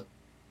paikot-ikot,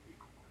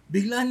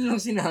 bigla nilang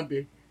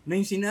sinabi na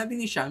yung sinabi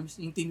ni Shams,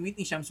 yung tinweet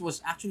ni Shams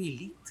was actually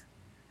leaked.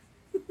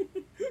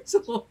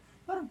 So,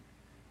 parang,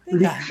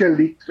 leak siya.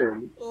 leak.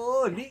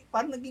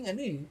 Parang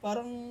naging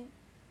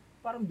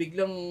parang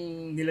biglang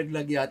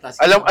nilaglag yata.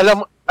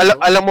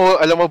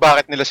 Alam mo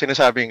bakit nila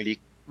sinasabing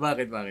leak?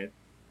 Bakit?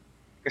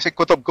 Kasi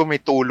kutob ko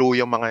may tulo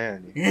yung mga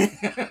yan.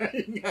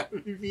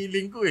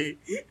 Feeling ko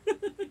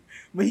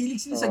mahilig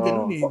sila sa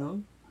ganun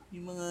no?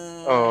 Yung mga...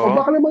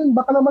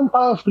 Baka naman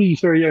pa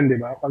freezer yan, di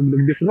ba? Pag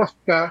nag-defrost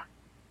ka,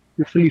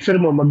 yung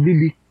freezer mo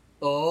mag-delete.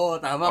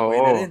 Tama.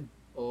 Pwede rin.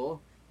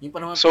 Yung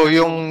pa naman... So,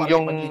 yung...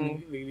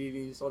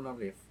 Lilinis ako ng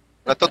ref.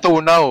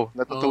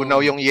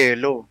 Natutunaw yung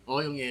yellow.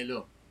 Yung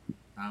yellow.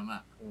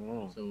 Tama.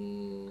 So...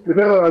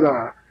 Pero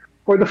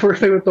for the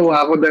first time ito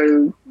ako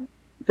dahil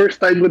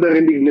first time ko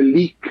narinig na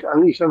leak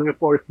ang isang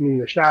report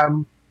ni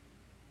Sham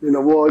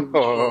Wod.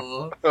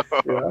 Oo.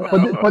 Yeah.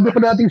 Pwede pa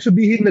nating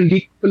sabihin na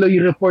leak pala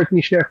yung report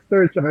ni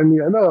Schefter tsaka ni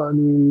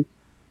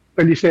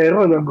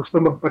Pelicero na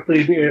gusto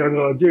magpa-trade ni Aaron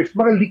Rodgers.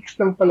 Mga leaks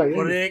lang pala yan.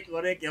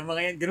 Correct. Yung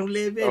mga yan, ganung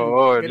level.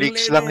 Oo,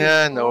 leaks lang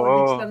yan.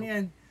 Leaks lang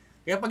yan.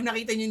 Kaya pag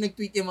nakita nyo yung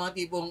nag-tweet yung mga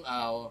tipong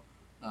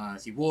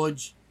si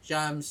Woj,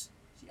 Shams,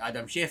 si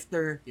Adam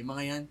Schefter, yung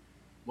mga yan,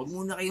 wag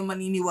muna kayong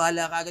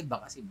maniniwala kagad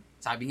ba kasi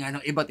sabi nga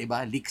ng iba't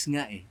iba, leaks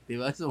nga eh.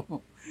 Diba? So,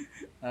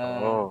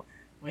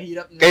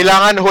 mahirap na.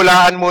 Kailangan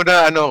hulaan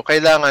muna,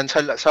 kailangan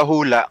sa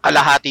hula,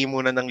 kalahati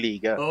muna ng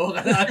liga. Oo,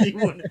 kalahati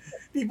muna.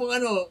 Tipong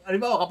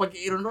halimbawa kapag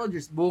Aaron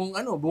Rodgers, buong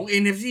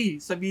NFC,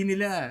 sabihin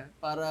nila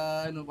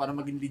para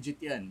maging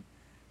legit yan.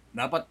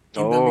 Dapat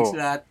in the mix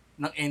lahat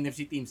ng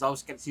NFC teams.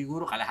 Tapos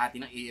siguro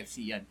kalahati ng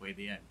AFC yan,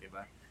 pwede yan, 'di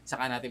ba?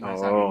 Saka natin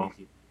masasabi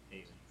legit.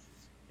 Ayun.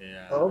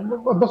 Kaya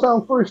basta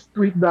ang first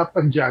tweet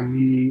dapat diyan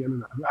ni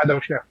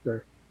Adam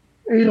Schefter.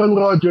 Aaron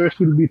Rodgers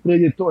will be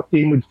traded to a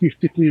team with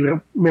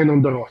 53 men on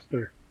the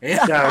roster.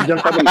 Yeah,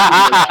 diyan kami.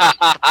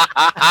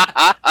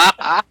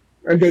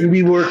 And then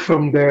we work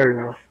from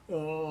there,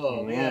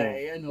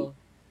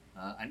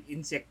 an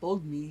insect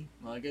told me,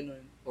 mga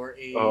ganun. Or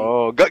a...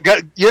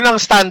 yun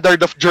ang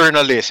standard of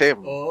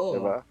journalism.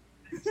 Diba?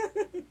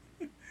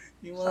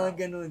 yung mga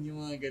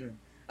ganun.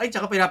 Ay,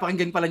 tsaka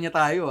pinapakinggan pala niya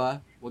tayo,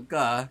 ha? Huwag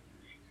ka, ha?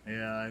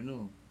 Kaya,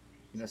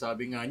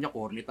 sinasabi nga niya,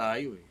 corny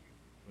tayo, eh.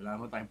 Wala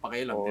mo tayong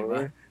pakialam, diba?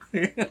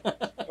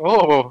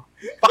 Oo.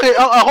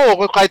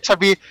 Ako, kahit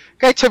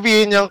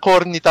sabihin niyang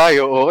corny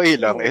tayo, okay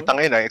lang.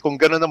 Tangina, kung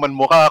gano'n naman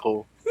mukha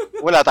ako,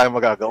 wala tayong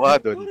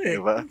magagawa doon,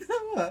 diba?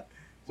 Tama.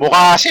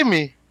 Mukha asim,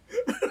 eh.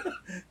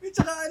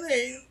 Tsaka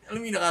alam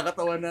mo yung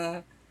nakakatawa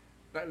na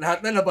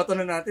lahat na nabato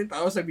na natin,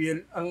 tao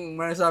sabihin, ang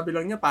masasabi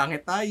lang niya,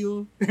 pangit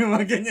tayo. Yung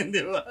mga ganyan,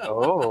 di ba?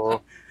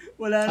 Oo.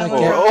 Wala na.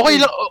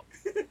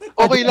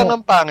 Okay lang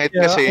ang pangit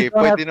kasi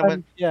pwede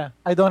naman. Yeah,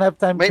 I don't have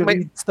time to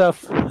read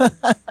stuff.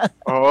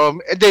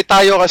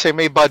 Tayo kasi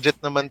may budget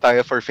naman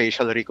tayo for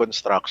facial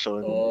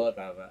reconstruction. Oo,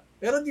 tama.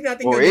 Pero hindi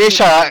natin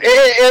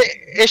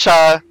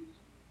siya,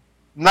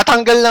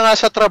 natanggal na nga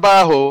sa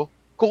trabaho,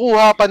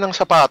 kukuha pa ng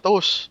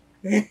sapatos.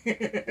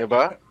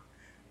 Diba?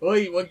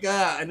 Hoy, wag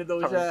ka. Daw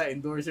siya?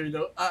 Endorser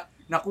daw.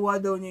 Nakuha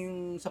daw niya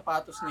yung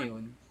sapatos na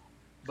yun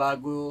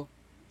bago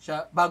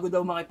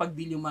daw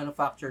makipag-deal yung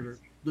manufacturer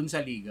dun sa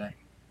liga.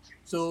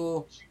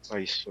 So,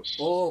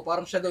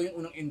 parang siya daw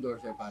yung unang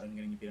endorser. Parang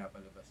ganun yung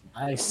pinapalabas niya.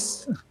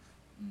 Nice.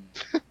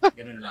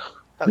 Ganun lang.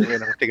 Tangin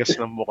ang tigas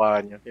ng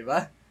mukha niya.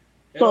 Diba?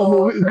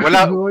 Pero,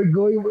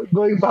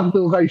 going back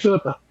to kay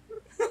Soto.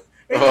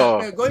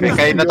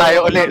 Kay na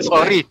tayo ulit.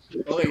 Sorry.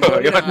 Okay,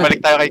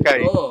 balik tayo kay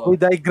Kai. We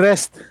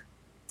digressed.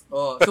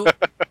 So,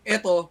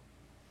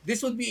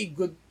 this would be a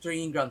good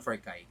training ground for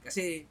Kai.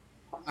 Kasi,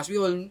 as we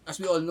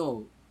all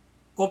know,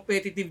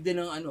 competitive din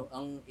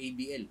ang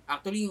ABL.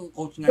 Actually, yung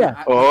coach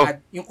nga,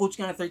 yung coach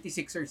nga ng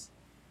 36ers,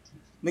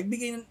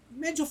 nagbigay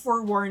medyo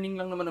forewarning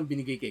lang naman ang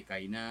binigay kay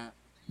Kai na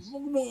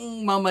huwag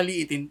mong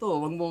mamaliitin to,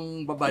 huwag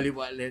mong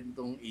babaliwalin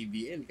tong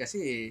ABL.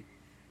 Kasi,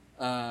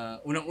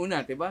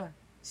 unang-una, diba?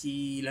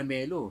 Si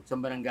Lamelo,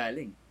 saan ba nang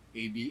galing?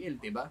 ABL,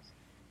 diba?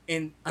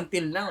 And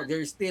until now,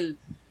 they're still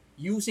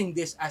using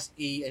this as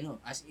a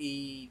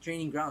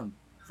training ground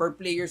for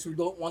players who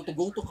don't want to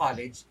go to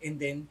college and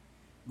then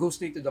go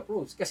straight to the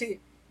pros. Kasi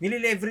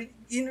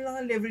nile-leverage, yun lang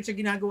ang leverage sa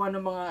ginagawa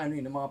ng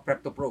mga ng mga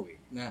prep to pro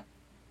na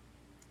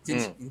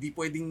since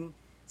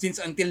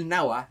until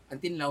now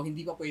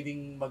hindi pa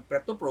pwedeng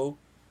mag-prep to pro.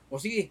 O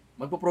sige,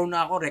 magpo-pro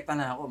na ako, rekta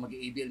na ako,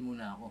 mag-ABL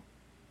muna ako.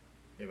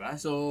 'Di ba?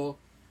 So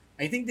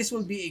I think this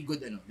will be a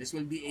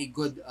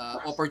good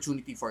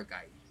opportunity for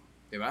Kai.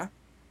 'Di ba?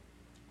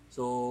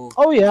 So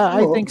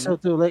I think so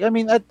too. Like, I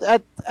mean,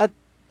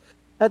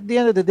 at the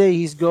end of the day,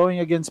 he's going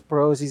against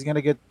pros. He's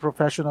gonna get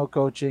professional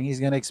coaching. He's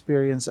gonna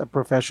experience a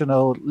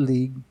professional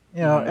league.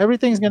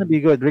 Everything's gonna be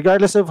good,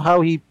 regardless of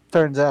how he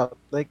turns out.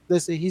 Like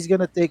this, he's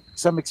gonna take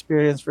some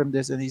experience from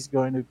this, and he's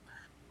going to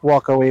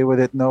walk away with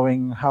it,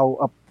 knowing how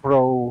a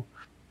pro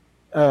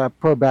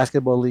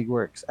basketball league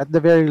works. At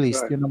the very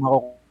least, right.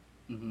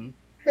 Mm-hmm.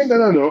 And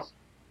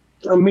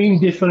ang main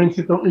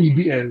difference itong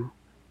ABL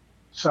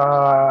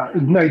sa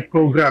Ignite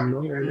program,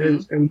 no?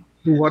 And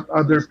to what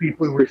other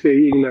people were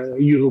saying na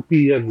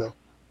European, no?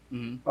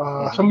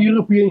 Some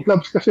European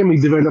clubs kasi may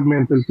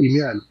developmental team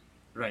yan.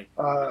 Right.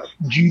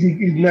 G League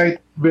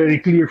Ignite,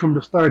 very clear from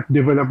the start,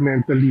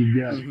 developmental league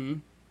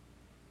yan.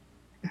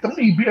 Itong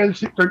ABL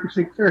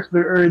 36ers,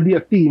 they're already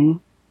a team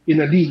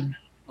in a league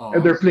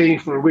and they're playing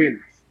for wins.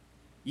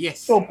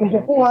 Yes. So kung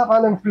kukuha ka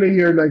ng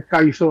player like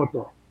Kai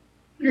Soto,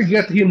 you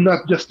get him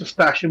not just to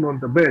stash him on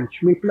the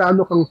bench. May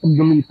plano kang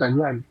paggamitan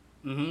yan.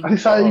 Kasi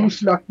sayang yung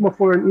slot mo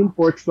for an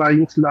import,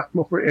 sayang yung slot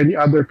mo for any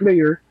other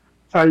player,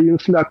 sayang yung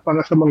slot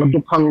para sa mga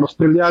dukhang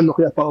Australiano,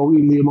 kaya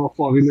pauwi mo yung mga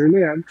foreigner na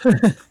yan.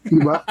 Di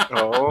ba?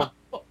 Oo.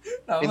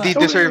 Hindi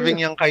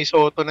deserving yung Kai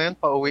Soto na yan,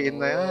 pauwiin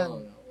na yan.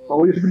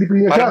 Pauwi sa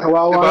Pilipinas siya,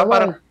 kawawa diba,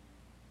 lang.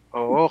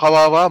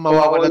 Kawawa,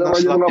 mawawala ng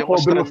slot yung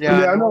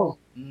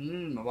Australiano.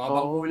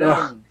 Mababang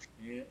ulang.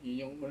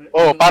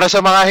 Para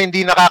sa mga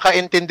hindi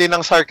nakakaintindi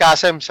ng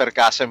sarcasm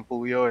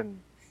po yun.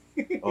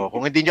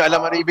 Kung hindi nyo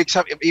alam ano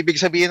ibig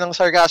sabihin ng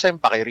sarcasm,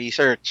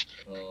 paki-research.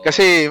 Oo.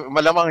 Kasi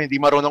malamang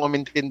hindi marunong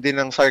umintindi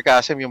ng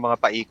sarcasm yung mga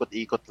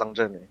paikot-ikot lang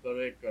dyan eh.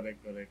 Correct.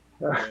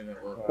 Ayun,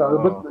 oo.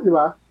 But, di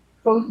ba?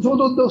 So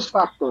those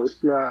factors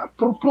na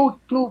pro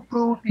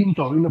team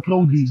to, in a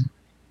pro league,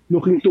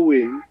 looking to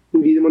win,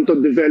 hindi naman to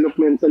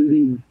developmental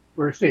league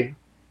per se.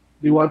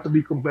 They want to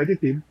be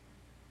competitive.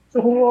 So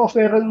kung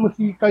offeran mo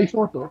si Kai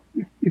Soto,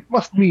 it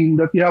must mean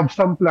that you have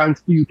some plans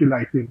to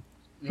utilize him.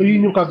 So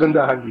yun yung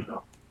kagandahan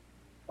dito.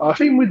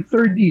 Same with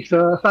 3D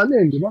sa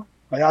Salen, di ba?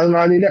 Kaya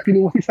nga nila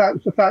kinuha si sa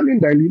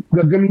Salen dahil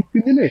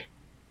gagamitin nila eh.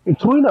 And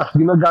true enough,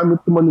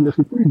 ginagamit naman nila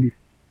si 3D.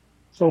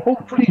 So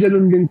hopefully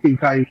ganun din kay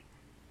Kai.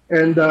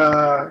 And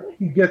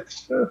he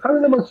gets sana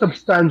naman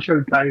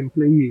substantial time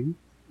playing.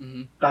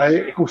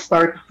 Kaya kung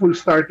full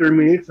starter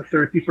minutes sa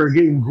 30 per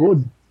game,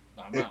 good.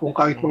 Kung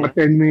kahit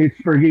mga 10 minutes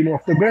per game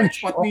off the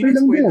bench, Spot okay minutes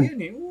lang pwede din.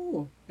 yun eh.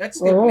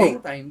 That's still playing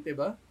time,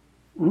 diba?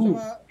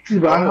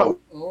 Diba?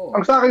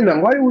 Ang sa akin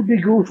lang, why would they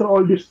go through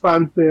all this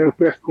fanfare,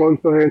 press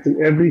conference, and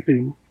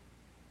everything?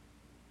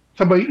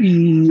 Sabay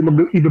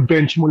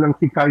i-bench mo lang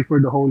si Kai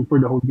for the whole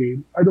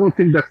game. I don't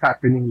think that's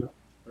happening. No?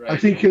 Right. I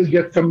think he'll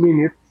get some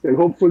minutes, and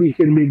hopefully he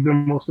can make the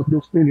most of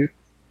those minutes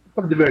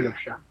pag-develop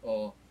siya.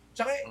 Oo.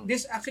 Tsaka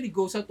this actually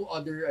goes out to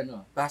other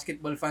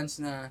basketball fans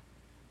na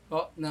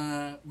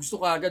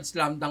gusto kagad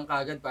slam dunk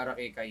kagad para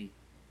kay Kai.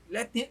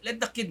 Let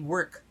the kid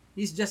work.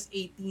 He's just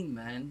 18,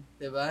 man,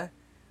 'di ba?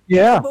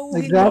 Yeah,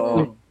 Pagtrabahuhin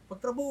exactly. mo.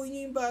 Pagtrabahuhin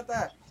niyo yung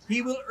bata.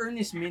 He will earn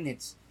his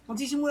minutes.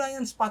 Magsisimula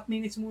yan, spot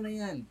minutes muna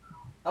yan.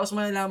 Tapos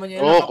malalaman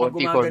niya yan kapag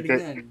gumagaling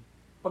yan.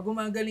 Pag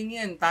gumagaling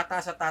yan,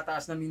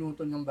 tataas na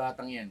minuto ng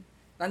batang yan.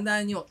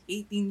 Tandaan niyo,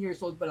 18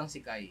 years old pa lang si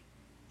Kai.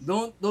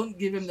 Don't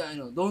give him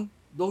don't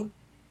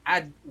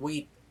add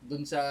weight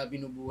dun sa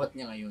binubuhat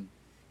niya ngayon.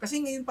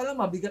 Kasi ngayon pala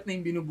mabigat na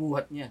yung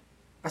binubuhat niya.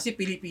 Kasi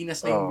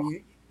Pilipinas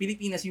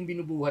yung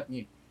binubuhat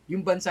niya.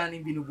 Yung bansa na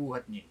yung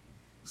binubuhat niya.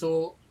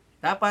 So,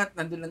 dapat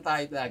nandun lang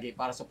tayo lagi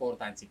para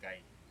supportahan si Kai.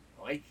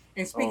 Okay?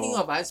 And speaking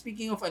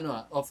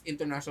of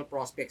international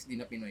prospects din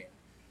na Pinoy.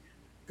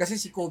 Kasi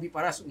si Kobe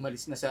Paras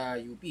umalis na sa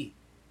UP.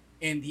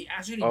 And he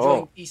actually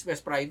joined East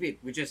West Private,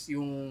 which is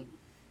yung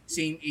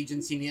same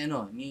agency ni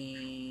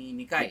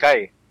Kai.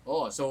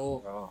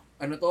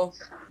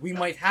 We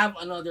might have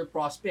another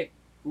prospect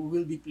who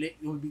will be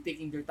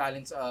taking their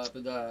talents to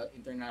the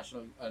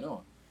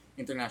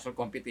international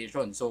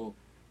competition. So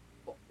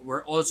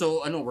we're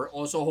also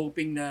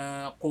hoping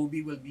na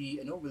Kobe will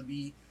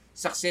be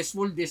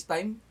successful this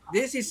time.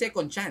 This is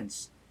second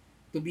chance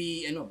to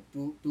be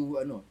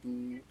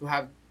to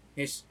have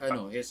his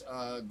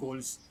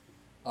goals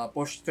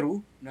pushed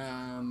through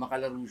na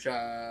makalaro siya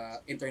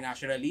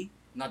internationally,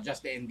 not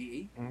just the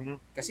NBA.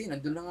 Kasi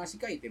nandun na nga si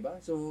Kai, 'di ba?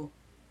 So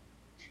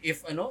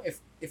if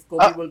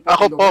Kobe will put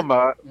ako po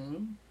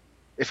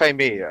if I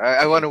may,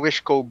 I want to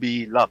wish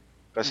Kobe luck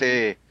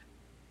kasi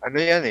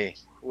yan eh,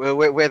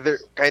 whether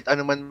kahit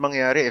ano man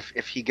mangyari,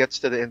 if he gets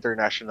to the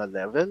international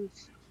level,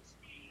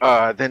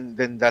 then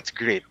that's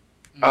great.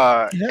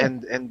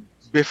 And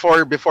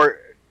before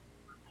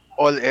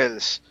all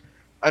else,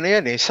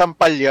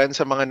 sampal yan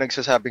sa mga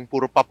nagsasabing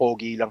puro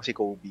papogi lang si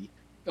Kobe.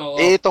 Oo.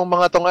 Itong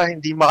mga to nga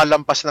hindi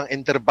makalampas ng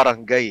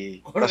interbarangay eh.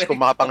 Tapos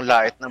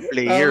kumapanglait ng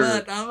player.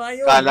 Tama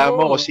yun. Kala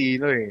mo kung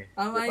sino eh.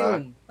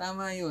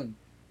 Tama yun.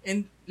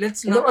 And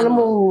let's Alam, not... alam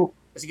mo,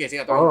 Sige,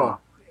 Oo.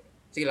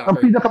 Sige lang.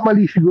 ang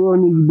pinakamali siguro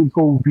ni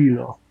Kobe,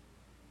 no?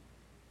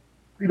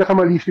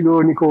 Pinakamali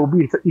siguro ni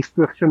Kobe sa East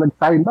West siya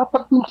nag-sign.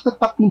 Dapat dun sa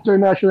top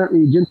international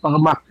agent para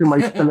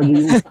maximize talaga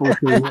yung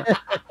exposure niya.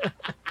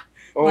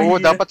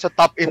 Oo, dapat sa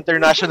top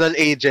international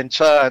agent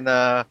siya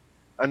na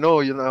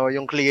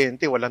yung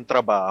kliyente walang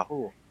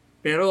trabaho.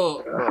 Pero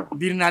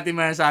hindi natin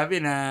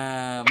masasabi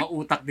na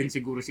mautak din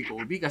siguro si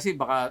Kobe kasi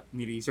baka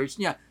ni-research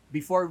niya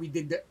before we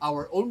did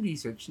our own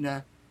research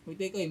na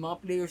teka, yung mga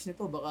players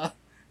nito baka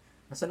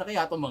nasa na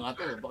kaya itong mga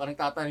to? Baka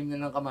nagtatanim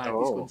na ng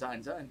kamatis kung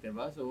saan-saan,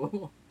 diba? So,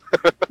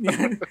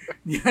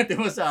 hindi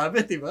natin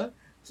masabi, diba?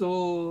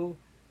 So,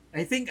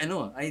 I think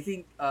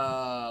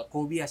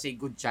Kobe has a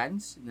good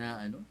chance na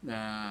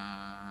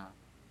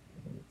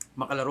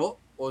makalaro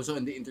also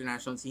in the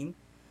international scene.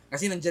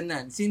 Kasi nandiyan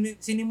na.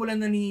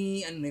 Sinimulan na ni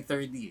 30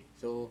 eh.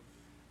 So,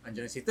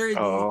 nandiyan na si 30,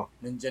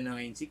 nandiyan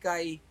na ngayon si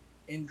Kai.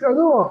 And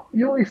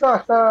Yung isa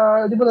sa,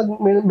 di ba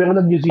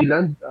meron New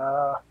Zealand?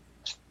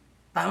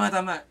 Tama.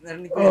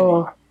 Narinig ko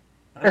yan.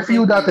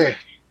 FU dati.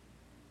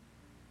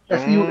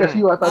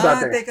 FU ata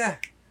dati.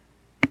 Teka.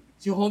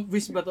 Si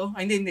Holmqvist ba to?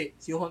 Ay, hindi.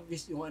 Si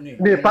Holmqvist yung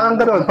Hindi, parang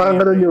gano'n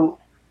yung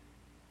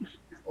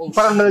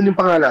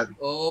pangalan.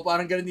 Oo,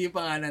 parang gano'n din yung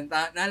pangalan.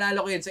 Naalala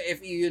ko yan sa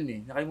FU yun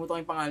eh. Nakalimutan ko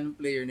yung pangalan ng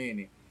player na yun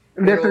eh.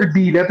 Letter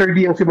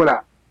D ang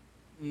simula.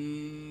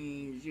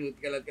 Shoot,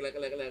 kalag.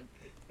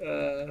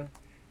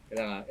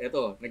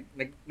 Eto,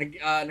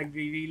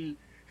 nagre-real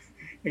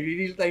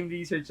time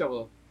research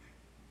ako.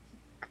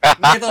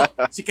 Ito,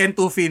 si Ken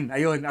Tufin.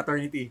 Ayun,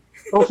 attorney T.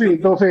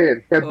 Tofin.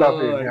 Ken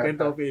Tofin. Ken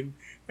Tufin.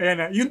 Ayan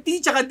na. Yung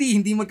T tsaka D,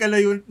 hindi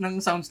magkalayo ng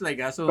sounds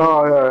like, ha? So,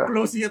 yeah.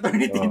 close si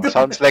Attorney T doon.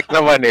 Sounds like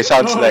naman eh.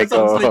 Sounds like.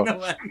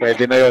 naman.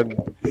 Pwede na yun.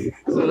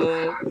 So,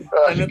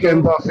 He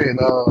can off it.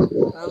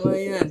 tama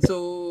yan. So,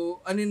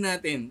 ano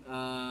natin,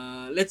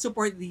 let's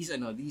support these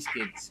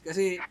kids.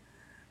 Kasi,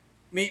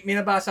 may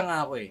nabasa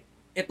nga ako eh.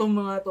 Itong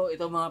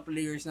mga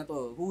players na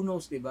to, who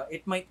knows, diba?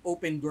 It might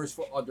open doors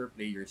for other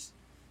players.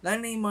 Lalo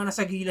na yung mga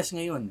nasa gilas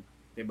ngayon,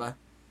 diba?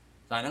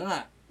 Sana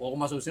nga, o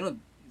kung masusunod,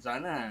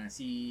 sana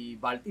si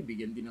Balti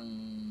bigyan din ng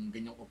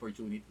ganyang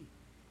opportunity.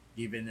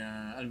 Given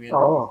na, alam mo yun,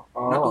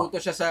 natuto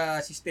siya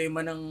sa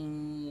sistema ng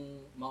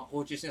mga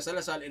coaches niya sa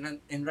Lasal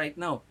and right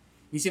now,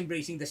 he's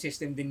embracing the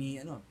system din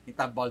ni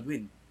Tab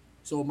Baldwin.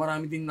 So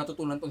marami din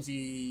natutunan tong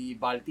si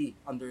Balti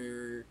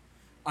under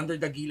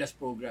the Gilas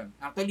program.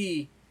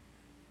 Actually,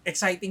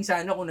 exciting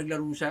sana kung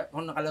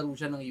nakalaro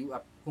siya ng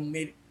UAP,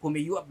 kung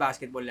may UAP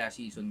basketball last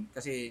season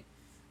kasi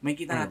may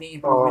kita natin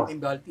improvement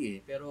in Balti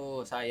eh,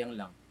 pero sayang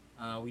lang.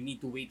 We need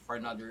to wait for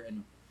another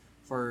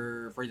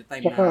for the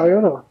time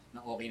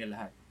na okay na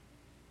lahat.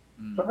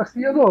 Saka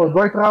si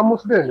Dwight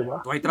Ramos din, di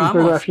ba? Dwight Ramos.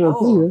 International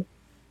player.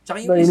 Tsaka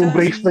yung isa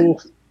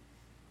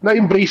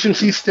na-embrace yung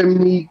system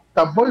ni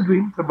Tab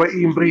Baldwin, sabay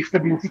i-embrace na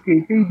din si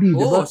KKD, di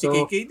ba? Si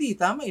KKD,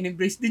 tama,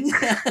 in-embrace din niya.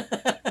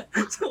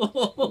 So,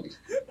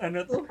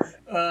 ano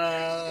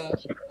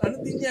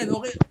din yan?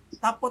 Okay,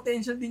 top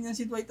potential din yan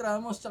si Dwight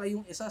Ramos, tsaka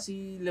yung isa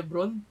si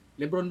Lebron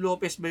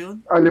Lopez ba yun?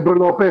 Lebron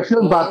Lopez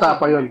yun, bata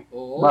pa yun.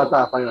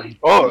 Bata pa yun.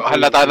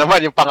 Halata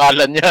naman yung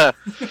pangalan niya.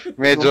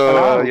 Medyo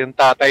yung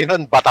tatay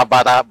nun,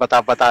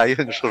 bata-bata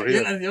yun. Sure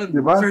yun. Yun.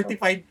 Diba?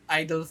 Certified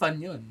idol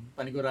fan yun.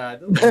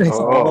 Panigurado.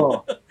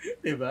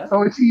 Diba?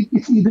 So it's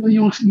either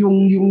yung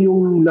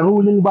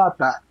laro ng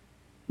bata,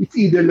 it's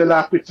either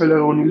lalapit sa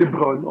laro ni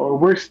Lebron or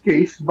worst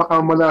case,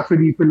 baka mala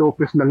Felipe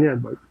Lopez lang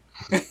yan. But...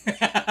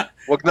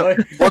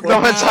 Wag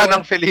naman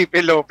sanang Felipe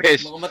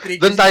Lopez.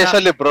 Doon tayo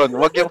sa Lebron,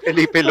 wag yung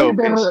Felipe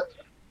Lopez.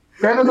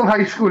 Pero nung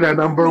high school,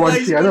 number one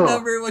si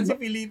Number one si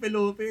Felipe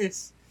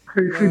Lopez.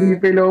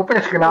 Felipe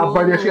Lopez,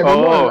 kalaban niya si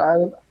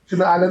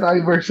Allen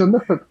Iverson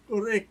nun.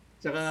 Correct.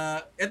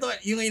 Tsaka, ito,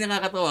 yung ay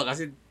nakakatawa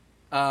kasi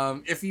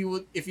if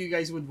you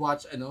guys would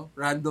watch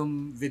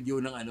random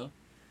video ng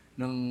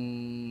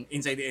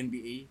Inside the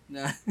NBA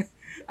na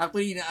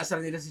actually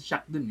inaasar nila si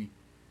Shaq dun eh.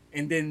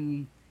 And then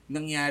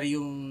nangyari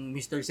yung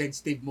Mr.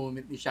 Sensitive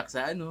moment ni Shaq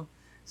sa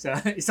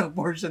isang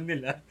portion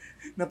nila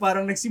na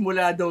parang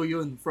nagsimula daw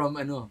yun from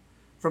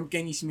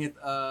Kenny Smith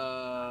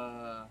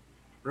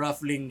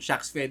ruffling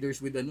Shaq's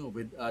feathers with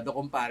the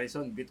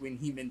comparison between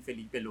him and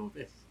Felipe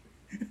Lopez.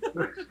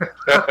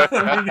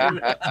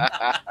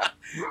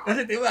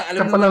 Kasi diba,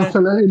 alam naman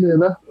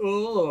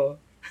Oo.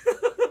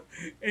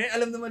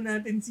 Alam naman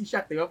natin si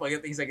Shaq, diba?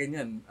 Pagdating sa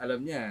ganyan,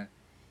 alam niya,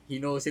 he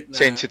knows it na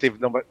sensitive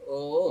naman.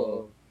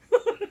 Oo.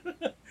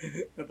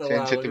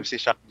 Sensitive si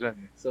Shaq dyan.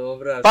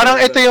 Sobra. Parang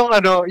ito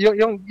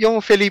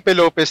yung Felipe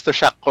Lopez to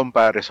Shaq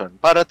comparison.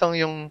 Para tong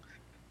yung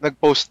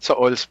nag-post sa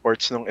All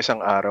Sports nung isang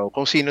araw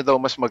kung sino daw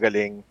mas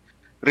magaling,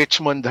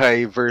 Richmond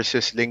High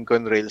versus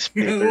Lincoln Rail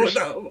Splitters.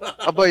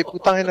 Aboy,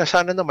 putangin na,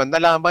 sana naman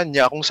nalaman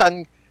niya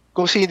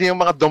kung sino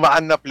yung mga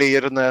dumaan na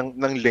player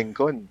ng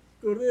Lincoln.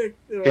 Correct.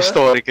 Diba?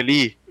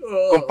 Historically.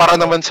 Kumpara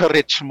naman sa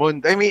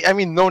Richmond. I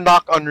mean, no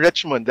knock on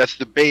Richmond. That's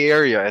the Bay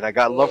Area and I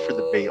got love for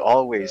the Bay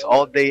always,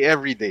 all day,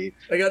 every day.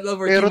 I got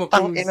love for Pero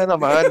tangina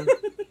naman.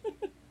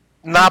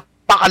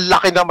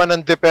 Napakalaki naman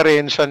ng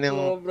diferensya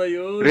ng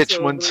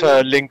Richmond sa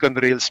Lincoln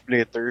Rail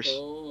Splitters.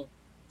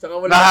 Tsaka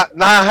wala.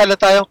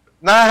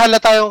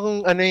 Nahahalata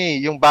yung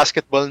yung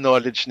basketball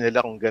knowledge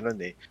nila kung gano'n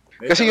eh.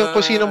 Kasi yung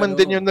kung sino man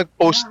din yung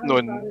nag-post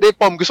nun,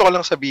 Pom, gusto ko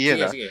lang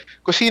sabihin sige.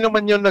 Kung sino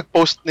man yung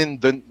nag-post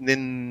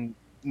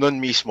nun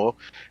mismo,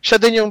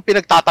 siya din yung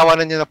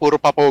pinagtatawanan niya na puro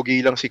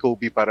papogi lang si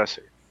Kobe Paras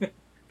eh.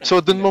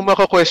 So dun mo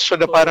maka-question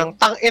na parang,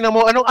 tangina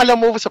mo, anong alam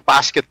mo sa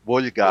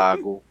basketball,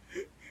 gago?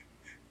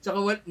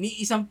 Tsaka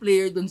ni isang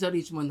player dun sa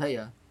Richmond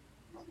High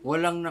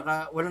walang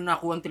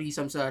nakuha ang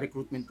threesome sa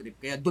recruitment trip.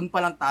 Kaya dun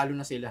pa lang talo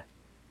na sila.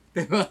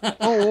 Diba?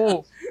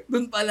 Oo.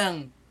 Dun pa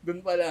lang.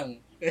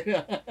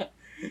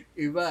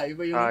 iba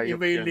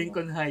yung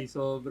Lincoln High,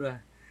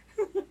 sobra.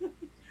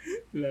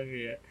 Lang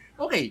yan.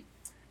 Okay.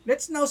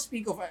 Let's now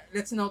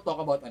talk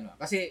about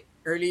kasi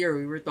earlier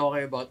we were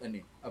talking about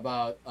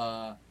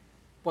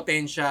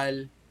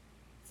potential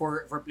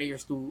for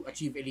players to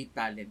achieve elite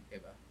talent,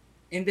 diba?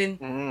 And then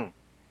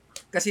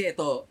kasi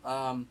ito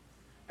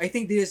I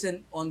think this is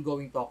an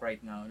ongoing talk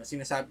right now na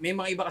sinasabi, may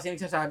mga iba kasi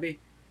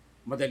nagsasabi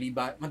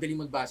madali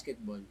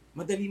mag-basketball,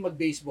 madali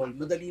mag-baseball,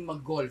 madali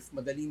mag-golf,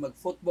 madali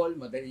mag-football,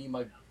 madali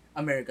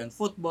mag-American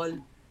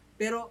football.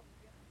 Pero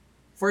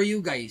for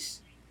you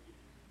guys,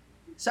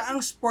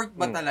 saang sport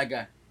ba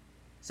talaga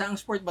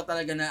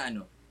na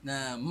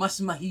na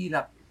mas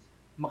mahirap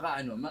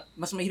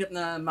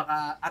na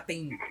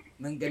maka-attain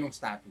ng ganong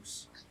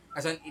status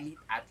as an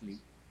elite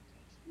athlete?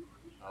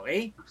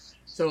 Okay?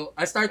 So,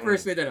 I'll start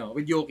first with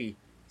Yoki.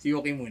 Si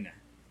Yoki muna.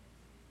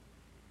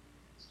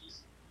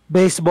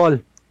 Baseball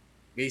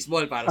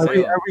Baseball para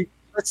sa'yo.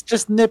 let's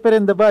just nip it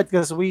in the bud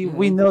because we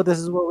Mhm. know this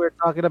is what we're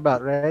talking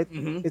about, right?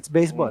 Mhm. It's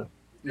baseball,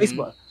 Mhm.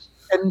 baseball,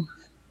 and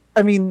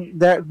I mean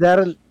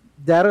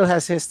Daryl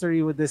has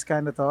history with this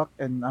kind of talk,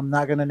 and I'm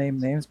not gonna name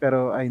names,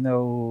 pero I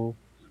know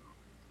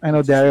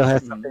What's his Daryl name?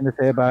 has something to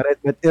say about it.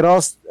 But it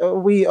all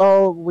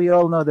we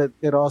all know that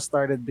it all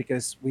started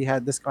because we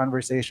had this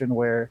conversation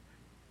where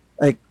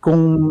like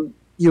kung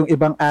yung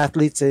ibang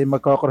athletes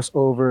magko-cross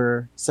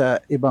over sa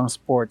ibang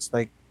sports,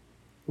 like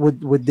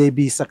would they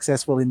be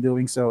successful in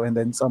doing so? And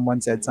then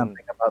someone said Mm.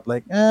 something about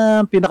like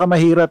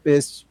pinakamahirap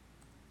is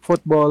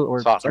football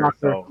or Soccer.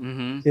 soccer, So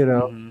Mhm. you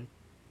know. Mhm.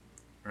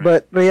 Right. But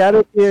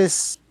reality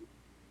is,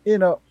 you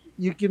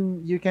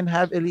can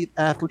have elite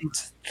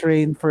athletes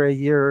train for a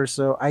year or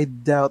so. I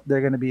doubt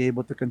they're gonna be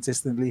able to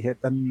consistently hit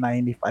a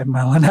 95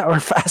 mile an hour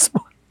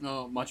fastball.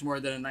 No, much more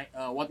than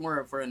what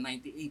more for a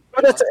 98?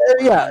 But that's Or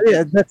yeah,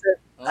 100? that's an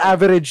Oh.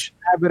 average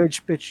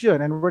pitch yun.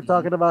 And we're Mhm.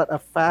 talking about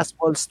a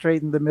fastball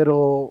straight in the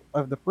middle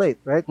of the plate,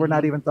 right? We're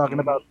not Mhm. even talking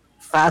Mhm. about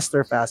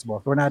faster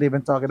fastballs. We're not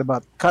even talking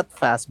about cut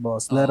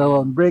fastballs, let Uh,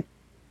 alone break.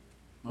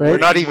 we're Right?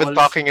 not breaking even balls.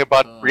 talking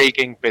about Uh,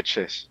 breaking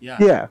pitches. yeah.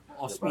 Yeah,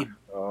 Off Diba? speed.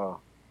 Oh.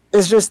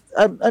 it's just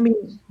I mean,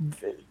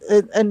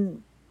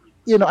 and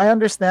I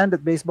understand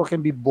that baseball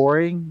can be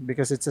boring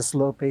because it's a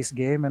slow-paced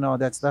game and all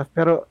that stuff.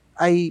 Pero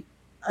I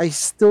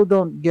still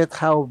don't get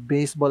how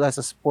baseball as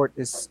a sport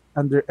is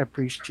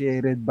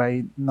underappreciated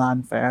by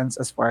non-fans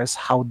as far as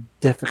how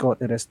difficult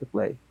it is to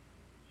play.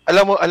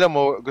 Alam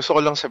mo, gusto ko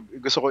ano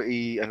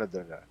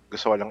doon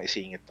gusto ko lang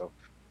isingit to.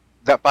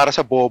 Para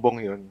sa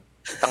bobong 'yun.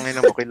 Tangina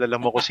mo, kilala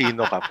mo kung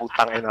sino ka,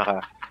 putang ina ka.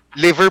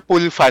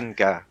 Liverpool fan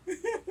ka.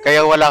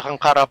 Kaya wala kang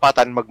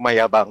karapatan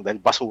magmayabang dahil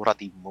basura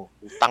team mo.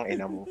 Putang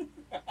ina mo.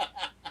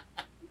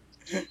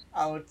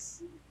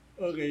 Outs.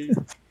 Okay.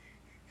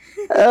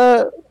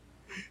 Uh,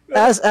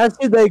 Uh,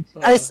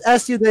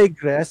 as you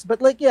digress, but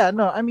like yeah,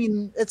 no, I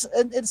mean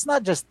it's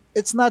not just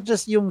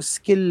yung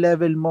skill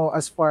level mo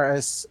as far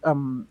as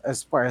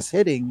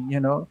hitting,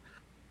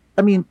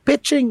 I mean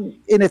pitching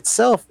in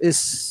itself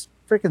is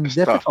freaking It's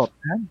tough. difficult,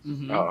 man.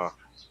 mhm. Oo.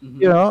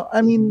 Mhm. I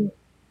mean,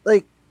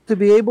 like to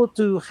be able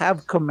to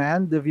have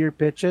command of your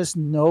pitches,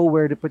 know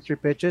where to put your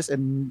pitches,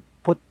 and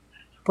put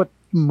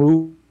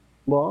move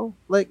ball.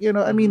 Like I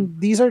Mhm. mean,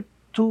 these are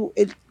two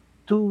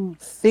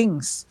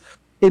things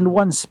in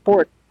one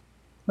sport.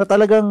 Na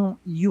talagang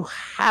you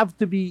have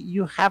to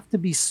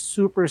be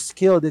super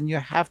skilled, and you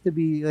have to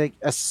be like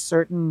a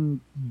certain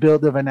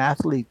build of an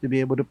athlete to be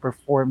able to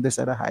perform this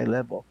at a high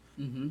level.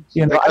 Mhm. Like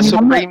I a mean, I'm not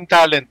supreme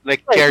talent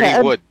like right. Kerry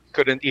Yeah, Wood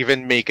couldn't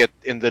even make it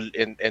in the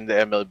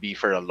MLB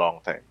for a long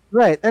time.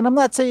 right. And I'm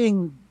not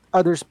saying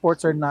other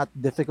sports are not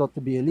difficult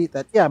to be elite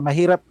at. Yeah,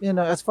 mahirap,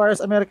 as far as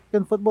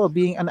American football,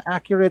 being an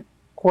accurate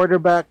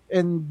quarterback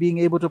and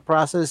being able to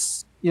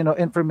process,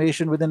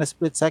 information within a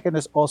split second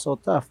is also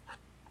tough.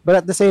 But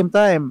at the same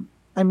time,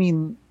 I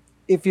mean,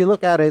 if you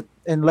look at it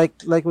and like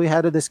we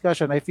had a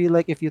discussion, I feel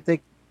like if you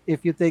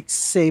take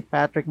say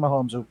Patrick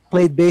Mahomes who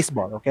played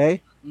baseball,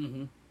 okay?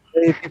 Mhm.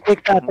 If you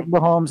take Mhm. Patrick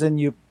Mahomes and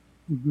you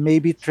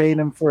maybe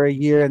train him for a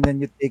year, and then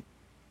you take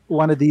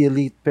one of the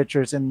elite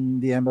pitchers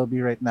in the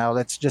MLB right now,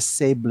 let's just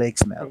say Blake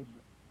Snell,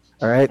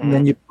 all right, and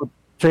then Mhm. you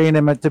train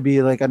him to be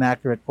like an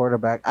accurate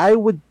quarterback. I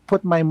would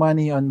put my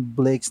money on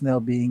Blake Snell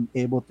being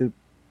able to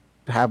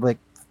have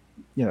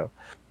you know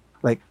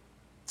like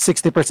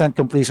 60%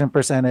 completion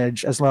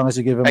percentage as long as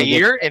you give him A a good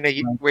year in a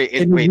ye- wait,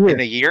 in a wait, in year.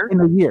 a year? In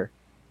a year,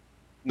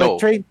 like No.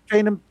 train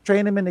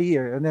him in a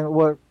year, and then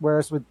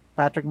whereas with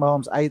Patrick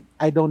Mahomes, I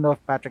don't know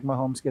if Patrick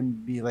Mahomes can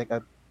be like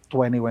a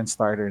 20-win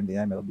starter in the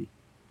MLB.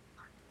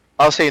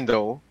 I'll say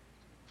no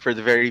for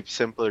the very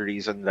simple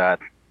reason that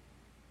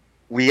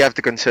we have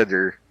to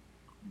consider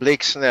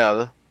Blake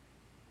Snell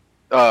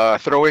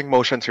throwing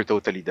motions are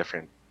totally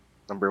different.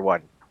 Number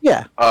 1.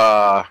 Yeah,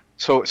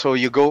 So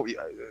you go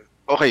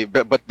okay,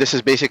 but this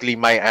is basically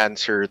my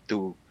answer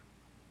to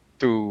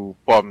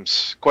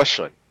Pom's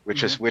question,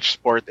 which is which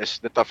sport is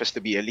the toughest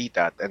to be elite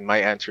at, and my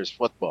answer is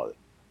football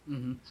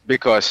Mhm.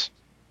 because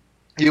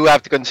you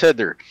have to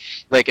consider,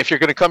 like, if you're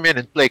gonna come in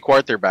and play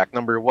quarterback,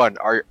 number 1,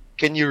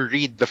 can you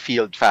read the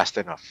field fast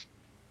enough?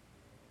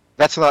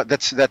 That's not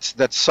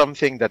that's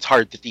something that's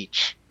hard to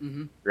teach,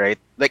 Mhm. right?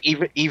 Like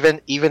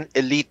even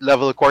elite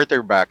level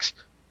quarterbacks,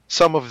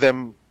 some of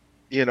them,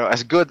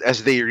 as good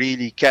as they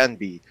really can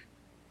be,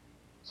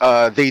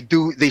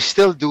 they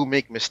still do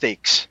make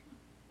mistakes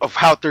of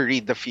how to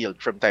read the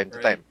field from time to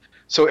Right. time.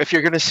 So if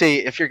you're gonna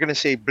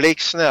say Blake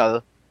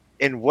Snell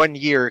in 1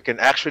 year can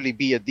actually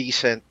be a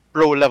decent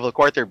pro level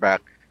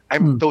quarterback,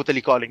 I'm Mm.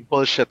 totally calling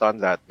bullshit on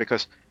that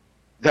because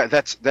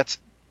that's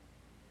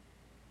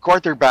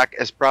quarterback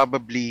is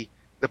probably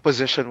the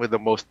position with the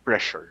most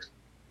pressure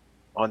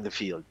on the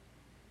field.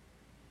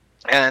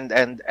 And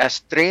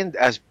as trained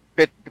as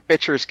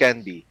pitchers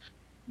can be,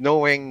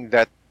 knowing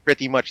that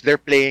pretty much they're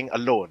playing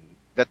alone,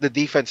 that the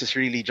defense is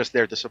really just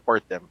there to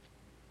support them,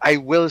 I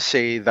will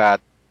say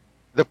that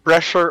the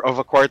pressure of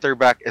a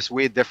quarterback is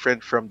way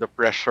different from the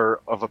pressure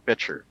of a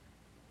pitcher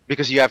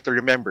because you have to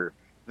remember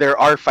there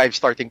are 5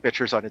 starting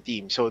pitchers on a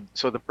team, so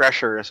the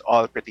pressure is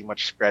all pretty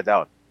much spread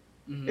out.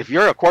 If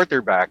you're a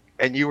quarterback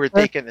and you were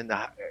taken in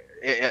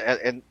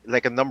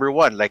like a number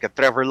one, like a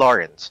Trevor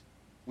Lawrence,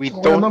 we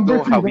don't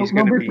know how he's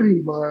going to be.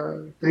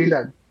 Number 3,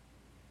 Thailand.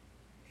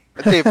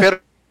 Okay, pero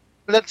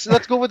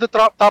let's go with the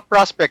top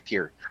prospect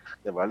here.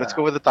 Diba? Let's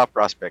go with the top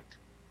prospect.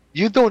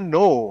 You don't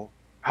know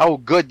how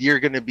good you're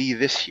going to be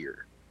this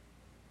year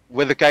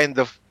with the kind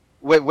of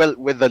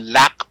with the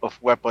lack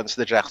of weapons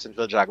the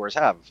Jacksonville Jaguars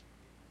have.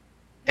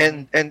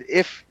 And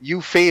if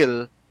you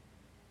fail,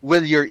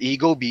 will your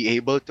ego be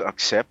able to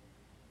accept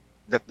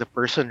that the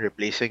person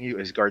replacing you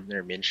is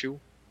Gardner Minshew?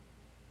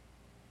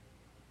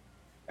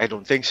 I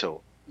don't think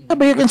so. Yeah,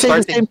 but you can say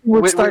the same thing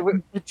with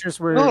starting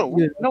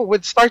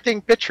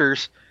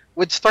pitchers.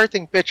 With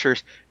starting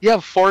pitchers, you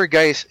have four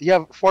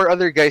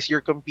other guys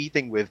you're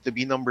competing with to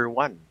be number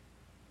one,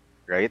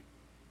 right?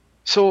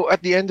 So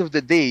at the end of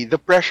the day, the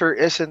pressure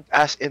isn't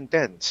as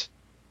intense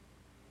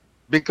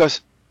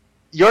because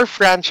your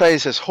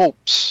franchise's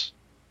hopes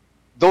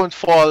don't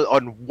fall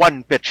on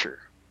one pitcher.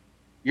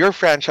 Your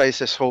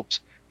franchise's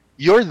hopes,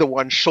 you're the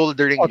one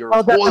shouldering your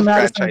whole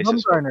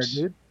franchise's hopes.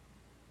 Dude.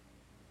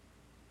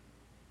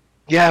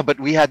 Yeah, but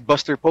we had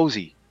Buster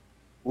Posey.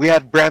 We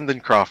had Brandon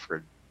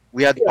Crawford.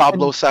 We had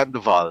Pablo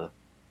Sandoval.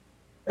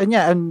 And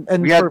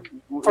we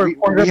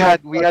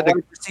had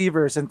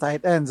receivers and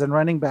tight ends and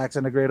running backs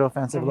and a great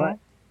offensive line.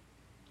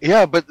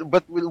 Yeah, but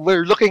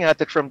we're looking at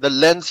it from the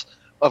lens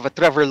of a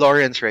Trevor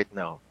Lawrence right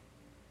now.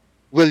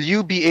 Will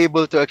you be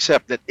able to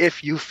accept that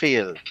if you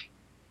fail,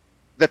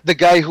 that the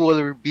guy who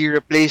will be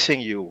replacing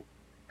you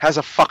has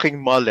a fucking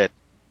mullet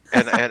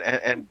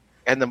and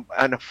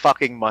a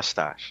fucking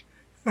mustache?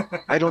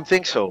 I don't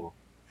think so.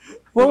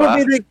 What would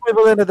be the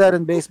equivalent of that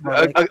in baseball?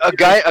 A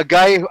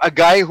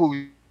guy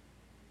who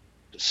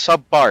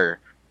subpar.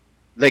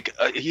 Like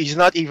he's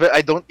not even.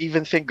 I don't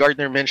even think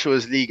Gardner Minshew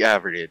is league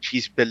average.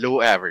 He's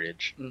below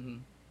average.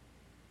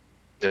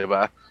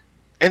 Diba?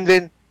 And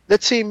then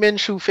let's say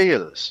Minshew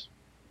fails,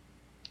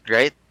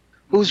 right?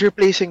 Who's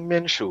replacing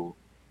Minshew?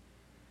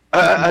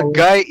 A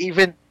guy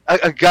even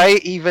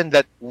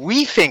that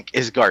we think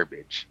is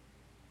garbage,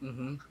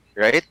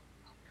 right?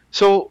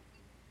 So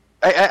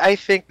I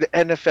think the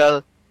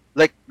NFL,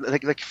 like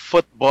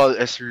football,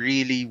 is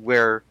really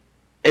where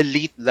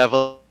elite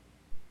level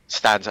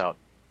stands out.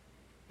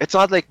 It's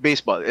not like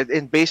baseball.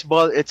 In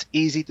baseball, it's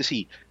easy to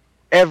see.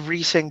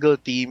 Every single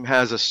team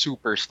has a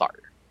superstar.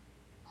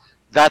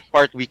 That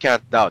part we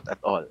can't doubt at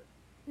all.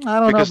 I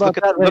don't know about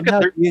that right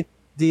now.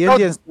 The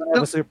Indians don't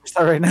have a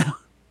superstar right now.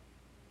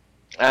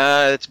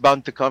 It's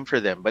bound to come for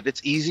them. But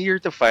it's easier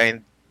to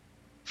find,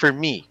 for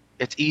me,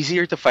 it's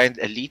easier to find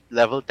elite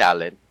level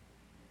talent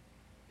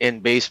in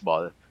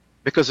baseball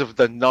because of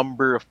the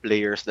number of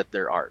players that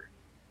there are.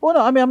 Well,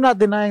 no, I mean, I'm not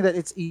denying that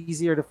it's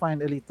easier to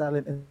find elite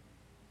talent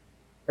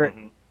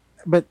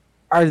but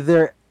are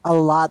there a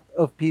lot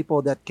of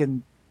people that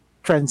can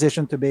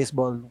transition to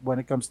baseball when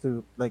it comes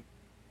to like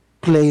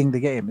playing the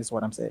game is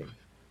what I'm saying.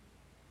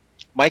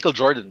 Michael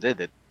Jordan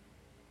did it.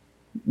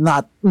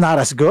 Not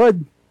as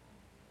good.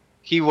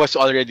 He was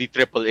already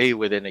AAA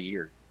within a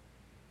year.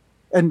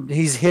 And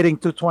he's hitting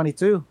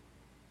 222.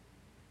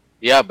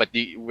 Yeah, but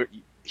he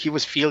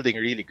was fielding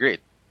really great.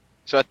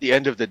 So at the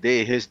end of the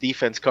day, his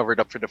defense covered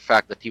up for the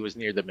fact that he was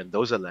near the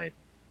Mendoza line.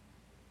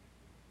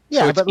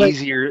 Yeah, so it's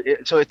easier.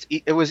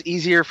 It was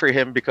easier for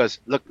him because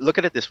look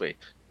at it this way.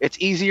 It's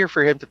easier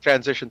for him to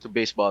transition to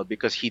baseball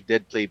because he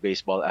did play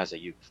baseball as a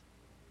youth.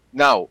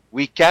 Now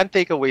we can't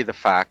take away the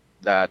fact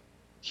that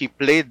he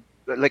played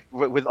like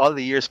with all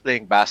the years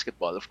playing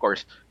basketball. Of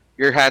course,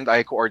 your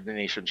hand-eye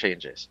coordination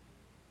changes,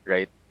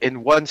 right?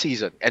 In one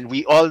season, and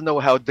we all know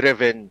how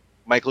driven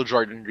Michael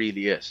Jordan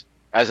really is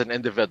as an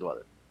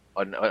individual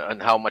on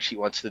how much he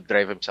wants to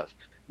drive himself.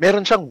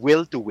 Meron siyang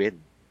will to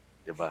win.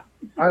 Diba?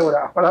 Ay,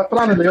 wala.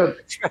 Plano na yun.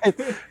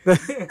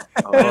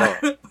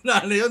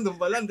 Plano yun, doon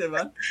pa lang,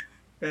 diba?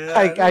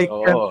 I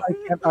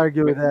can't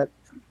argue with that.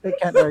 I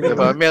can't argue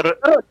diba? with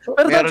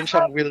that. Meron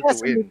siyang will to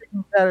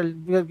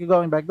win.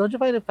 Going back, don't you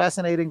find it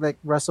fascinating like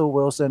Russell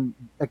Wilson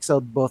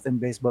excelled both in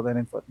baseball and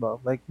in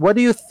football? Like, what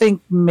do you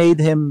think made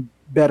him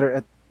better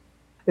at?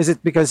 Is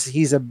it because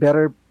he's a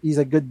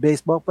good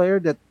baseball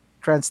player that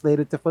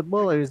translated to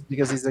football, or is it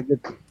because he's a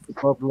good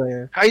football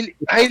player? Highly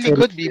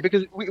could be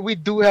because we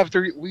do have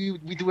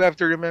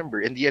to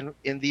remember in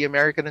the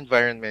American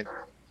environment,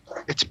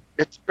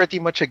 it's pretty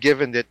much a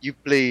given that you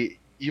play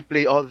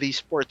all these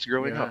sports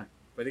growing up.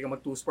 Pwede ka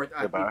mag two-sport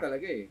athlete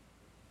talaga eh.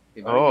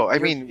 Diba? Oh, I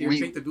mean, we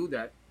trained to do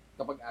that.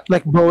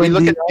 Like Bo we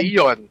look at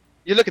Dion.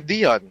 You look at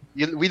Dion.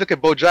 We look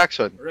at Bo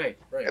Jackson. Right.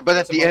 But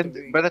at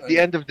the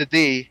end of the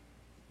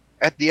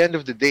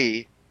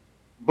day,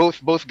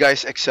 both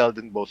guys excelled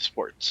in both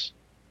sports.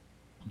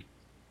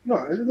 No,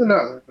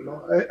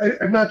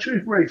 I'm not sure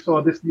if I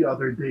saw this the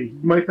other day.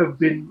 It might have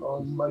been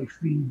on my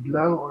feed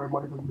lang or it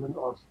might have been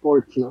on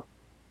sports lang.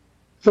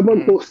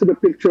 Someone posted a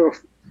picture of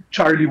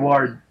Charlie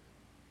Ward.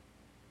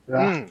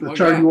 Yeah,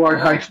 Charlie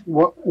Ward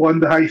won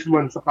the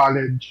Heisman sa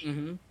college.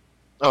 Mm-hmm.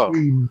 Oh,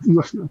 he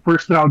was the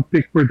first round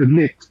pick for the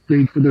Knicks.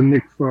 Played for the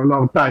Knicks for a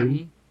long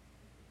time.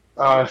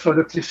 So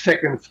that's his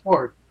second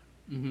sport.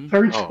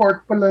 Third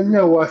sport pala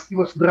niya was he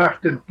was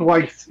drafted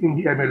twice in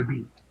the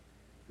MLB.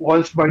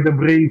 Once by the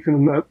Braves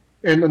and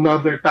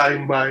another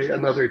time by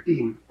another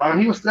team. Parang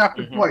he was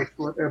drafted twice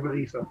for whatever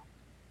reason.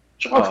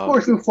 So of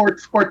course, yung fourth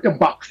sport niya,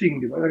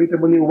 boxing, di ba? Nakita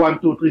mo yung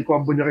 1-2-3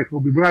 combo niya kay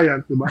Kobe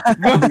Bryant, di ba?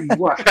 Di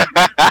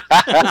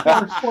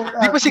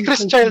ba si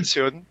Chris Childs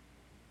yun?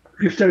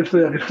 Chris Childs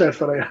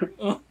pala yan.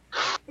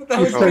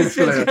 Tapos Chris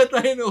Childs na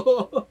tayo, no?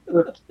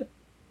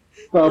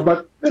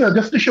 But,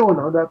 just to show,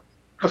 no, that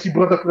kasi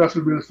brought up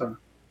Russell Wilson,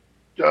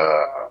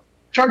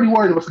 Charlie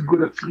Ward was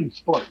good at three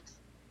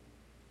sports.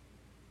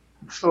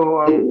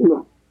 So,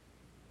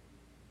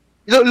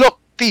 look,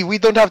 T, we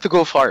don't have to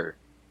go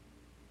far.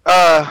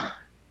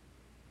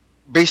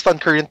 Based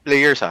on current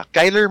players,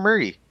 Kyler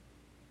Murray.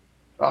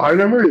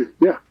 Kyler Murray,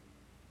 yeah.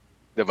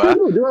 Diba?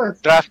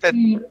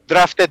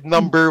 Drafted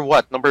number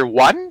what? Number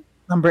 1?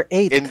 Number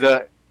 8. In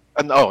the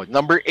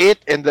number 8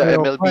 in the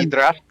MLB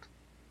draft.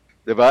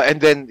 Diba?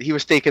 And then he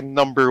was taken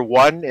number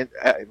 1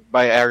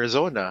 by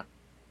Arizona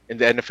in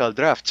the NFL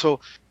draft. So,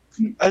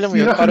 alam mo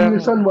yun, parang...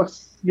 Wilson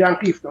was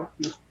Yankees, no?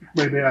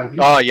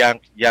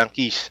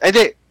 Yankees.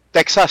 Hindi,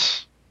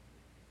 Texas.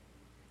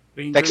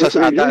 Rangers. Texas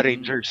ata,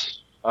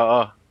 Rangers.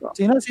 Oo.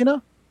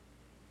 Sino?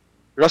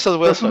 Russell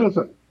Wilson.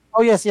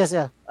 Oh, yes,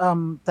 yeah.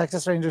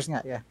 Texas Rangers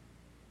nga, yeah.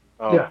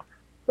 Oh. Yeah.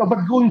 So,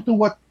 but going to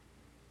what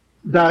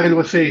Daryl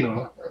was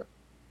saying,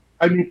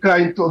 I'm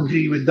inclined to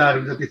agree with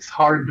Daryl that it's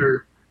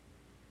harder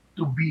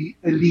to be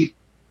elite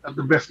at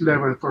the best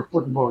level for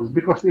football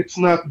because it's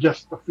not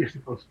just a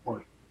physical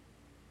sport.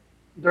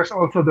 There's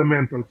also the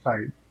mental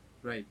side.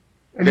 Right.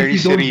 And very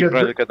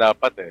cerebral ka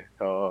dapat eh.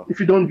 If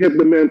you don't get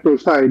the mental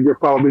side, you're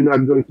probably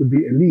not going to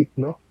be elite,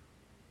 no?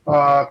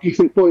 Case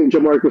in point,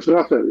 Jamarcus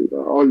Russell,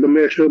 all the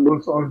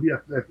measurables, all the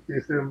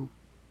athleticism,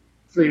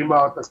 flame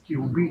out as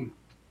QB.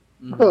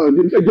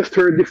 I just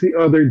heard this the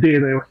other day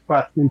and I was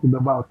fascinated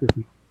about it.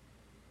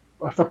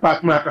 Sa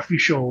Pat McAfee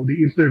show, they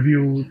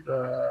interviewed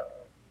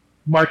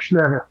Mark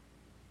Schlereth,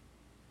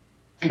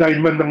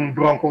 lineman ng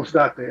Broncos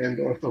dati and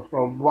also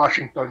from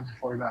Washington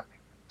before that.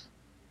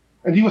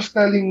 And he was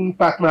telling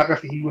Pat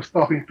McAfee, he was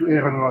talking to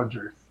Aaron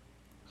Rodgers.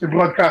 Si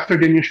broadcaster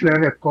din yung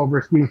Schlereth,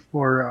 covers news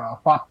for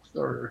Fox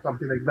or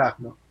something like that,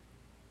 no?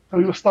 So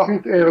he was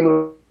talking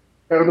to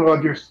Aaron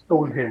Rodgers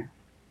told him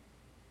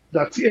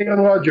that si Aaron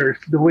Rodgers,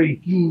 the way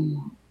he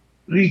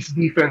reads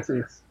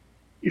defenses,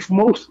 if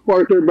most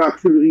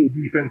quarterbacks will read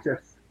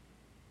defenses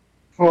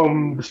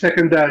from the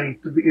secondary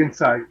to the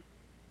inside,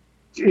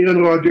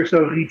 Aaron Rodgers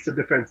now reads the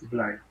defensive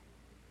line.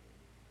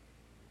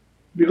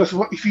 Because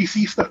if he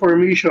sees the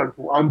formation,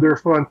 kung under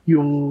front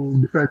yung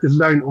defensive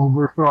line,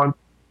 over front,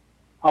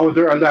 how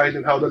they're aligned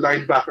and how the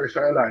linebackers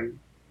are aligned,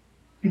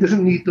 he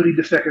doesn't need to read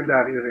the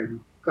secondary already.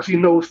 Because he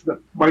knows that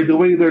by the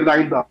way they're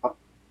lined up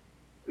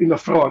in the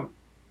front,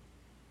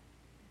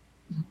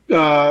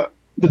 the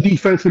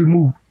defense will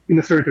move in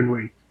a certain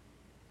way.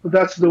 So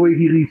that's the way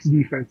he reads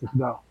defenses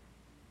now.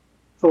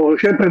 So,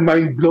 syempre,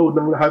 mind blown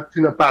ng lahat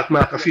sina Pat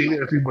McAfee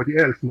and everybody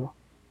else, no?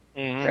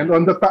 Mm-hmm. And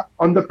on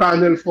the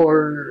panel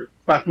for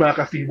Pat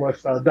McAfee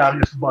was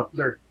Darius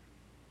Butler.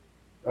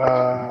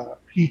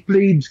 He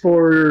played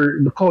for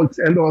the Colts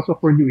and also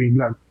for New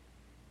England.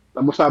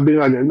 Tapos sabi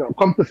nga niya, no,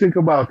 come to think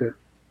about it,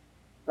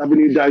 sabi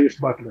ni Darius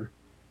Butler,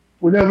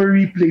 whenever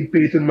we played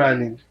Peyton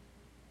Manning,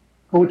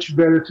 Coach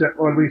Belichick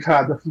always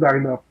had us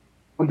line up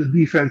on the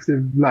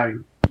defensive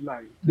line,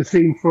 the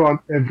same front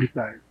every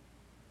time.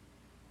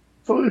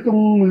 So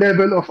itong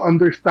level of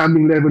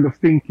understanding, level of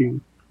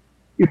thinking,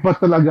 iba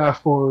talaga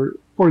for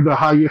the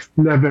highest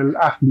level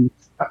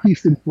athletes, at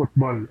least in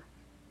football.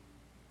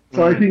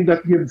 So I think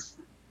that gives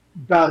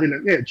Daryl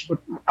an edge.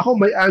 But ako,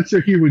 my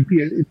answer here would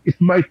be,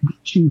 it might be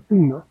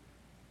cheating, no?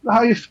 The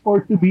highest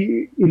sport to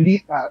be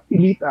elite at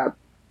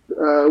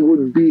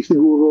would be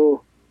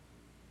siguro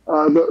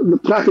the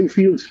track and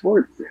field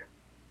sports.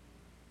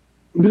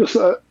 Because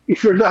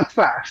if you're not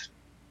fast,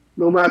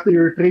 no matter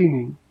your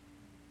training,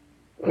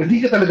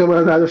 hindi ka talaga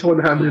mananalo sa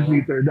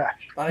 100-meter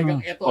dash.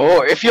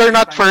 If you're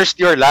not first,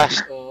 you're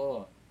last.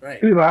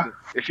 Right. Diba?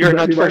 If you're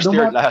not first,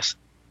 you're last.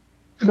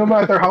 No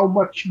matter how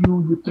much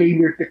you train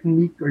your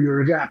technique or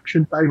your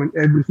reaction time and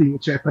everything,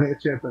 etc.,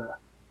 etc.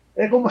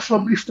 Eh kung mas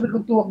mabilis na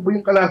kung tumakbo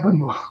yung kalaban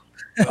mo,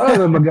 ano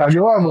na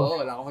magagawa mo?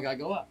 Wala akong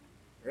magagawa.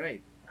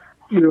 Right.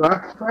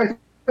 Diba? So I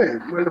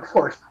think, well, of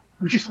course,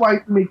 which is why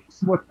it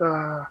makes what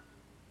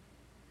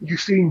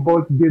Usain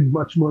Bolt did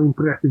much more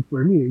impressive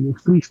for me. Yung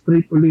 3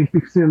 straight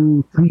Olympics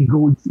and 3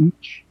 golds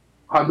each,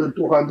 100,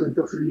 200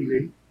 of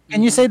relay.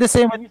 Can you say the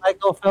same with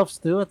Michael Phelps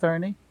too,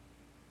 attorney?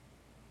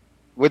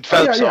 With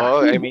Phelps,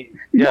 I mean,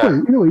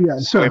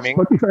 swimming.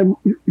 But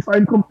if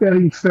I'm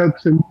comparing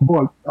Phelps and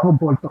Bolt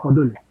ako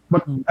dun.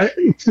 But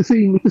it's the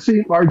same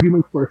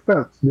argument for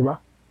Phelps, di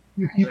ba?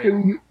 You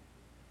can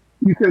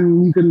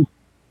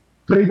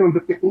train on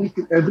the technique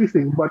and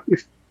everything, but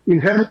if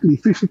inherently,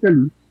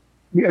 physically,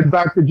 may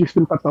advantages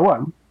ng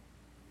katawan,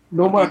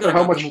 no matter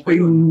how much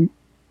training,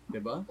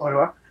 diba?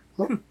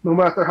 No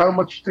matter how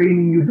much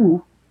training you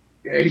do,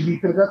 hindi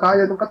ka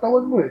kaya ng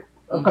katawan mo eh.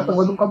 Ang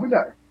katawan ng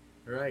kabila eh.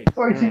 Right.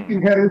 So I think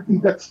inherently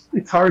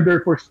it's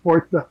harder for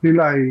sports that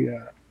rely,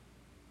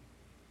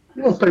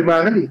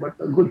 primarily, but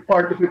a good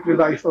part of it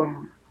relies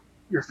on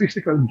your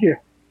physical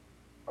gift.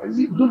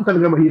 Doon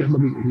talaga mahirap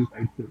maging elite,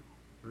 I think.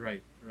 Right.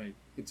 Right.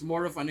 It's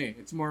more of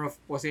it's more of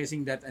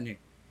possessing that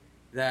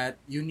that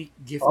unique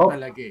gift Oh,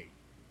 talaga eh.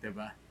 'Di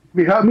ba?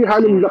 may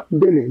halong luck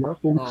din eh, no?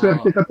 Kung Oo.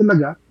 swerte ka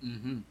talaga,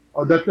 Mhm.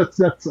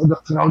 that's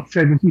around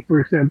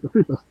 70% of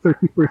it.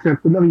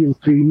 30% na lang yung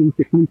training,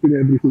 technique, and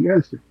everything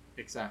else. Eh.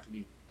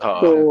 Exactly. Oo.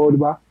 So, di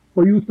ba?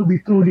 For you to be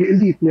truly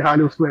elite, may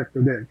halong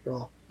swerte din.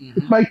 So,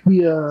 it Mhm. might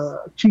be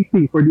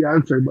cheating for the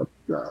answer, but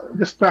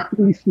just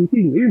practically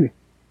speaking, yun eh.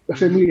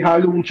 Kasi may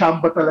halong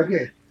chamba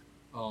talaga eh.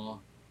 Oo.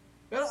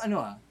 Pero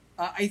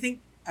I think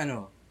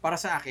para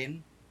sa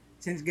akin,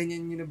 since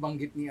ganyan yung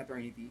nabanggit ni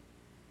Attorney T,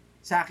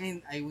 sa akin,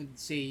 I would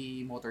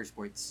say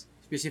motorsports.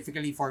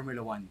 Specifically,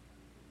 Formula 1.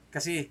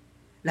 Kasi,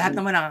 lahat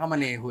naman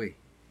nakakamaneho eh.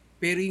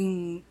 Pero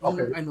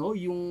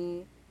Okay.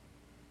 yung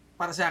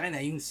para sa akin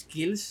yung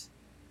skills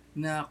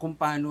na kung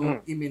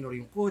paano i-menor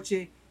yung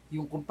kotse,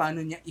 yung kung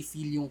paano niya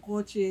i-feel yung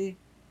kotse,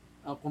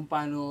 kung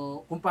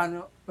paano,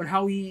 on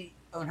how he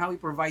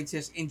provides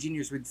his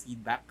engineers with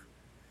feedback.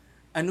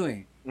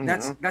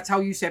 That's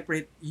how you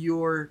separate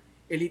your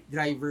elite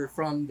driver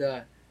from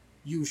the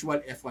usual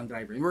F1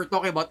 driver. And we're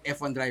talking about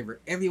F1 driver.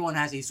 Everyone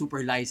has a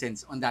super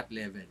license on that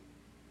level.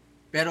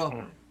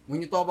 Pero when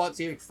you talk about,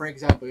 say, for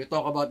example, you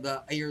talk about the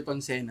Ayrton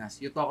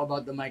Sennas, you talk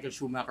about the Michael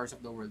Schumachers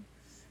of the world.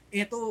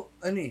 Ito,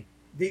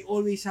 they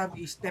always have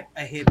a step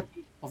ahead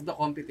of the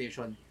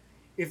competition.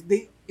 If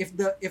the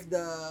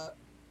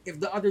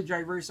other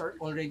drivers are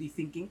already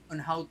thinking on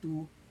how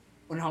to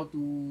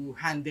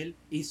handle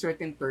a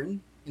certain turn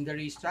in the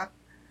racetrack,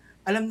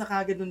 alam na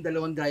kagad ng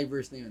dalawang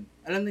drivers na yun.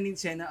 Alam na ni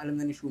Senna, alam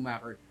na ni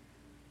Schumacher.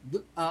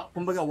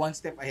 Kumbaga, one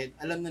step ahead,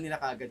 alam na nila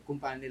kagad kung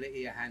paano nila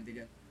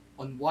i-handle yan.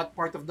 On what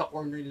part of the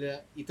corner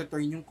nila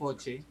ito-turn yung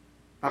kotse,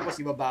 tapos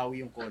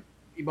ibabawi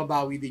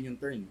din yung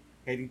turn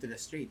heading to the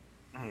straight.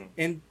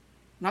 And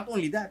not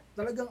only that,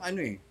 talagang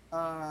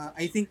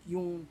I think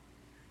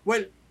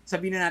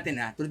sabihin na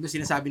natin tulad ng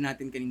sinasabi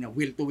natin kanina,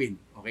 will to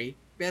win, okay?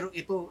 Pero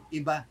ito,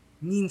 iba,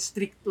 mean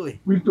streak to eh.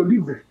 Will to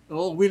live eh.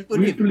 Oh, will to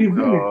Will live. to live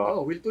din eh.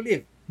 Oh, will to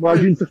live.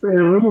 Imagine sa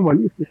pera mo,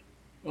 maliit eh.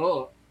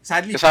 Oh,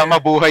 sadly Kasama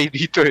buhay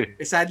dito eh.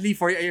 sadly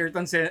for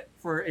Ayrton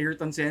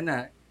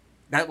Senna,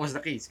 that was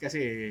the case kasi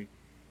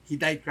he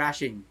died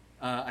crashing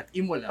at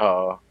Imola.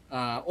 Oo.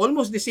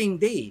 Almost the same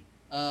day,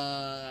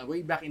 way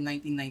back in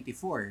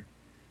 1994.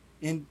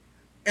 And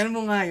alam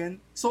mo nga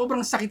yun,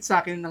 sobrang sakit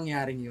sa akin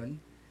nangyaring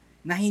yun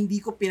na hindi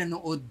ko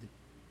pinanood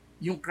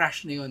yung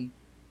crash na yun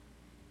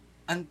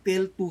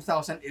until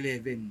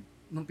 2011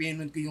 nung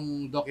pinanood ko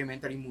yung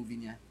documentary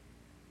movie niya.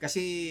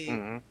 Kasi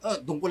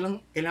doon ko lang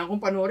kailangan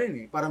kong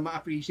panoorin para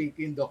ma-appreciate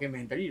ko yung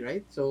documentary,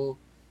 right? So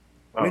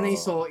when I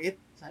saw it,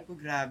 sabi ko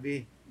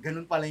grabe,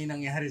 ganun pala yung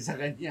nangyari sa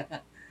kanya.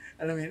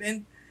 Alam mo yun?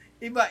 And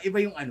iba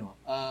yung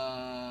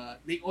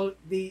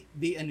they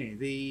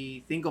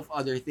think of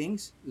other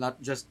things, not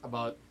just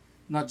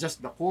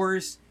the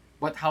course,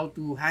 but how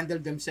to handle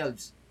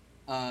themselves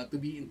to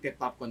be in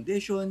tip-top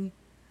condition.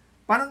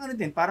 Parang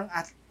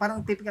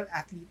parang typical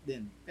athlete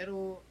din.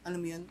 Pero alam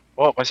mo yun?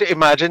 Oh, kasi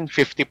imagine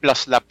 50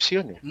 plus laps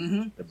yun eh.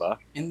 Mhm. 'Di ba?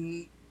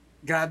 And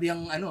grabe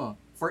ang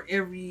for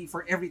every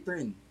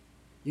turn,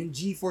 yung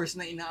G-force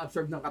na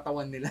ina-absorb ng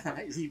katawan nila,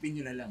 isipin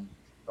nyo na lang.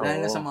 Lalo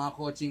na sa mga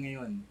kotse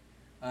ngayon.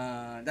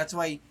 That's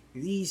why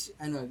these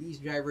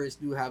drivers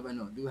do have a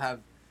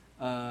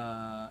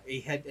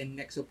head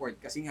and neck support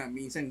kasi nga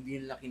minsan di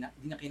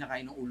na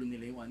kinakain ng ulo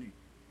nila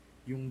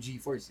yung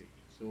G-force eh.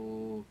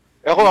 So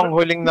Ako ang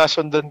huling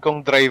nasundan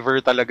kong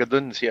driver talaga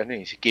dun si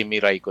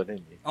Kimi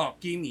Raikkonen eh. Oh,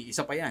 Kimi,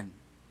 isa pa yan.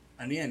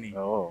 Yan eh.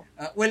 Oo.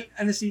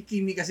 Si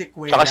Kimi kasi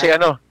kwela. Tsaka si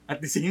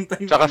at the same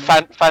time. Tsaka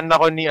fan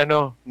ako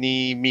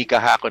ni Mika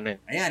Hakkinen.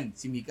 Ayan,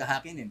 si Mika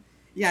Hakkinen.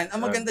 Yan,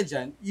 ang maganda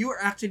dyan, you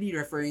are actually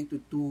referring to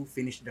two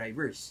Finnish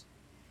drivers.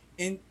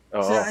 And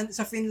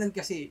sa Finland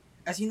kasi,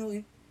 as you know,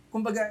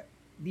 kumbaga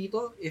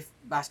dito, if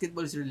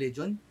basketball is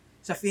religion,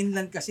 sa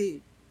Finland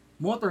kasi,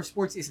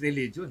 motorsports is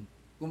religion.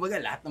 Kumbaga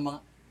lahat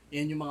ng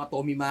yan yung mga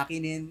Tommi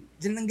Mäkinen,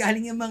 dyan nang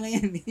galing yung mga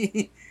yan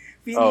eh.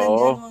 Finland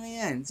yan mga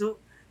yan. So,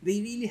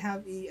 they really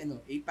have a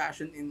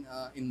passion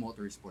in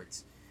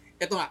motorsports.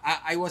 Ito nga,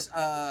 I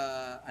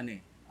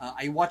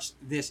watched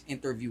this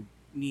interview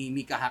ni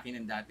Mika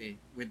Hakkinen dati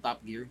with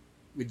Top Gear,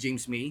 with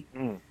James May.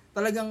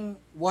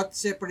 Talagang what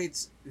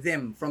separates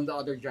them from the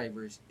other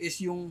drivers is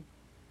yung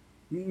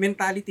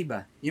mentality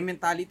ba? Yung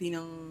mentality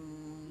ng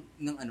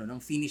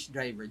Finnish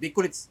driver. They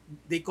call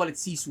it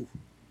sisu.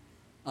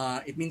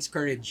 It means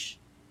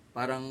courage.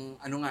 Parang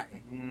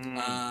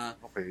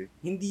Okay.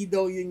 Hindi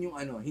daw yun yung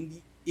hindi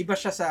iba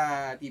siya sa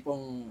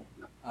tipong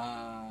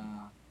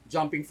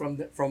jumping from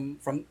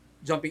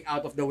jumping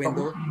out of the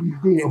window.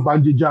 Hindi,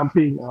 bungee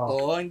jumping.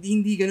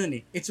 Hindi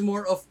ganoon eh. It's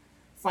more of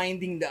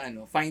finding the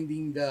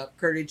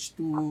courage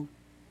to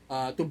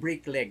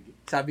break leg.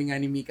 Sabi nga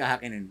ni Mika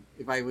Hakkinen,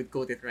 if I would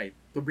quote it right,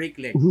 to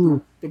break leg,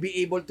 to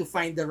be able to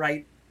find the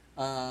right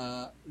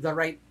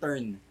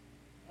turn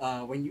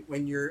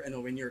when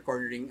you're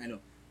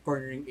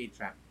cornering a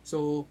track.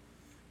 So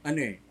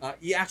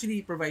you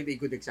actually provide a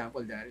good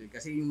example dahil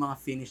kasi yung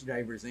mga Finnish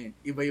drivers na yun,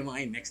 iba yung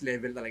mga next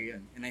level talaga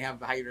yun. And I have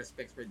high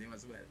respect for them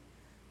as well.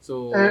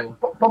 So,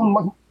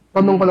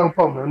 tanong ko lang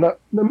po,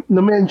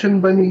 na-mention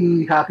ba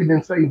ni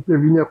Hakkinen sa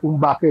interview niya kung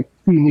bakit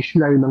finish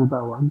line ang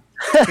tawag?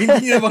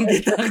 Hindi niya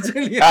nabanggit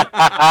actually.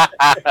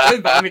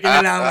 Well, baka may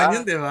kinalaman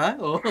yun, di ba?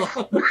 Oh.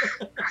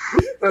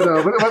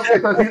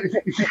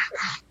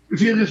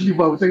 Seriously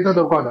po, sa ito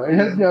ko na,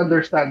 help me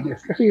understand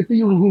this. Kasi ito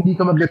yung hindi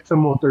ka mag-get sa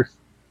motors.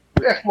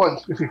 F1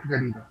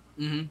 specifically.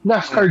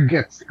 NASCAR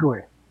gets ko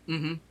eh.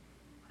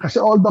 Kasi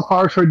all the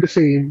cars are the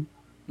same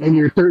and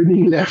you're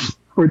turning left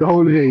for the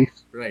whole race.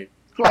 Right.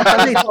 So,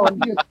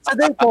 sa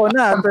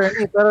Daytona,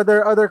 pero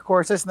there are other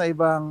courses na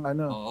ibang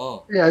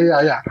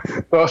Yeah.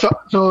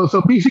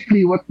 So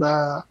basically what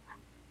the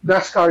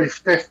NASCAR is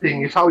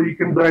testing is how you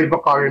can drive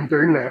a car and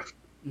turn left.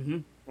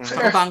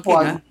 Sa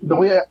F1, the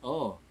way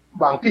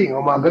banking o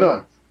mga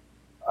ganun.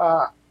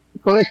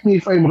 Correct me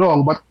if I'm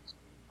wrong, but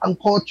ang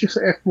kotse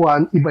sa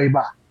F1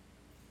 iba-iba.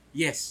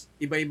 Yes,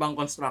 iba-ibang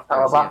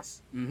constructors.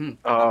 Yes.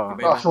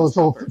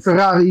 So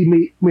Ferrari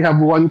may have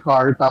one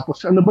car,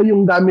 tapos ano ba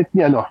yung gamit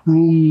niya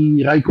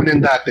ni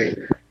Raikkonen dati?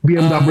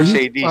 BMW,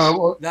 Mercedes.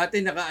 Dati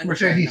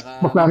Mercedes,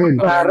 siya,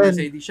 McLaren.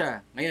 Mercedes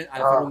siya. Ngayon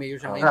Alfa Romeo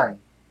siya ngayon.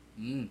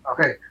 Right.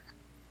 Okay.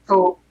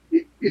 So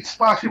it's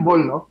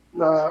possible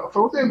na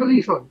for whatever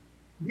reason,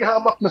 di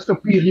hamak na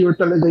superior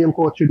talaga yung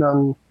kotse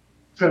ng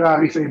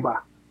Ferrari sa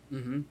iba.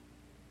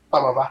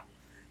 Tama ba?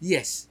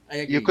 Yes,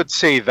 I agree. You could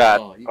say that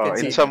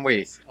say in some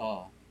that, ways.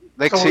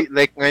 Yes.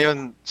 Like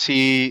ngayon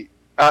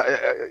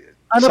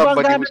Ano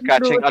somebody bang who's gamit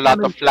catching ni a lot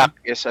Lewis of flack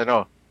is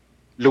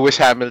Lewis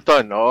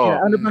Hamilton.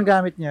 Yeah, ano bang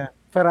gamit niya?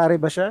 Ferrari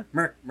ba siya?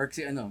 Merc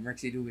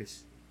si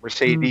Lewis.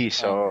 Mercedes.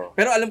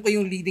 Pero alam ko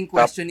yung leading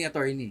question ni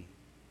attorney.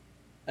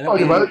 Alam ko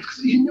diba?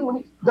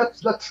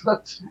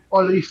 That's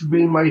always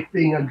been my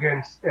thing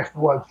against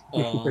F1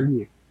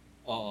 specifically.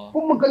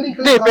 Kung magaling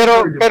ka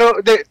pero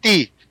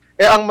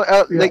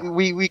like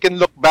we can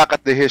look back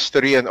at the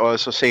history and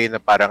also say na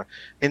parang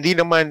hindi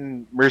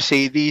naman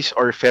Mercedes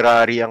or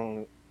Ferrari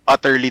ang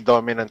utterly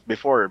dominant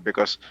before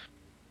because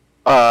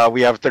we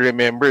have to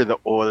remember the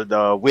old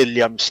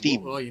Williams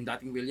team. Yung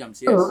dating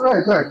Williams, yes.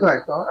 Right.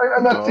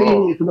 I'm not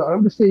saying ito na.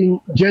 I'm just saying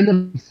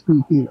generally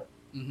speaking.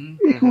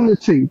 Kung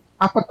let's say,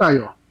 apat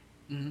tayo.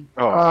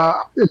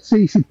 Let's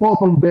say si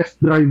Pop ang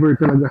best driver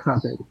talaga sa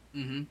atin.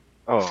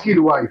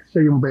 Skill-wise,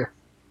 siya yung best.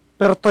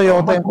 Pero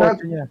Toyota yung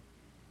kotse niya.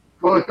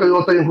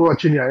 Toyota yung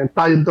kotse niya. And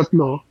tayong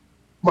tatlo,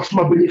 mas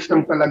mabilis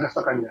lang talaga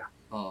sa kanya.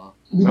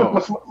 Di ba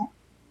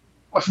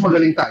mas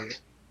magaling tayo?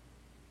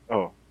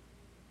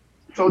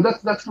 So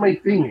that's my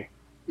thing.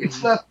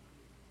 It's not,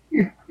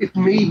 it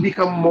may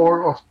become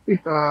more of,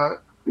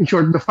 in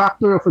short, the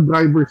factor of a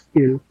driver's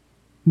skill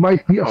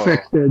might be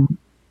affected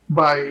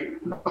by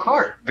the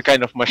car. The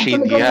kind of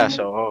machine he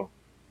has.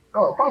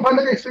 Paano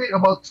kayo say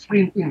about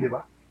sprinting, di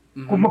ba?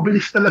 Kung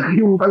mabilis talaga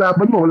yung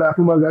kalaban mo, wala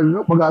akong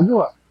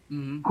magagawa.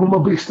 Kung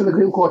mabilis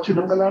talaga yung kotse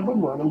ng kalaban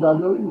mo, anong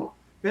gagawin mo?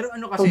 Pero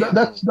ano kasi... So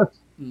that's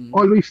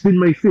always been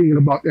my thing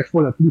about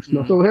F1 at least.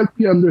 No? So help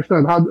me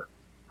understand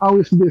how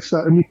is this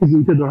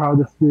mitigated or how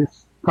does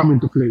this come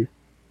into play?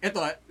 Ito,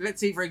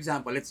 let's say for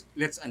example, let's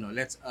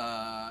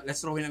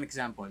throw in an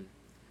example.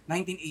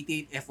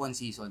 1988 F1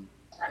 season.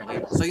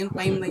 Okay? So yung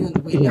time na yun,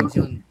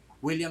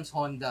 Williams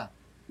Honda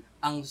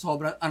ang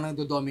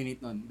nagdo-dominate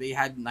nun. They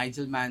had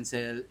Nigel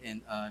Mansell and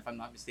if I'm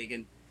not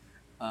mistaken,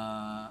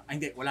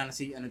 hindi, wala na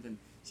si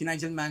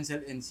Nigel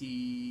Mansell and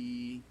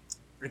si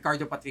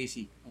Riccardo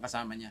Patrese ang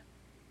kasama niya.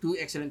 Two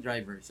excellent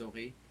drivers,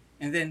 okay?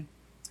 And then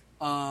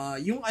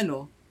yung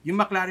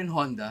McLaren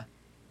Honda,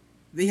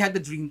 they had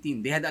the dream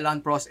team. They had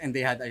Alain Prost and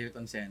they had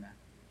Ayrton Senna.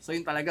 So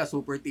yun talaga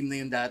super team na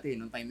yun dati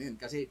nung time na yun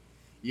kasi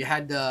you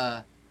had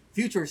the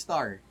future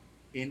star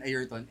in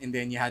Ayrton and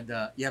then you have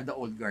the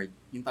old guard.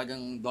 Yung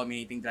tagang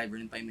dominating driver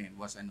ng time na yun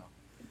was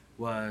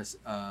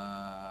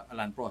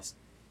Alain Prost.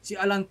 Si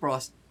Alain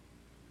Prost,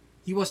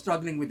 he was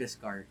struggling with this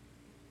car.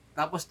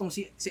 Tapos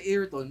si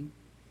Ayrton,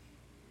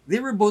 they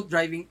were both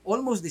driving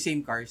almost the same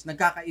cars,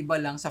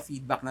 nagkakaiba lang sa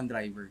feedback ng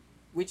driver,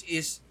 which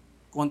is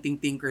konting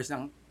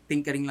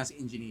tinkering lang sa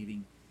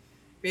engineering.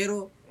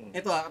 Pero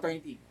eto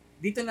attorney,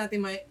 dito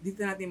natin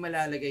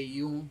malalagay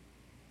yung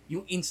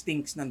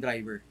instincts ng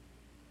driver,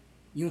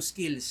 yung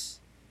skills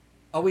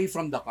away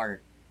from the car.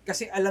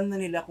 Kasi alam na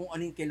nila kung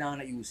ano yung kailangan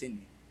na ayusin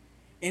eh.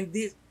 And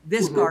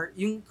this car,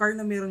 yung car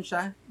na meron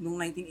siya nung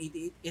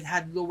 1988,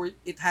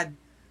 it had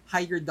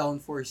higher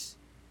downforce.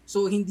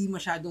 So hindi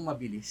masyadong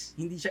mabilis.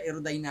 Hindi siya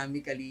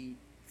aerodynamically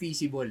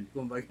feasible,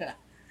 kumbaga,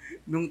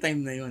 nung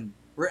time na yon.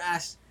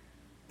 Whereas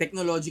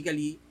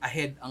technologically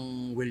ahead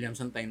ang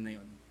Williams ang time na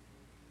yon.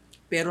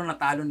 Pero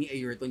natalo ni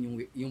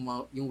Ayrton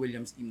yung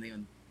Williams team na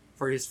yon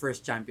for his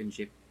first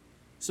championship.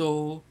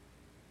 So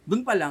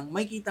dun pa lang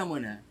makikita mo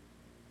na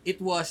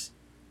it was,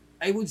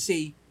 I would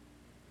say,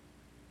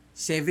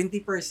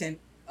 70%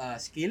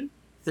 skill,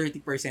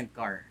 30%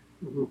 car.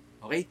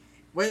 Okay?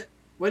 Well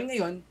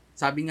ngayon,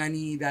 sabi nga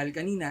ni Dal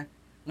kanina,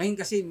 Ngayon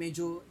kasi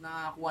medyo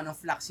nakakuha ng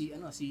flack si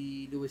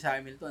Lewis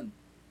Hamilton.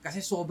 Kasi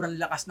sobrang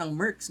lakas ng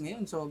Mercs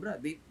ngayon, sobra.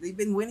 They've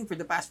been winning for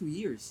the past few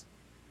years.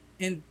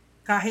 And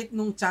kahit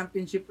nung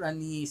championship run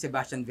ni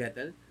Sebastian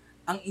Vettel,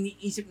 ang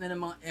iniisip na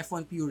ng mga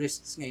F1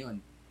 purists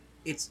ngayon,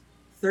 it's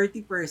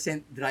 30%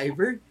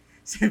 driver,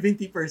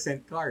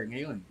 70% car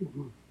ngayon.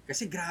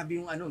 Kasi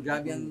grabe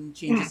ang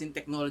changes in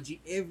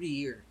technology every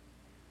year.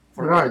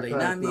 From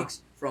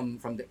aerodynamics, from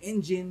the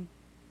engine,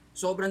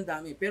 sobrang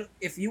dami. Pero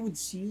if you would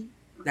see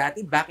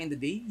dati back in the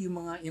day, yung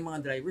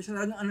mga drivers,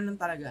 talagang lang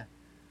talaga.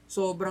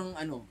 Sobrang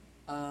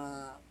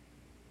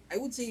I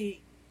would say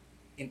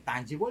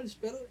intangibles,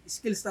 pero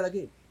skills talaga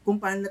eh. Kung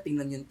paano nila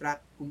tingnan yung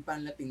track, kung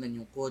paano nila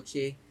tingnan yung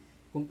kotse,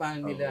 kung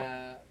paano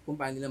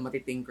nila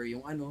matitinker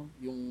yung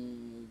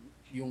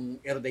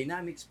yung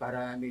aerodynamics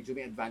para medyo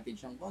may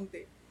advantage ng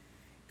konti.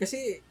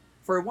 Kasi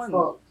for one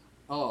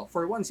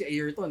si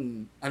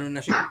Ayrton,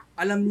 na siya,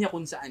 alam niya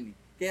kung saan eh.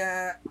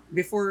 Kaya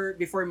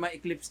before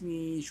ma-eclipse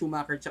ni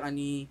Schumacher tsaka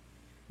ni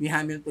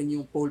Hamilton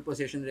yung pole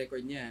position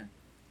record niya,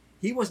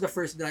 he was the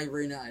first driver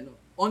na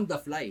on the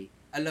fly,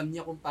 alam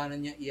niya kung paano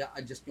niya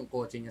i-adjust yung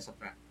kotse niya sa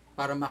track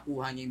para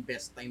makuha niya yung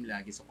best time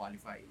lagi sa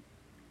qualifying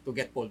to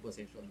get pole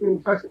position.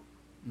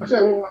 Kasi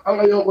ang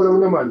ayoko lang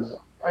naman,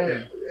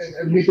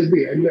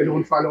 admittedly, I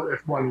don't follow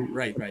F1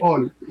 at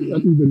all,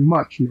 not even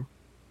much. No?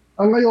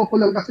 Ang ayoko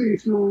lang kasi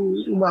is yung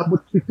umabot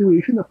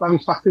situation na parang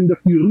Fast and the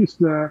Furious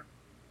na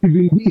si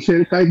Vin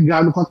Diesel, kahit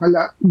gano'ng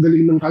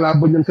galing ng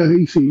kalaban niyang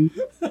ka-racing,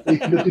 ay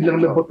pinutin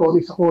lang na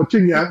botones sa kotse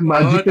niya,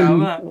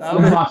 magically,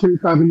 nabasal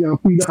ka niya ang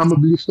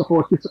pinakamabilis na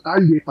kotse sa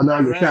kalye,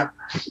 panalo siya.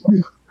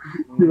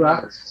 Di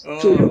ba?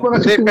 So, yung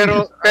mga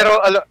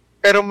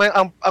pero may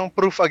ang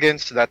proof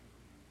against that,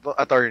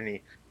 attorney,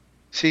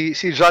 si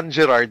John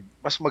Gerard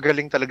mas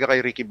magaling talaga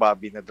kay Ricky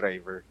Bobby na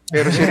driver.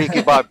 Pero si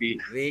Ricky Bobby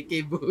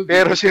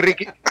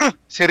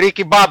si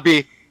Ricky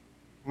Bobby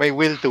may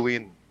will to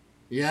win.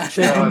 Yeah.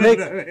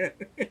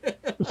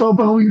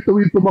 Sobrang will to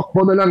win,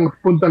 tumakbo na lang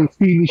puntang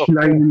finish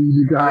line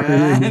ni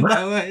Gary.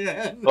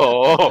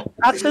 Oo.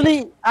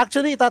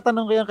 Actually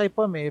tatanong ko yan kay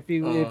Pom eh, if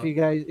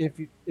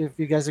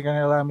you guys are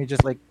gonna allow me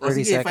just like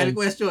 30 seconds. Final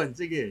question.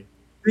 Sige.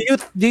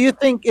 Do you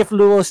think if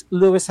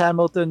Lewis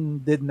Hamilton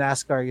did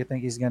NASCAR, you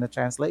think he's gonna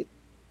translate?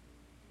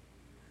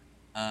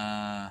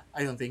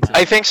 I don't think so.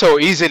 I think so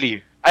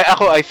easily.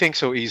 I think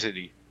so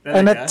easily.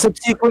 And that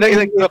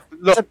subsequently,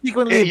 look,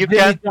 if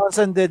Billy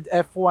Johnson did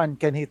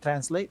F1, can he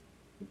translate?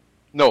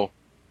 No.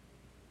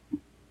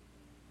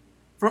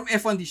 From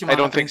F1, di siya I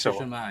don't think so.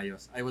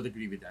 Maayos. I would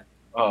agree with that.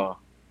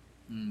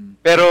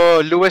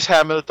 Pero Lewis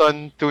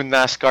Hamilton to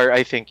NASCAR,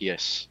 I think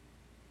yes.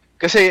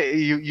 Kasi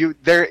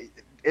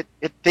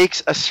it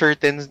takes a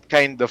certain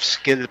kind of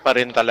skill pa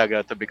rin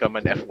talaga to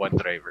become an F1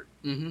 driver.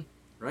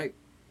 Right.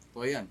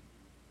 So yan.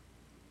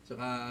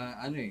 Saka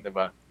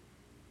diba?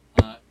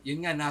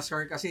 Yun nga,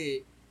 NASCAR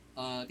kasi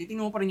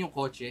titingnan mo pa rin yung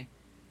kotse,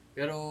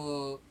 pero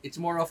it's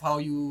more of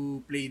how you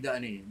play the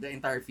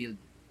entire field.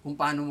 Kung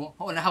paano mo,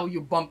 how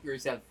you bump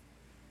yourself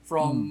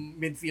from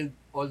midfield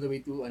all the way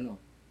to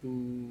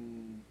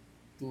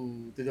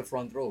to the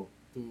front row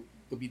to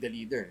be the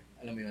leader.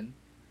 Alam mo yun?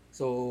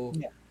 So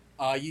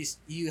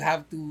you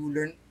have to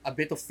learn a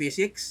bit of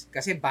physics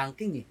kasi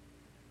banking eh.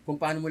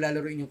 Kung paano mo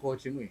lalaruin yung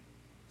kotse mo eh.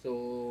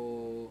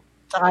 So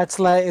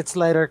it's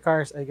lighter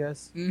cars, I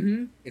guess.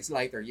 It's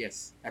lighter,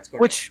 yes. That's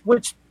correct.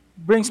 Which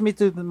brings me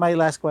to my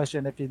last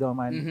question, if you don't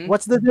mind.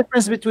 What's the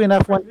difference between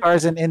F1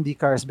 cars and Indy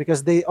cars?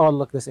 Because they all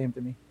look the same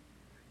to me.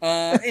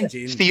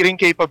 Engine. Steering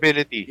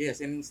capability.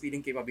 Yes, and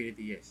steering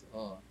capability, yes.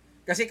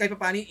 Kasi kahit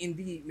paano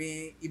Indy,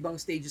 may ibang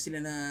stages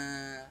sila na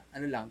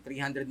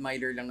 300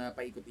 miler lang na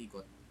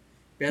paikot-ikot.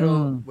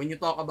 Pero when you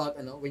talk about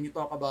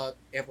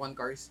F1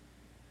 cars,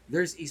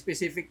 there's a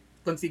specific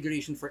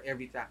configuration for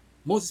every track.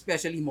 Most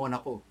especially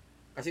Monaco.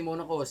 Kasi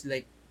Monaco was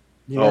like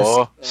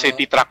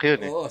city track yun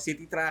eh.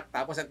 City track.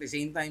 Tapos at the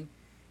same time,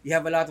 you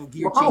have a lot of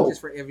gear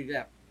changes for every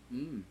lap.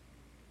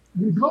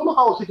 Di ba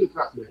Macau city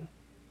track din?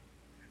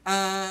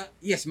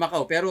 Yes,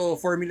 Macau. Pero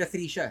Formula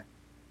 3 siya,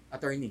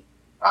 attorney.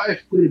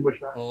 F3 ba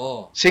siya?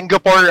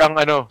 Singapore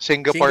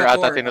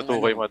ata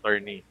tinutukoy mo,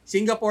 attorney.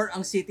 Singapore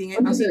ang city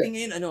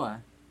ngayon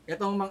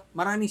itong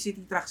maraming city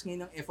tracks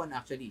ngayon ng F1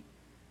 actually.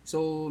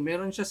 So,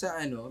 meron siya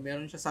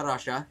sa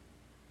Russia.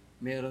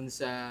 Meron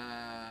sa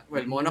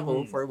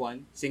Monaco for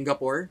one,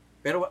 Singapore,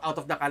 pero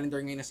out of the calendar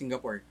ngayon na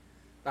Singapore.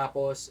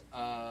 Tapos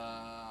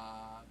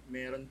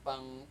meron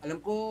pang alam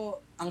ko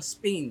ang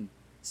Spain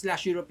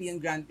 / European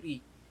Grand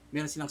Prix.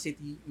 Meron silang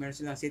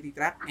city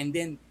track, and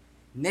then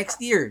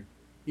next year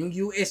yung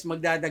US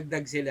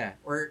magdadagdag sila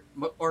or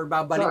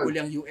babalik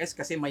uli ang US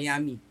kasi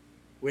Miami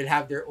will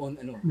have their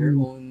own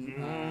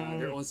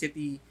their own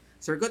city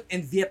circuit,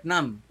 and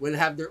Vietnam will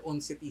have their own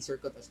city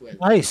circuit as well.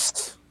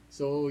 Nice.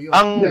 So, yun.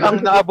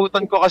 Ang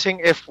naabutan ko kasing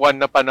F1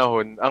 na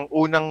panahon, ang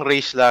unang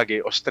race lagi,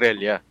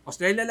 Australia.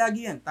 Australia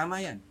lagi yan. Tama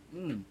yan.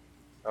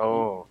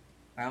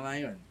 Tama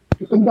yun.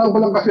 Tandaan ko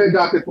lang kasi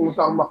dati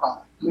pumunta ang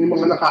Macau. May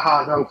mga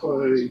nakaharang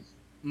for a race.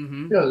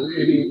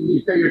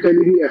 You're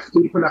telling me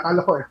F3 ko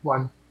nakala ko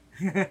F1.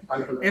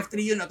 F3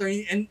 yun,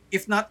 attorney. And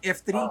if not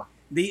F3,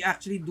 they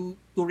actually do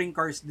touring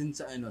cars din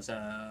sa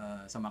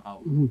sa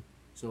Macau.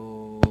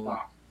 So,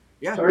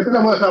 yeah. So ito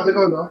na masasabi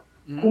ko, no?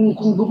 Mm.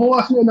 Kung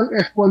gumawa sila ng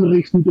F1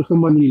 race dito sa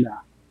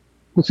Manila,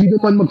 kung sino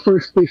man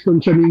mag-first place doon,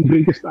 siya yung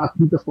greatest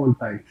athlete of all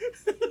time.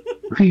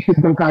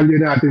 Sisit ng kalye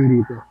natin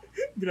dito.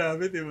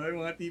 Grabe, di ba?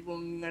 Yung mga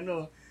tipong,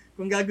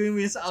 kung gagawin mo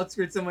yan sa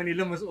outskirts sa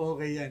Manila, mas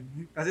okay yan.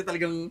 Kasi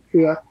talagang,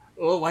 Yeah.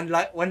 one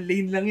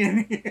lane lang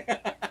yan.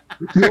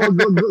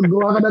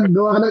 Gawa ka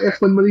ng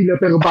F1 Manila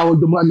pero bawal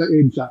dumaan ng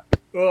EDSA.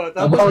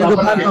 Tapos, Bawal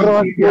dumaan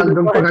ng City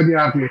hanggang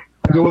Paranaque.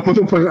 Gawa po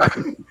itong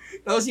paraan.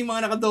 tapos yung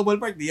mga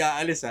naka-double park, di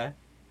aalis, ha?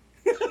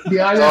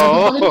 Di ayaw. Ano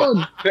pa rin yun?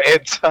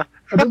 EDSA.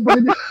 Ano pa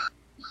rin yun?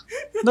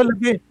 No,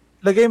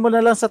 lagay mo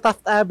na lang sa Taft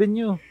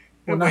Avenue.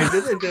 Pwede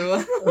din, di ba?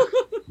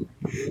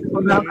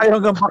 Una kayo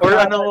hanggang Or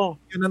baka. ano,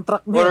 Yun ang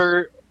truck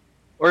niya.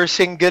 or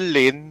single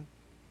lane,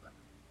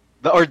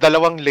 or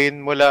dalawang lane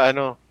mula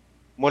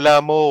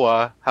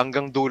MOA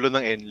hanggang dulo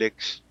ng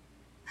NLEX.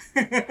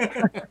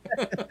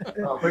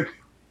 Okay.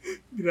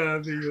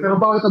 Grabe yun. Pero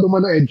bawal ka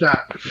dumaan ng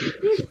EDSA.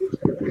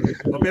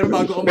 Pero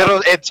bago ka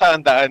Pero EDSA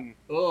ang daan.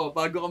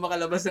 bago ka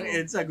makalabas ng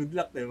EDSA, good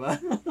luck, di ba?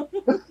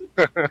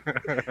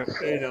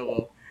 Ay,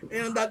 nako.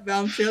 And on that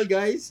bombshell,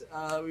 guys,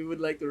 we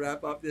would like to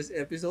wrap up this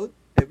episode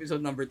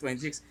number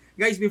 26.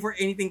 Guys, before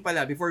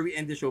we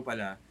end the show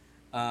pala,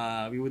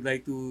 we would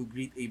like to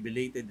greet a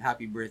belated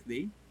happy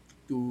birthday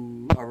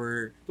to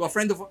a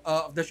friend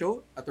of the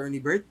show,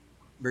 Attorney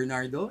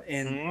Bernardo,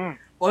 and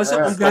also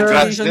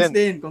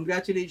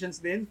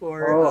congratulations din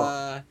for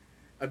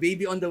a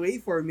baby on the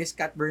way for Miss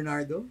Cat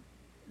Bernardo.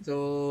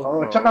 So,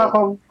 Tsaka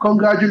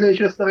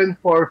congratulations na rin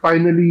for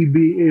finally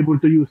being able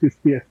to use his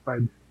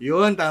PS5.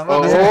 yun,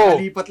 tama. Kasi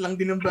nakalipat lang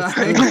din ng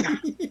bahay.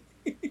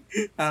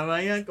 Tama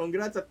yan.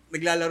 Congrats. At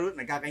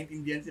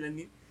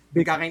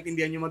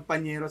nagkakaintindihan yung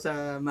magpanyero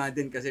sa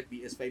Madden kasi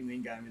PS5 na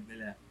yung gamit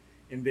nila.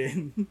 And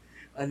then,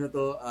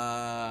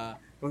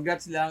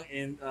 congrats lang.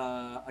 And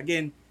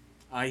again,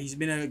 he's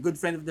been a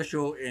good friend of the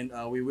show and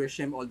we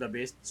wish him all the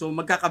best. So,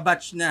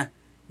 magkakabatch na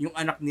yung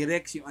anak ni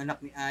Rex, yung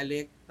anak ni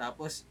Alec,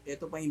 tapos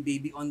ito pa yung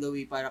baby on the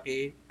way para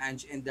kay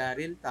Ange and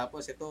Daryl,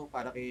 tapos ito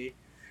para kay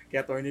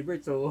Attorney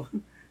Bert. So,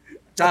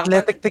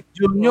 Athletic Tech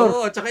Junior.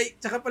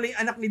 Tsaka pala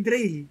yung anak ni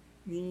Dre.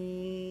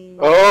 Di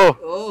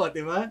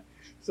ba?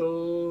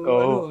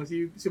 So,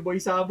 si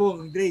Boy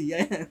Sabong, Dre,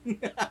 yan.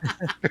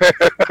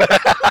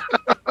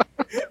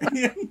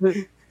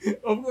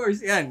 Of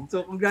course, yan.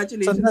 So,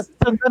 congratulations.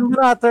 Sandan mo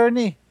na,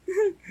 attorney.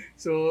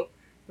 So,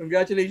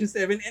 congratulations,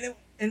 Evan.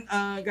 And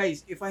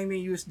guys, if I may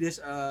use this,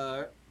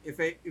 if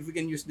we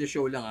can use the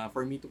show lang,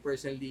 for me to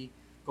personally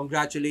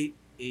congratulate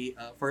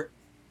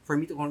for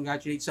me to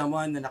congratulate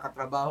someone na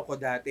nakatrabaho ko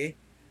dati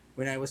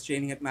when I was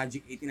training at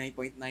Magic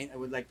 89.9, I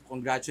would like to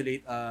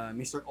congratulate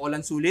Mr.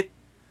 Olan Sulit,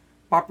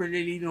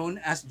 popularly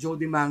known as Joe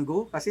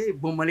DeMango, kasi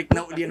bumalik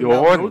na uli ang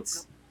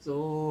downloads.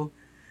 So,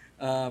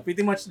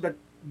 pretty much the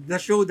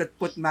show that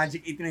put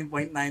Magic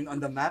 89.9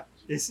 on the map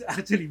is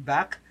actually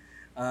back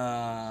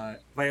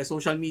via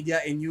social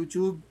media and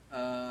YouTube.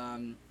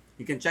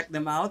 You can check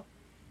them out.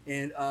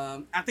 And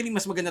actually,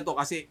 mas maganda to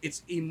kasi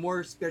it's a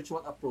more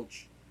spiritual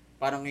approach.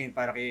 Parang ngayon,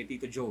 para kay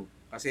Tito Joe.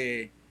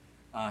 Kasi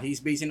he's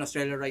based in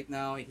Australia right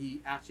now. He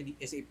actually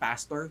is a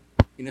pastor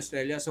in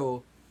Australia.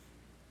 So,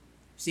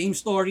 same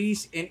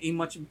stories and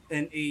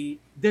a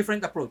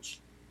different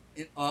approach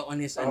on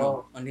his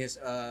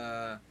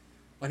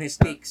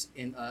takes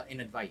in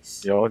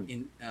advice.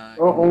 Yun.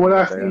 Kung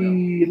wala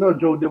si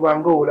Joe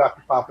DeWango, wala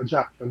si Papa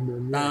Jack.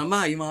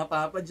 Tama, yung mga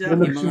Papa Jack,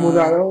 yung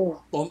mga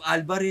Tom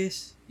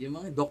Alvarez, yung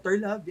mga Dr.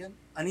 Love, yan.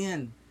 Ano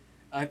yan?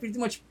 Pretty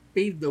much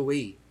paved the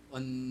way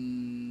on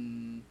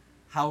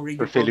how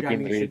radio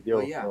programming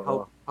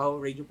how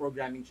radio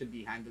programming should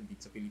be handled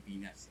dito sa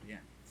Pilipinas.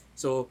 Ayan.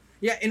 So,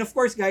 yeah, and of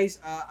course guys,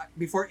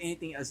 before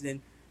anything else then,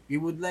 we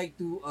would like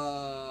to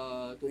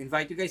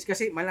invite you guys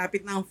kasi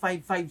malapit na ang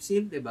 5-5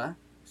 sale, 'di ba?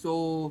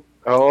 So,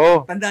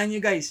 tandaan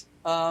niyo guys,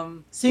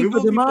 Cinco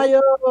de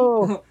Mayo.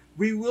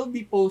 We will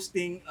be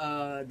posting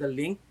the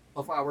link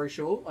of our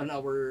show on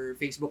our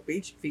Facebook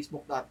page,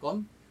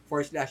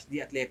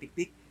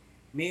 facebook.com/theathletictic.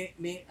 May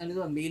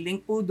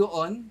link po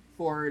doon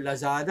for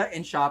Lazada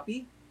and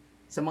Shopee.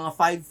 Sa mga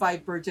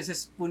 5-5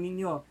 purchases po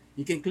ninyo,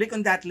 you can click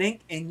on that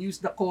link and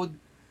use the code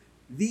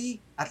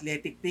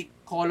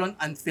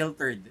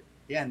TheAthleticTick:_unfiltered.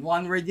 Yan,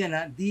 one word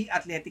yan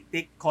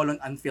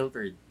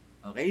TheAthleticTick:_unfiltered.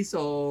 Okay,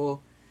 so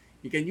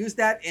you can use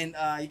that and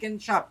you can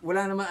shop.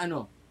 Wala naman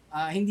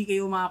hindi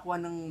kayo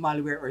makakuha ng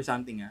malware or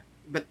something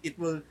but it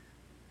will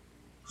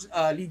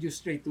lead you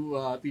straight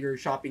to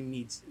your shopping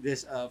needs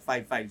this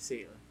 5-5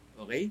 sale.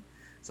 Okay?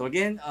 So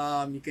again,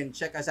 you can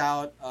check us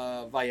out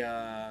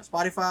via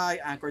Spotify,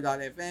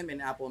 Anchor.fm,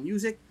 and Apple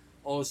Music.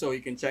 Also,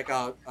 you can check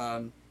out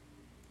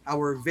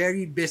our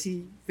very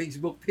busy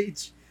Facebook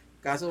page.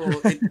 Kaso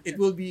it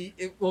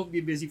won't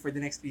be busy for the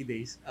next 3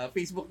 days.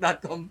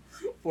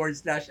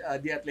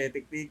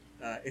 Facebook.com/theathletictick,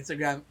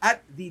 Instagram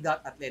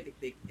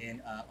 @the.athletictick,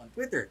 and on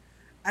Twitter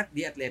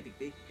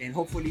 @theathletictick. And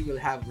hopefully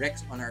we'll have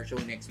Rex on our show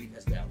next week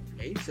as well.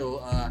 Okay, so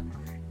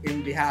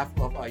in behalf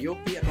of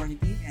Yoki, Attorney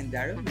T, and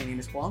Daryl, my name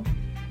is Paul.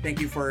 Thank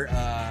you for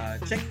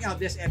checking out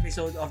this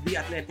episode of The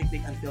Athletic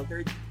Take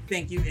Unfiltered.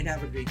 Thank you and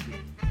have a great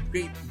day.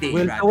 Great day,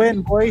 Will to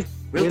win, boy.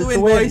 Will to win,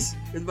 boys.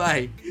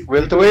 Goodbye.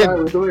 Will to win.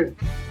 Will to win.